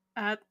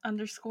at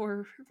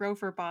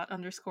 _roverbot_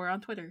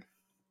 on Twitter.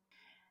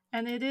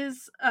 And it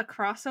is a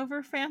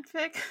crossover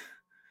fanfic.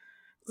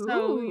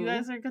 So you Ooh.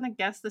 guys are gonna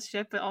guess the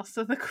ship, but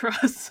also the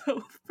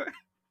crossover.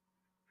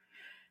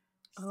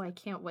 Oh, I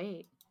can't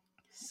wait.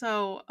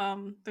 So,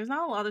 there's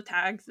not a lot of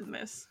tags in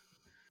this.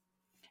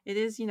 It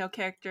is,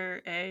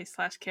 character A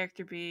 /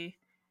 character B,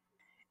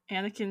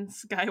 Anakin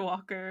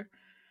Skywalker,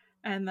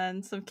 and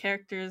then some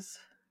characters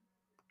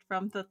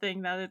from the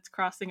thing that it's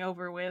crossing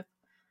over with.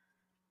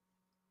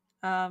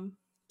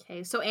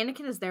 Okay, so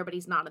Anakin is there, but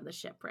he's not in the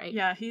ship, right?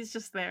 Yeah, he's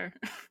just there.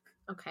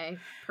 Okay,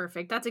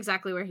 perfect. That's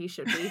exactly where he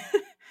should be.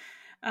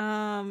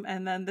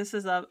 And then this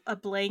is a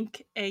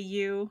blank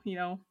AU,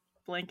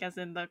 blank as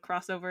in the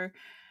crossover.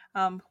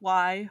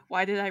 Why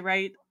did I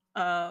write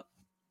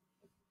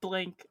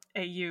blank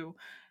AU?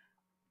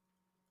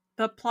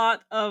 The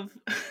plot of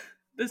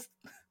this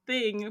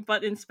thing,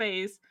 but in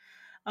space.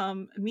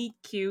 Meet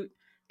cute,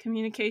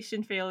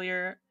 communication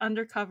failure,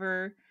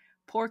 undercover,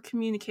 poor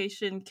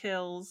communication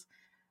kills.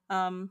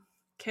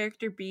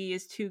 Character B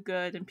is too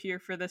good and pure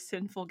for the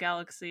sinful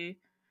galaxy.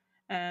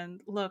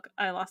 And look,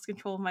 I lost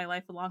control of my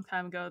life a long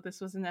time ago.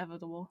 This was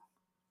inevitable.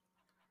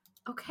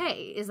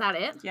 Okay, is that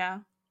it? Yeah.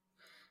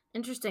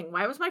 Interesting.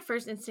 Why was my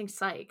first instinct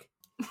psych?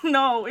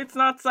 No, it's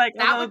not psych.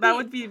 That Although would that be-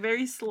 would be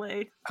very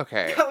slay.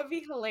 Okay. That would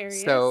be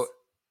hilarious. So,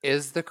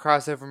 is the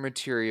crossover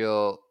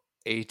material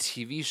a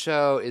TV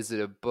show? Is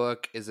it a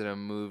book? Is it a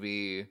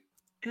movie?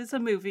 It's a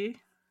movie.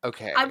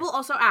 Okay. I will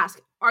also ask,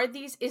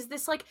 is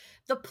this like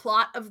the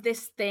plot of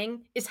this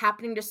thing is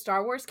happening to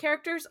Star Wars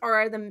characters,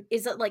 or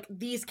is it like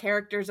these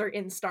characters are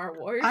in Star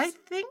Wars? I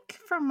think,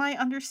 from my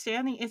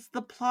understanding, it's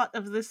the plot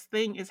of this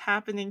thing is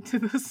happening to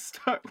the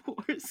Star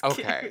Wars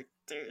Okay.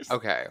 characters.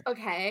 Okay.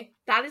 Okay,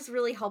 that is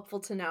really helpful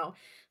to know.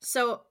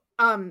 So,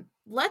 I'm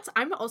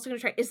also gonna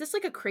try. Is this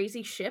like a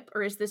crazy ship,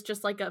 or is this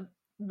just like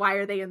why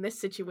are they in this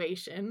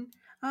situation?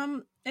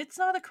 It's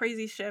not a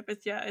crazy ship.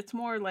 It's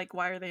more like,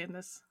 why are they in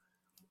this?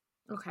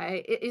 Okay,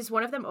 is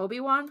one of them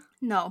Obi-Wan?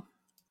 No.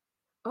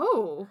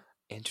 Oh,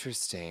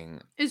 Interesting.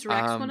 Is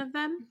Rex Um, one of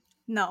them?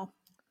 No.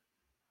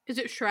 Is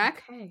it Shrek?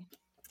 okay.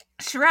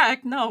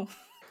 Shrek, no.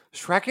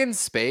 Shrek in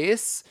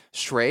space?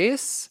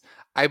 Shrace?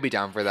 I'd be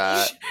down for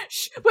that.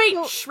 Wait,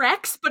 So-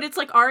 Shreks, but it's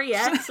like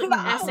REX, like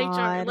Oh SHR,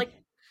 God. like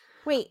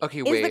Wait, Okay,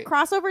 is the wait.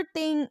 crossover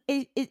thing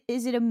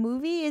is it a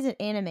movie? Is it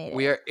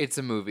animated? It's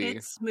a movie.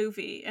 It's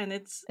movie, and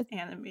it's It's-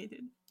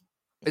 animated.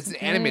 It's an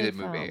animated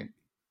film. movie.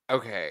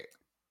 Okay.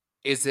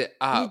 Is it Is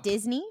up? it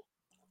Disney?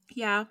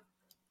 Yeah.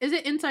 Is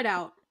it Inside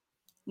Out?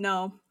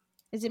 No.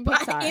 Is it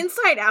but Pixar?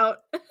 Inside Out.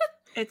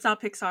 It's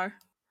not Pixar.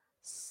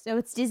 So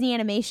it's Disney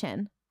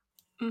Animation.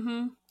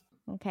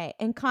 Mm-hmm. Okay,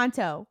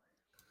 Encanto.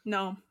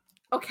 No.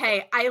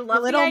 Okay, I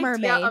love Little the idea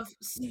Mermaid. of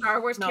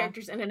Star Wars No.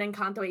 characters in an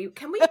Encanto.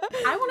 Can we?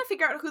 I want to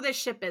figure out who this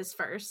ship is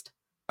first.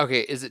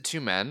 Okay, is it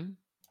two men?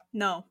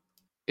 No.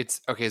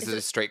 It's okay, is Is it a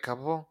it- straight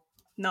couple?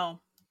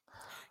 No.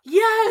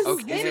 Yes,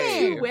 Okay. is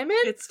it two women?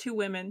 It's two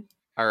women.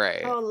 All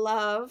right. Oh,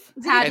 love.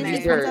 Is it a Padme. Disney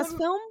these are- princess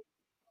film?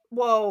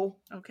 Whoa,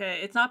 Okay.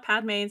 It's not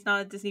Padme. It's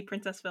not a Disney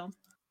princess film.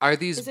 Are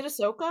these is it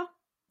Ahsoka?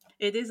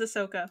 It is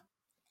Ahsoka.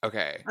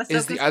 okay? Ahsoka's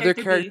Is the other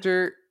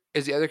character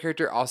B.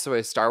 character also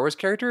a Star Wars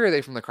character or are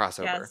they from the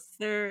crossover? Yes,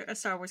 they're a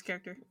Star Wars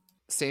character.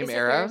 Same Is it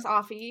era? Barriss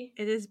Offee?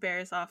 It is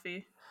Barriss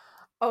Offee.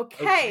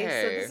 Okay,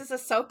 so Okay. this is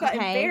Ahsoka and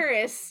Okay.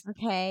 Barriss.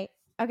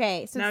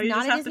 Okay, so now it's you not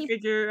just a have Disney. to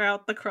figure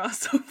out the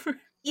crossover.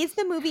 Is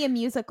the movie a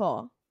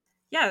musical?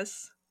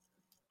 Yes.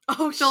 Oh,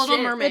 The Little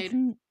shit. Mermaid. It's,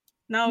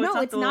 No, no,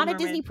 it's it's The not a Little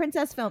Disney Mermaid.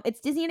 princess film. It's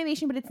Disney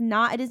animation, but it's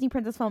not a Disney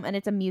princess film, and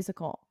it's a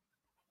musical.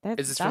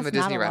 Is this from the that's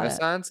not Disney a lot of-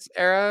 Renaissance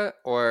era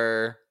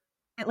or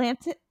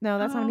Atlantis? No,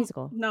 that's not a Oh,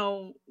 musical.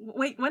 No.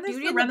 Wait, when is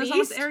Beauty the and the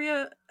Renaissance Beast?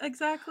 area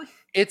exactly?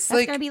 it's That's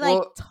like gonna be like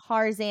well,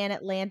 Tarzan,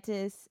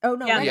 Atlantis. Oh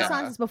no, Yeah.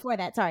 Renaissance Yeah. is before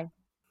that. Sorry.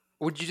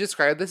 Would you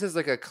describe this as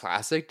like a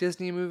classic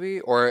Disney movie,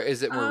 or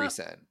is it more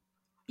recent?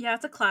 Yeah,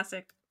 it's a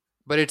classic.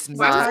 But it's Is it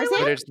not.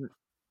 Tarzan?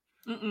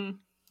 Mm-mm.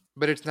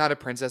 But it's not a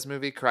princess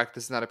movie, correct?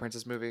 This is not a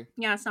princess movie.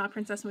 Yeah, it's not a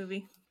princess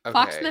movie. Okay.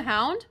 Fox and the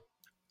Hound?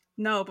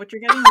 No, but you're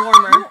getting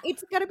warmer. No,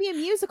 it's gotta be a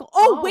musical.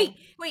 Oh, wait.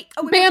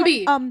 Oh,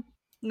 Bambi.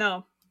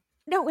 No.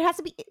 No, it has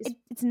to be.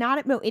 It's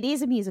not. No, it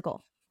is a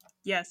musical.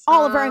 Yes.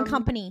 Oliver and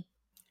Company.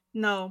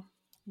 No.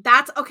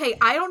 That's okay.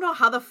 I don't know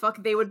how the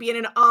fuck they would be in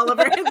an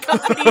Oliver and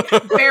Company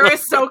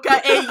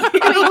Barasoka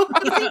AU.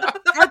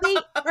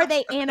 Are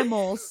they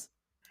animals?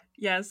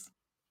 Yes.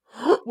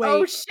 Wait.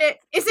 Oh shit!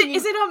 Is it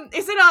a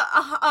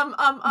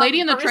Lady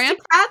and the Tramp?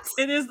 Aristocats?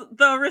 It is the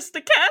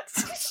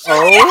Aristocats.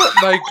 Oh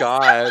my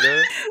god.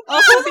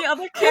 Also, the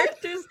other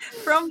characters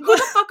from Who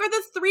the fuck are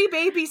the three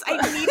babies? I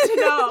need to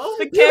know.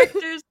 the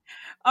characters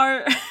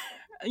are,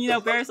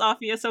 Barris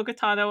Offee, Ahsoka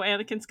Tano,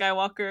 Anakin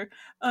Skywalker,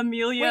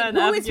 Amelia, Wait, and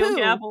who is Abigail who?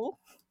 Gabble.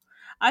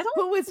 I don't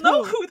Who is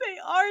know who? who they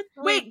are.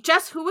 Wait,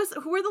 Jess, who were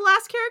the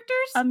last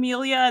characters?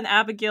 Amelia and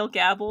Abigail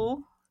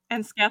Gabble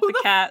and Scat the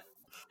Cat.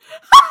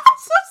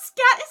 So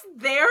Scat is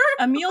there.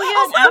 Amelia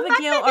Also, and the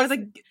fact Abigail that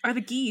are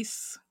the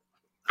geese.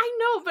 I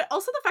know, but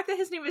also the fact that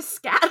his name is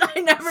Scat, I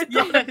never thought.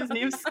 Yeah, about his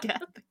name's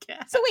Scat the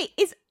Cat. So wait,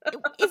 is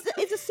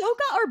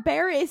Ahsoka or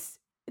Barris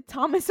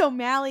Thomas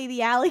O'Malley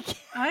the alley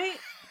cat?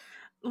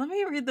 Let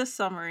me read the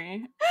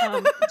summary.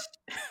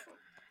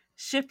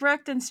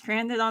 Shipwrecked and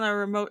stranded on a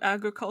remote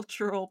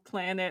agricultural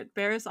planet,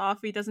 Barris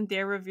Offee doesn't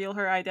dare reveal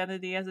her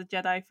identity as a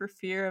Jedi for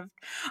fear of.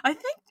 I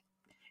think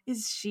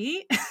is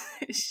she?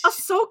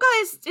 Ahsoka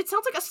is. It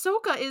sounds like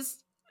Ahsoka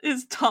is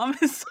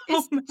Thomas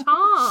is O'Malley.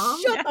 Tom.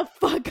 Shut the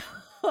fuck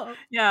up.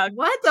 Yeah,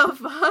 What the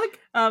fuck?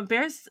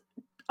 Barris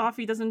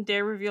Offee doesn't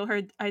dare reveal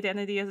her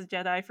identity as a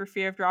Jedi for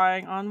fear of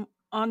drawing on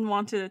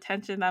unwanted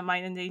attention that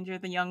might endanger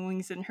the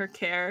younglings in her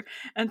care.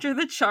 Enter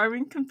the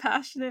charming,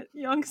 compassionate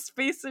young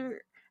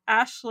spacer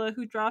Ashla,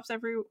 who drops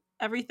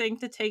everything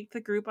to take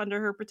the group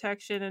under her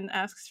protection and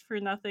asks for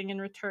nothing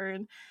in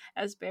return,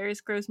 as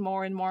Barris grows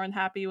more and more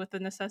unhappy with the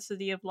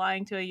necessity of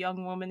lying to a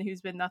young woman who's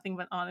been nothing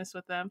but honest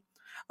with them.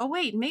 Oh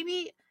wait,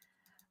 maybe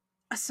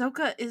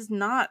Ahsoka is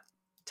not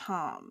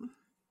Tom.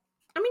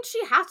 I mean,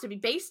 she has to be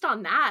based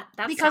on that.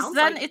 That Because sounds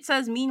then like... it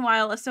says,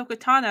 meanwhile, Ahsoka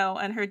Tano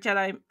and her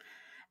Jedi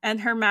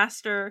and her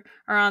master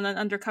are on an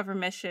undercover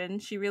mission.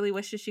 She really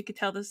wishes she could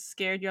tell the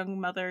scared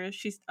young mother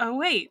oh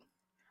wait,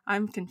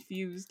 I'm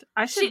confused.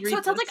 I should read So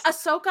it sounds this. like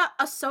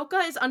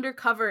Ahsoka is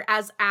undercover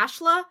as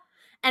Ashla,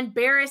 and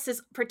Barris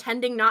is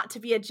pretending not to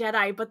be a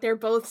Jedi, but they're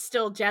both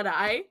still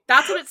Jedi.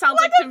 That's what it sounds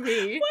like to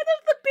me. One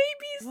of the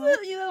babies,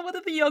 one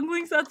of the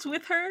younglings that's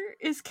with her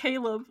is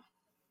Caleb.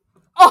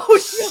 Oh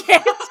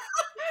shit!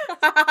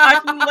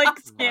 I'm like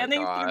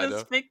scanning God. through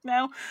this fic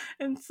now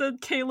and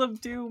said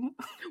Caleb Doom.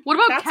 What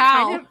about That's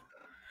Cal?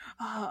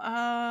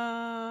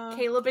 kind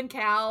Caleb and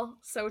Cal,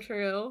 so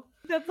true.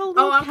 The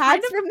little I'm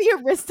cats from the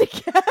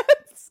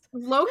Aristocats.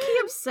 Low-key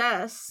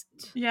obsessed.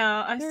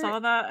 Yeah, I saw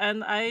that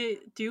and I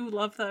do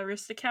love the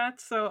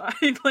Aristocats, so I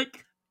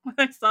like when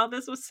I saw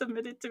this was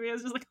submitted to me, I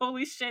was just like,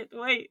 holy shit,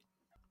 wait.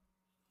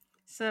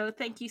 So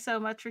thank you so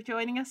much for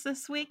joining us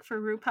this week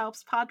for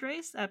RuPaul's Pod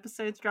Race.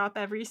 Episodes drop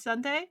every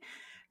Sunday.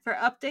 For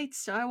updates,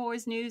 Star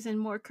Wars news, and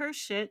more curse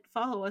shit,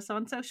 follow us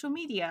on social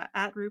media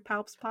at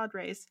RuPaul's Pod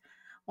Race.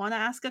 Want to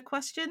ask a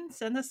question?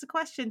 Send us a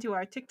question to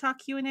our TikTok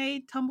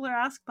Q&A, Tumblr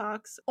Ask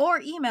Box, or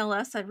email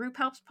us at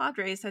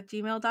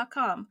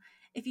RuPaul'sPodRace@gmail.com.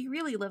 If you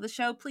really love the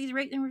show, please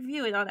rate and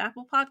review it on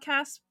Apple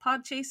Podcasts,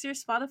 Podchaser,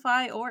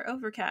 Spotify, or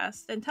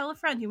Overcast, and tell a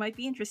friend who might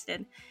be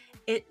interested.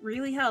 It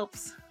really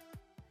helps.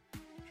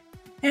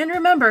 And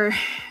remember,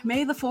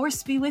 may the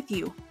Force be with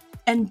you.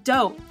 And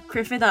don't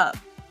criff it up.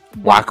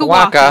 Waka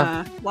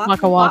waka.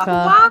 Waka waka.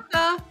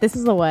 Waka. This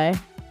is the way.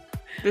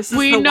 This is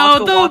We the know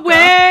waka the waka.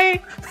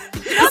 way.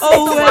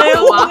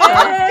 Oh,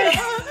 Waka.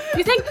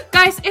 You think,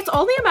 guys, it's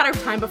only a matter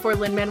of time before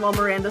Lin-Manuel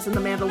Miranda's in The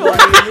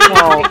Mandalorian.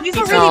 No, He's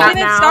He's already not been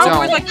in now. Star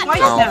Wars like twice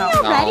now.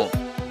 Already?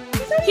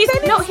 He's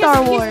Been in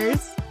Star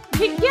Wars.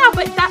 Yeah,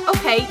 but that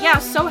okay. Yeah,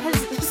 so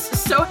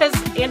has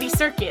Andy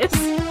Serkis.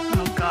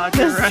 Oh God,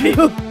 you're That's right.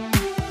 true.